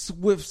mixed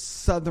with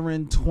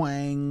southern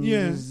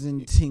twangs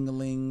and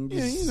tinglings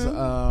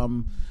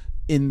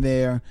in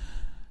there.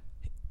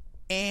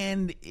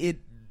 And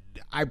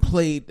I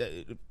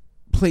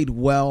played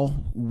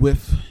well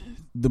with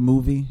the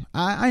movie.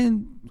 I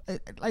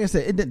like I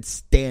said, it didn't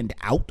stand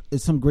out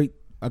as some great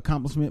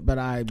accomplishment, but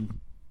I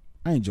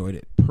enjoyed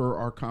it. Per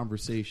our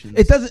conversations,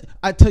 it doesn't.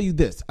 I tell you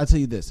this,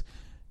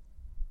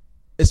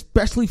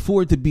 especially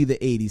for it to be the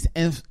 80s,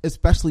 and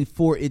especially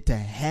for it to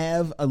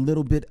have a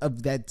little bit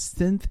of that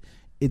synth,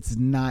 it's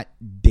not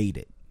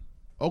dated.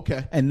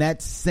 Okay, and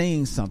that's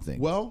saying something.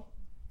 Well,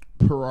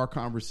 per our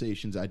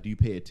conversations, I do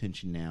pay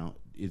attention now.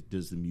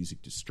 Does the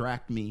music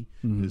distract me?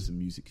 Mm-hmm. Does the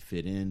music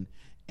fit in?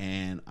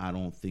 And I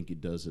don't think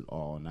it does at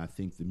all. And I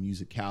think the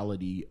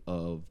musicality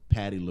of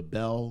Patti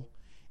LaBelle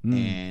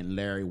and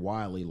Larry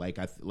Wiley, like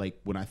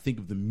when I think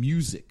of the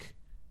music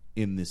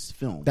in this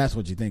film, That's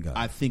what you think of.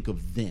 I think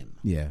of them.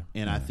 Yeah.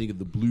 And I think of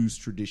the blues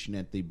tradition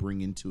that they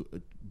bring to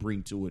it.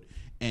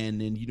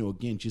 And then,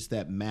 again, just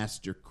that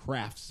master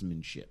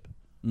craftsmanship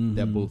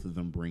that both of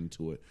them bring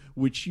to it,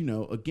 which,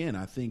 again,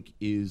 I think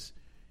is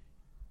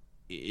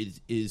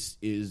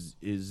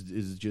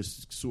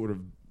just sort of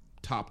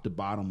top to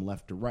bottom,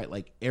 left to right.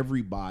 Like,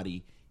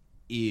 everybody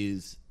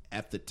is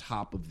at the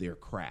top of their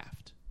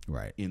craft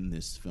right in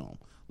this film.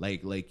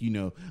 Like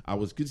I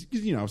was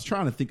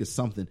trying to think of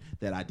something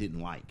that I didn't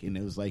like, and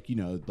it was like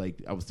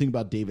I was thinking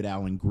about David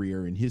Alan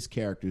Grier, and his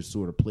characters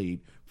sort of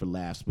played for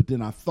laughs, but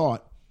then I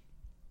thought,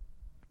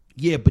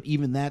 yeah, but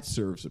even that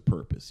serves a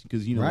purpose,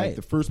 because like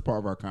the first part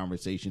of our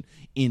conversation,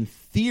 in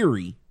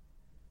theory,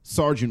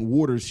 Sergeant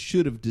Waters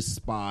should have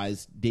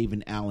despised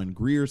David Alan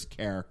Grier's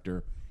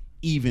character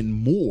even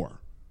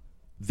more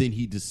than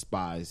he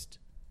despised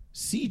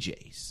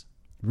CJ's.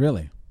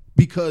 Really?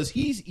 Because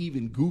he's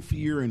even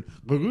goofier and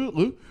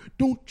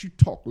don't you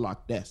talk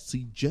like that,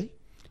 CJ?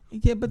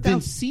 Yeah, but than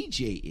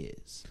CJ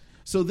is.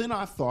 So then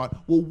I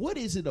thought, well, what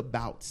is it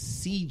about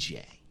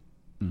CJ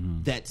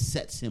that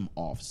sets him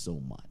off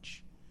so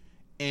much?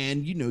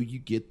 And you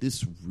get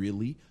this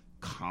really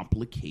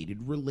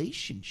complicated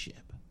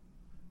relationship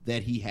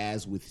that he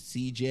has with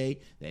CJ,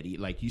 that he,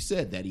 like you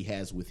said, that he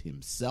has with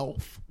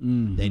himself,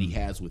 that he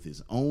has with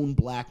his own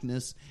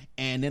blackness.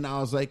 And then I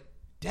was like,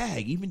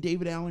 dag, even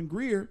David Alan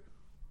Grier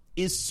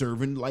is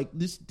serving like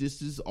this.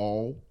 This is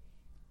all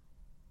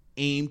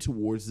aimed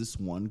towards this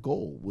one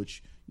goal,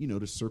 which,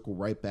 to circle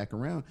right back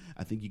around,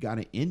 I think you got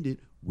to end it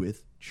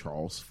with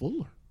Charles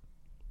Fuller.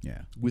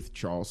 Yeah. With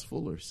Charles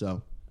Fuller.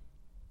 So,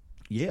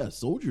 yeah,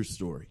 Soldier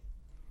Story.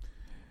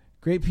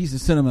 Great piece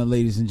of cinema,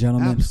 ladies and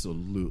gentlemen.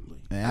 Absolutely.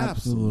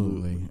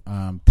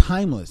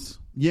 Timeless.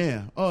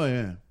 Yeah. Oh,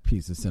 yeah.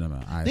 Piece of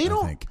cinema, I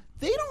think.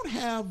 They don't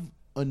have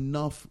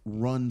enough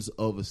runs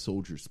of a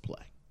Soldier's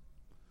Play.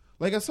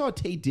 Like, I saw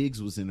Taye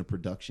Diggs was in a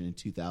production in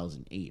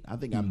 2008. I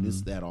think I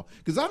missed that all,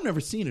 because I've never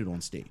seen it on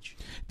stage.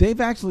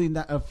 They've actually,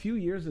 a few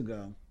years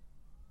ago,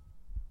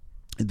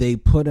 they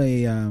put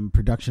a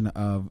production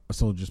of a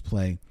Soldier's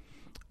Play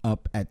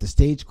up at the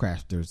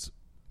Stagecrafters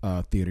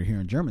Theater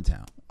here in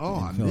Germantown,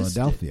 in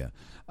Philadelphia.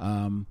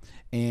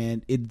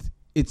 And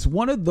it's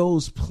one of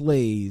those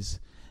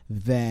plays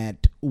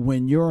that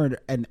when you're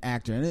an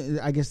actor, and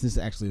I guess this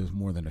actually was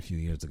more than a few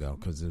years ago,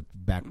 because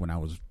back when I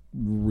was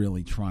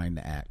really trying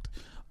to act,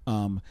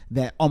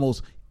 that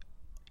almost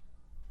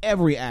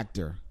every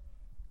actor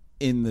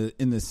in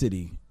the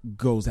city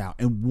goes out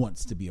and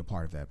wants to be a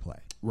part of that play.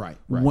 Right.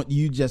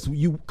 Because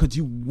you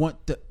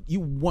want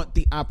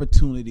the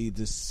opportunity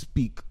to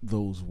speak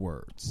those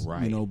words.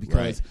 Right.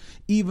 Because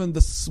even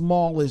the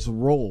smallest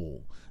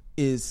role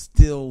is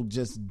still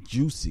just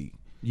juicy.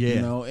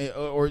 Yeah.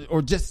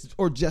 Or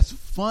just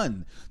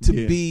fun to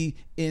be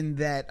in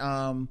that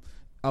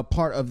a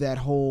part of that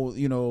whole,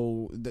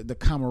 the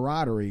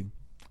camaraderie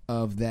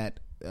of that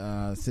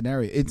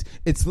scenario.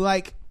 It's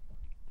like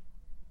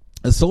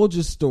A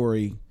Soldier's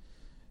Story.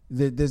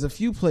 There's a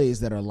few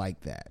plays that are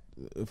like that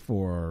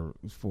for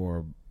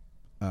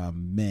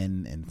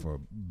men and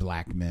for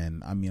black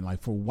men. I mean,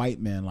 like for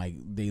white men, like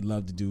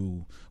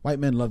white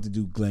men love to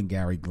do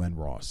Glengarry Glen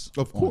Ross,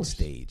 of course, on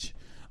stage,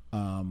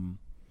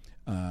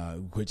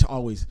 which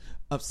always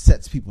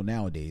upsets people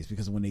nowadays,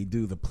 because when they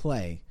do the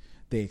play,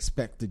 they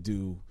expect to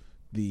do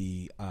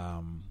the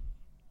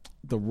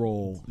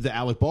role, the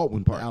Alec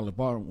Baldwin part.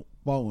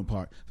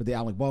 But the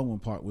Alec Baldwin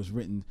part was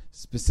written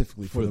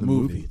specifically for the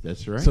movie.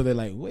 That's right. So they're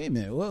like, wait a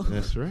minute, well,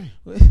 that's right.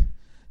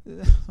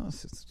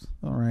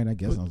 All right, I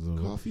guess.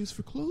 Coffee is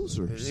for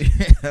closers.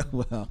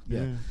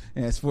 Yeah,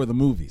 it's for the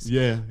movies.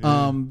 Yeah.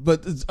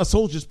 But A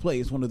Soldier's Play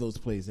is one of those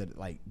plays that,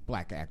 like,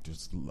 black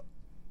actors,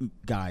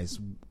 guys,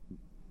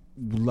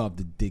 love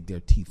to dig their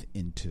teeth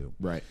into.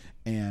 Right.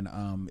 And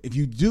if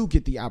you do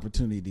get the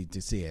opportunity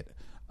to see it,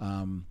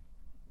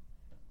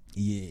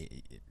 you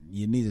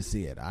need to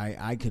see it.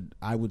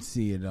 I would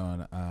see it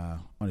on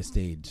a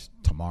stage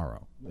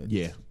tomorrow.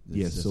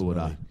 So would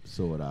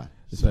I.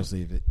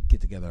 Especially if it get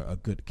together a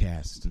good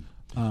cast.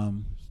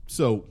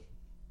 So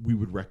we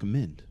would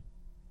recommend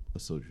A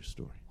Soldier's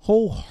Story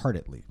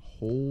Wholeheartedly,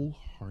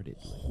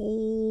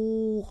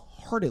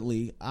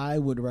 I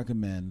would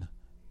recommend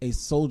A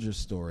Soldier's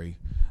Story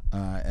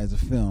as a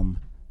film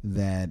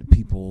that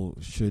people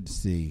should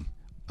see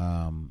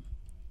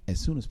as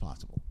soon as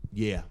possible.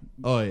 Yeah.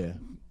 Oh yeah.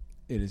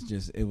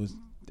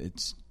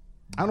 It's.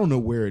 I don't know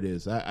where it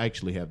is. I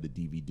actually have the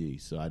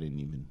DVD, so I didn't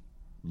even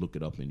look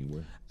it up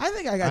anywhere. I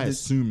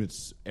assume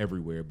it's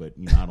everywhere, but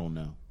I don't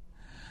know.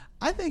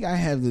 I think I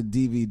have the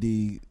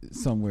DVD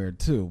somewhere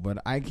too, but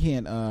I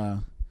can't. I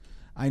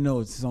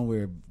know it's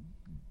somewhere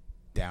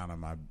down in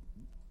my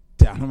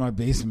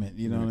basement.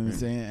 You know what I'm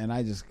saying? And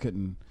I just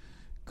couldn't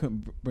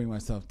bring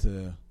myself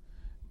to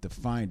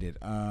find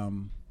it.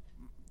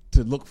 To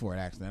to look for it,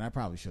 actually, and I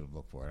probably should have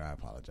looked for it. I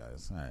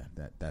apologize.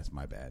 That's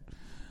my bad.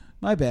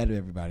 My bad,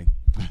 everybody.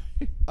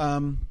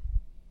 All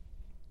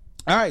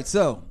right,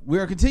 so we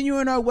are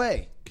continuing our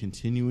way.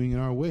 Continuing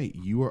our way.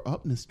 You are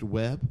up, Mr.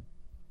 Webb.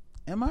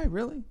 Am I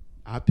really?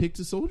 I picked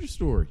a soldier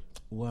story.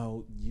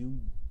 Well, you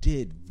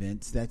did,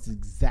 Vince. That's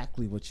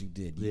exactly what you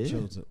did. You Yeah.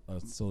 chose a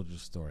soldier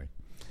story.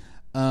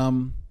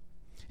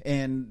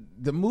 And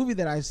the movie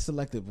that I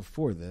selected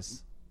before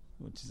this,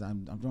 which is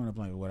I'm drawing a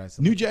blank with what I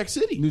selected. New Jack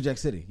City. New Jack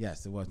City.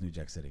 Yes, it was New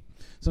Jack City.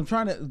 So I'm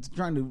trying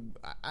to.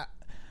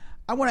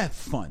 I want to have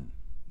fun.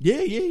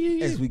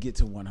 Yeah. As we get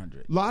to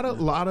 100. Lot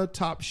of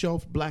top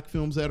shelf black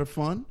films that are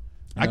fun.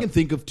 I can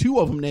think of 2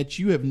 of them that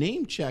you have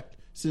name checked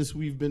since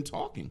we've been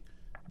talking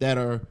that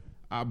are,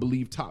 I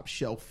believe, top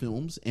shelf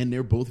films, and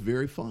they're both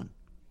very fun.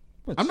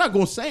 I'm not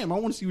going to say them. I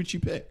want to see what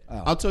you pick.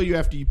 Oh. I'll tell you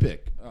after you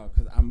pick.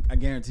 Because I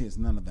guarantee it's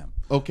none of them.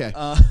 Okay.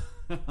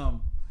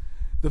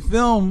 The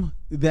film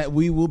that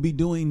we will be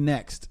doing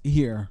next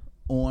here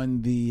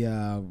on the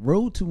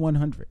Road to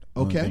 100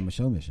 Okay. on the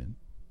Michelle Mission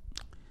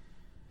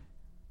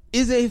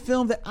is a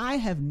film that I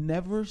have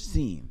never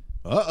seen,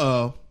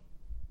 Uh-oh.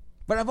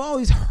 but I've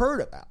always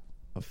heard about.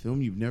 A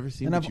film you've never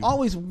seen. And but I've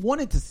always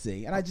wanted to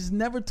see, and I just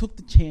never took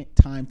the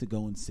time to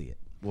go and see it.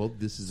 Well,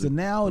 this is So a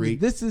now great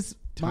this is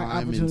my time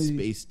and opportunity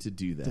space to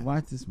do that. to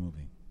watch this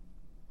movie.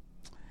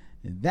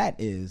 And that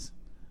is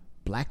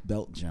Black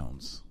Belt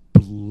Jones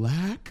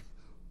Black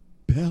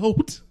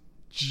Belt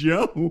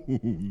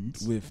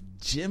Jones with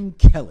Jim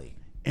Kelly.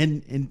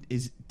 and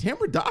is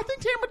Tamara? I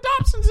think Tamara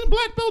Dobson's in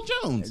Black Belt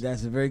Jones.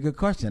 That's a very good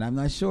question. I'm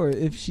not sure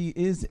if she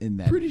is in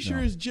that. Pretty film.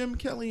 sure it's Jim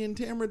Kelly and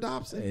Tamara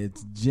Dobson.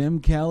 It's Jim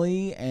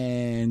Kelly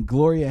and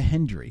Gloria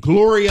Hendry.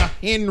 Gloria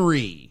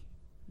Henry,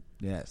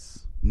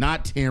 Yes.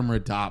 not Tamara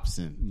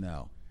Dobson.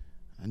 No.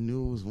 I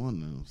knew it was one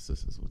of them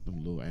sisters with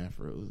them little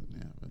afros.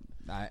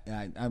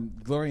 I'm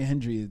Gloria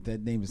Hendry.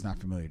 That name is not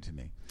familiar to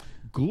me.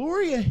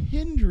 Gloria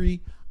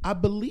Hendry, I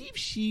believe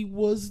she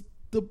was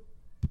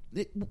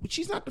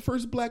she's not the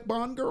first black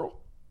Bond girl.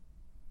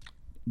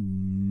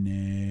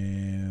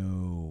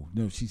 No,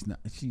 she's not.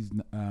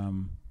 I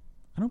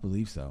don't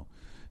believe so.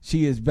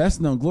 She is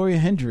best known. Gloria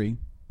Hendry,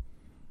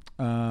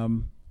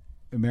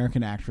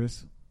 American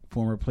actress,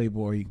 former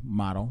Playboy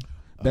model,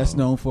 best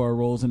known for her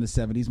roles in the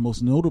 70s,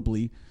 most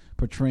notably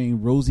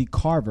portraying Rosie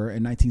Carver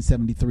in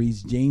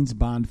 1973's James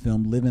Bond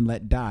film Live and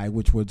Let Die,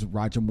 which was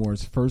Roger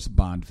Moore's first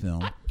Bond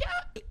film.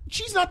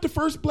 She's not the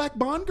first black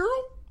Bond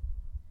girl.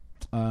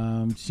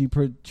 She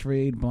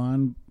portrayed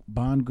Bond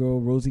girl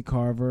Rosie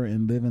Carver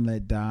in Live and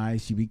Let Die.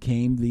 She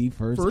became the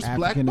first black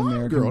African Bond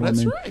American girl. woman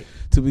That's right.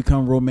 to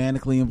become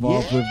romantically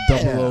involved with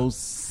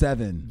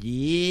 007.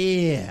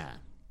 Yeah.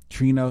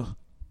 Trina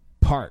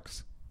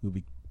Parks, who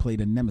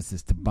played a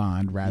nemesis to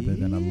Bond rather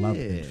than a love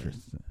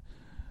interest.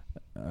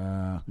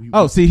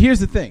 See, here's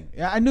the thing.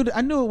 I knew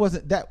it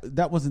wasn't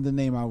that wasn't the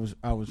name I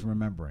was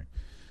remembering.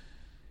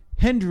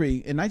 Hendry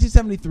in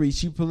 1973,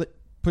 she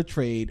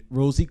portrayed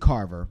Rosie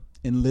Carver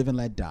in Live and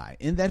Let Die.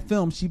 In that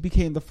film, she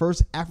became the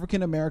first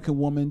African American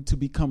woman to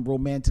become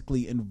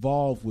romantically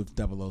involved with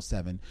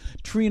 007.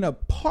 Trina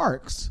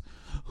Parks,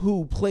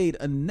 who played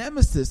a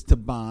nemesis to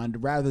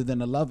Bond rather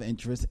than a love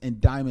interest in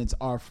Diamonds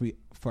Are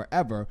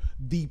Forever,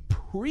 the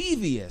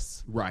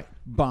previous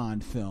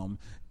Bond film,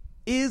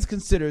 is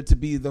considered to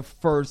be the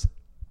first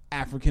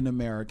African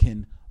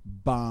American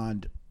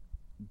Bond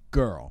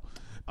girl.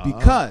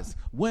 Because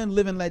when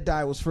Live and Let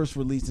Die was first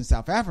released in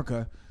South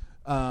Africa,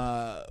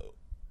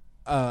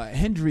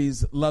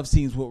 Hendry's love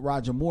scenes with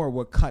Roger Moore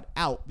were cut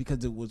out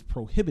because it was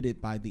prohibited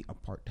by the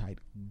apartheid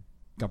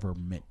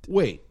government.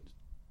 Wait.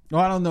 No,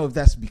 I don't know if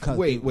that's because...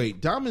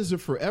 Wait. Diamonds Are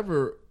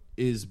Forever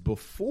is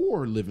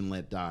before Live and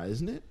Let Die,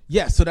 isn't it?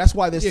 Yes, so that's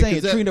why they're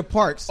saying 'cause Trina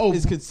Parks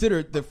is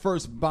considered the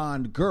first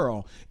Bond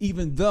girl,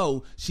 even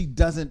though she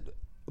doesn't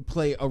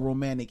play a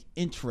romantic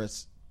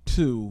interest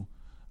to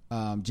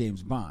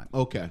James Bond.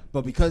 Okay.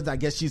 But because I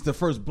guess she's the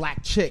first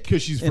black chick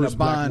 'Cause she's in a first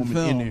black Bond woman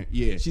film, in there,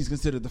 yeah. she's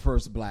considered the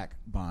first black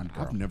Bond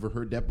girl. I've never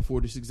heard that before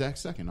this exact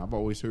second. I've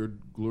always heard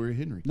Gloria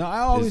Henry.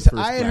 No, is the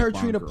first I had black heard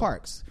Bond Trina girl.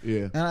 Parks.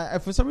 Yeah.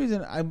 And for some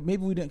reason,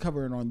 maybe we didn't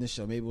cover it on this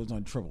show. Maybe it was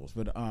on Tribbles.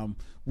 But I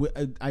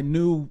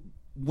knew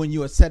when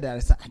you had said that, I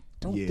said, I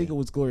don't think it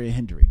was Gloria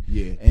Hendry.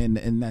 Yeah.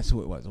 And that's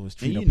who it was. It was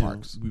Trina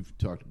Parks. We've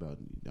talked about,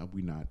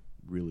 we're not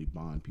really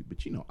Bond people,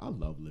 but I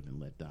love Live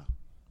and Let Die.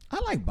 I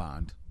like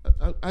Bond.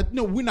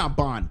 No, we're not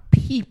Bond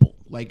people.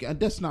 Like,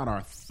 that's not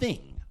our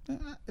thing.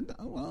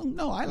 Well,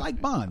 no, I like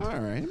Bond. All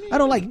right. I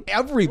don't like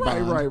every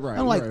Bond. Right. I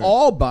don't like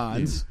all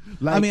Bonds. Yeah.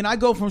 Like, I mean, I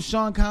go from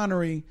Sean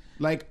Connery.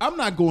 Like, I'm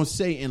not going to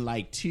say in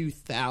like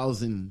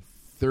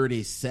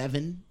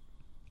 2037,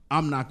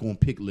 I'm not going to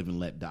pick Live and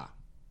Let Die.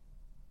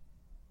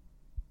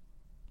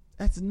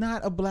 That's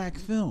not a black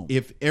film.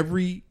 If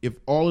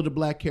all of the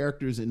black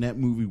characters in that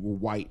movie were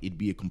white, it'd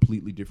be a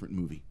completely different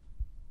movie.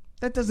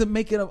 That doesn't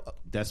make it a...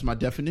 That's my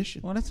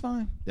definition. Well, that's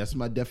fine. That's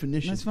my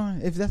definition. That's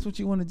fine. If that's what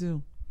you want to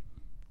do.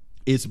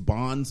 It's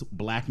Bond's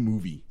black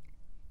movie.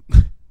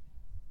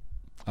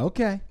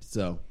 Okay.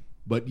 So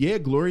But yeah,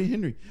 Gloria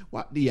Henry.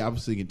 Well, yeah, I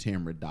was thinking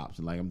Tamara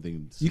Dobson. Like I'm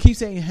thinking. You keep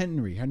saying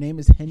Henry. Her name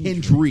is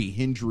Hendry.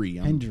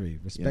 Hendry.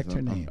 Respect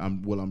her name.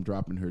 I'm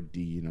dropping her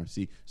D.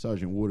 See,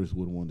 Sergeant Waters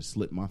would want to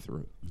slit my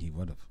throat. He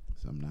would have.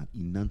 So I'm not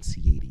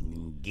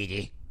enunciating. Get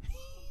it?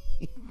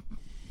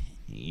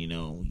 He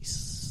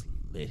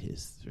slit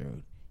his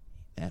throat.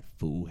 That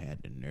fool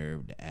had the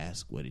nerve to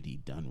ask what had he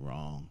done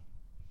wrong.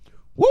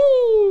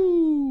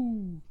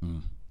 Woo!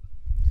 All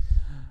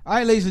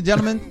right, ladies and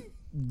gentlemen,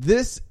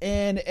 this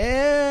and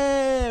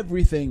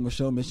everything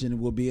Micheaux Mission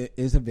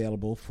is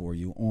available for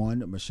you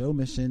on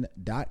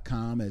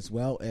MicheauxMission.com, as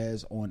well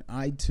as on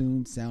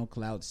iTunes,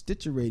 SoundCloud,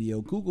 Stitcher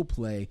Radio, Google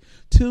Play,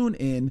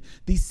 TuneIn,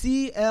 the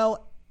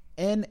CLNS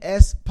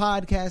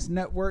Podcast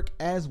Network,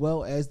 as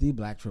well as the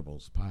Black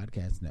Tribbles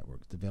Podcast Network.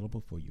 It's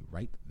available for you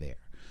right there.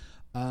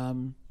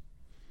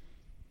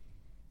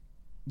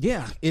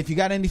 Yeah, if you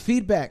got any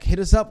feedback, hit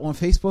us up on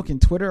Facebook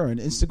and Twitter and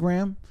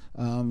Instagram.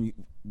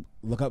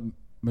 Look up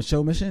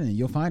Micheaux Mission and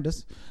you'll find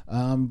us.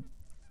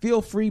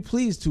 Feel free,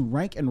 please, to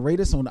rank and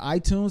rate us on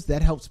iTunes.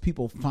 That helps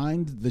people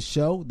find the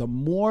show. The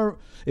more,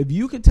 if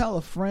you can tell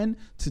a friend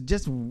to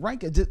just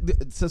rank it,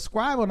 just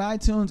subscribe on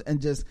iTunes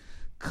and just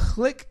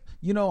click,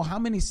 how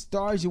many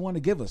stars you want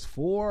to give us.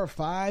 4 or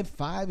 5.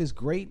 5 is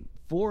great.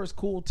 4 is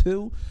cool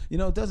too.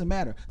 It doesn't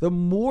matter. The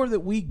more that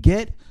we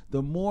get,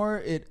 the more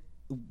it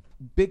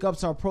big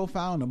ups our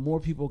profile and the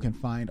more people can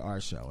find our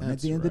show. And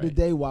at the end of the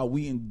day, while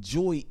we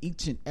enjoy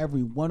each and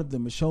every one of the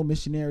Micheaux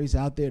missionaries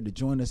out there to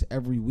join us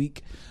every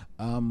week,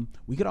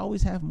 we could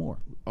always have more.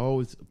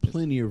 Always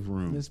plenty of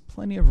room. There's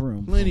plenty of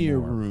room. Plenty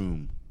of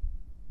room.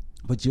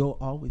 But you'll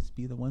always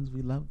be the ones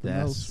we love the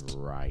most. That's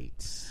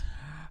right.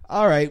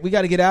 All right, we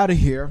got to get out of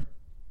here.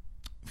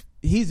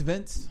 He's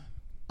Vince.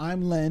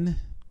 I'm Len.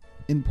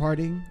 In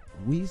parting,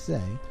 we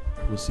say,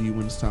 we'll see you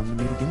when it's time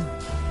to meet again.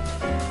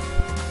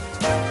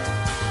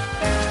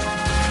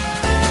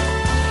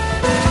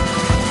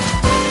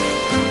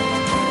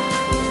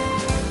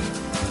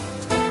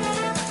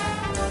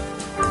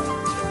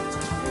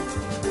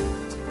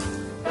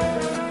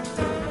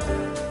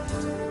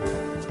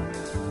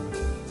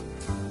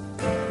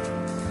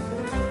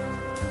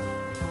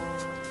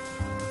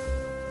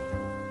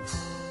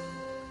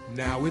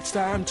 Now it's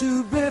time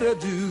to bid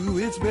adieu.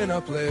 It's been a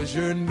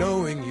pleasure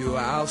knowing you.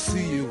 I'll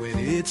see you when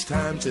it's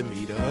time to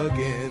meet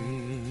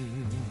again.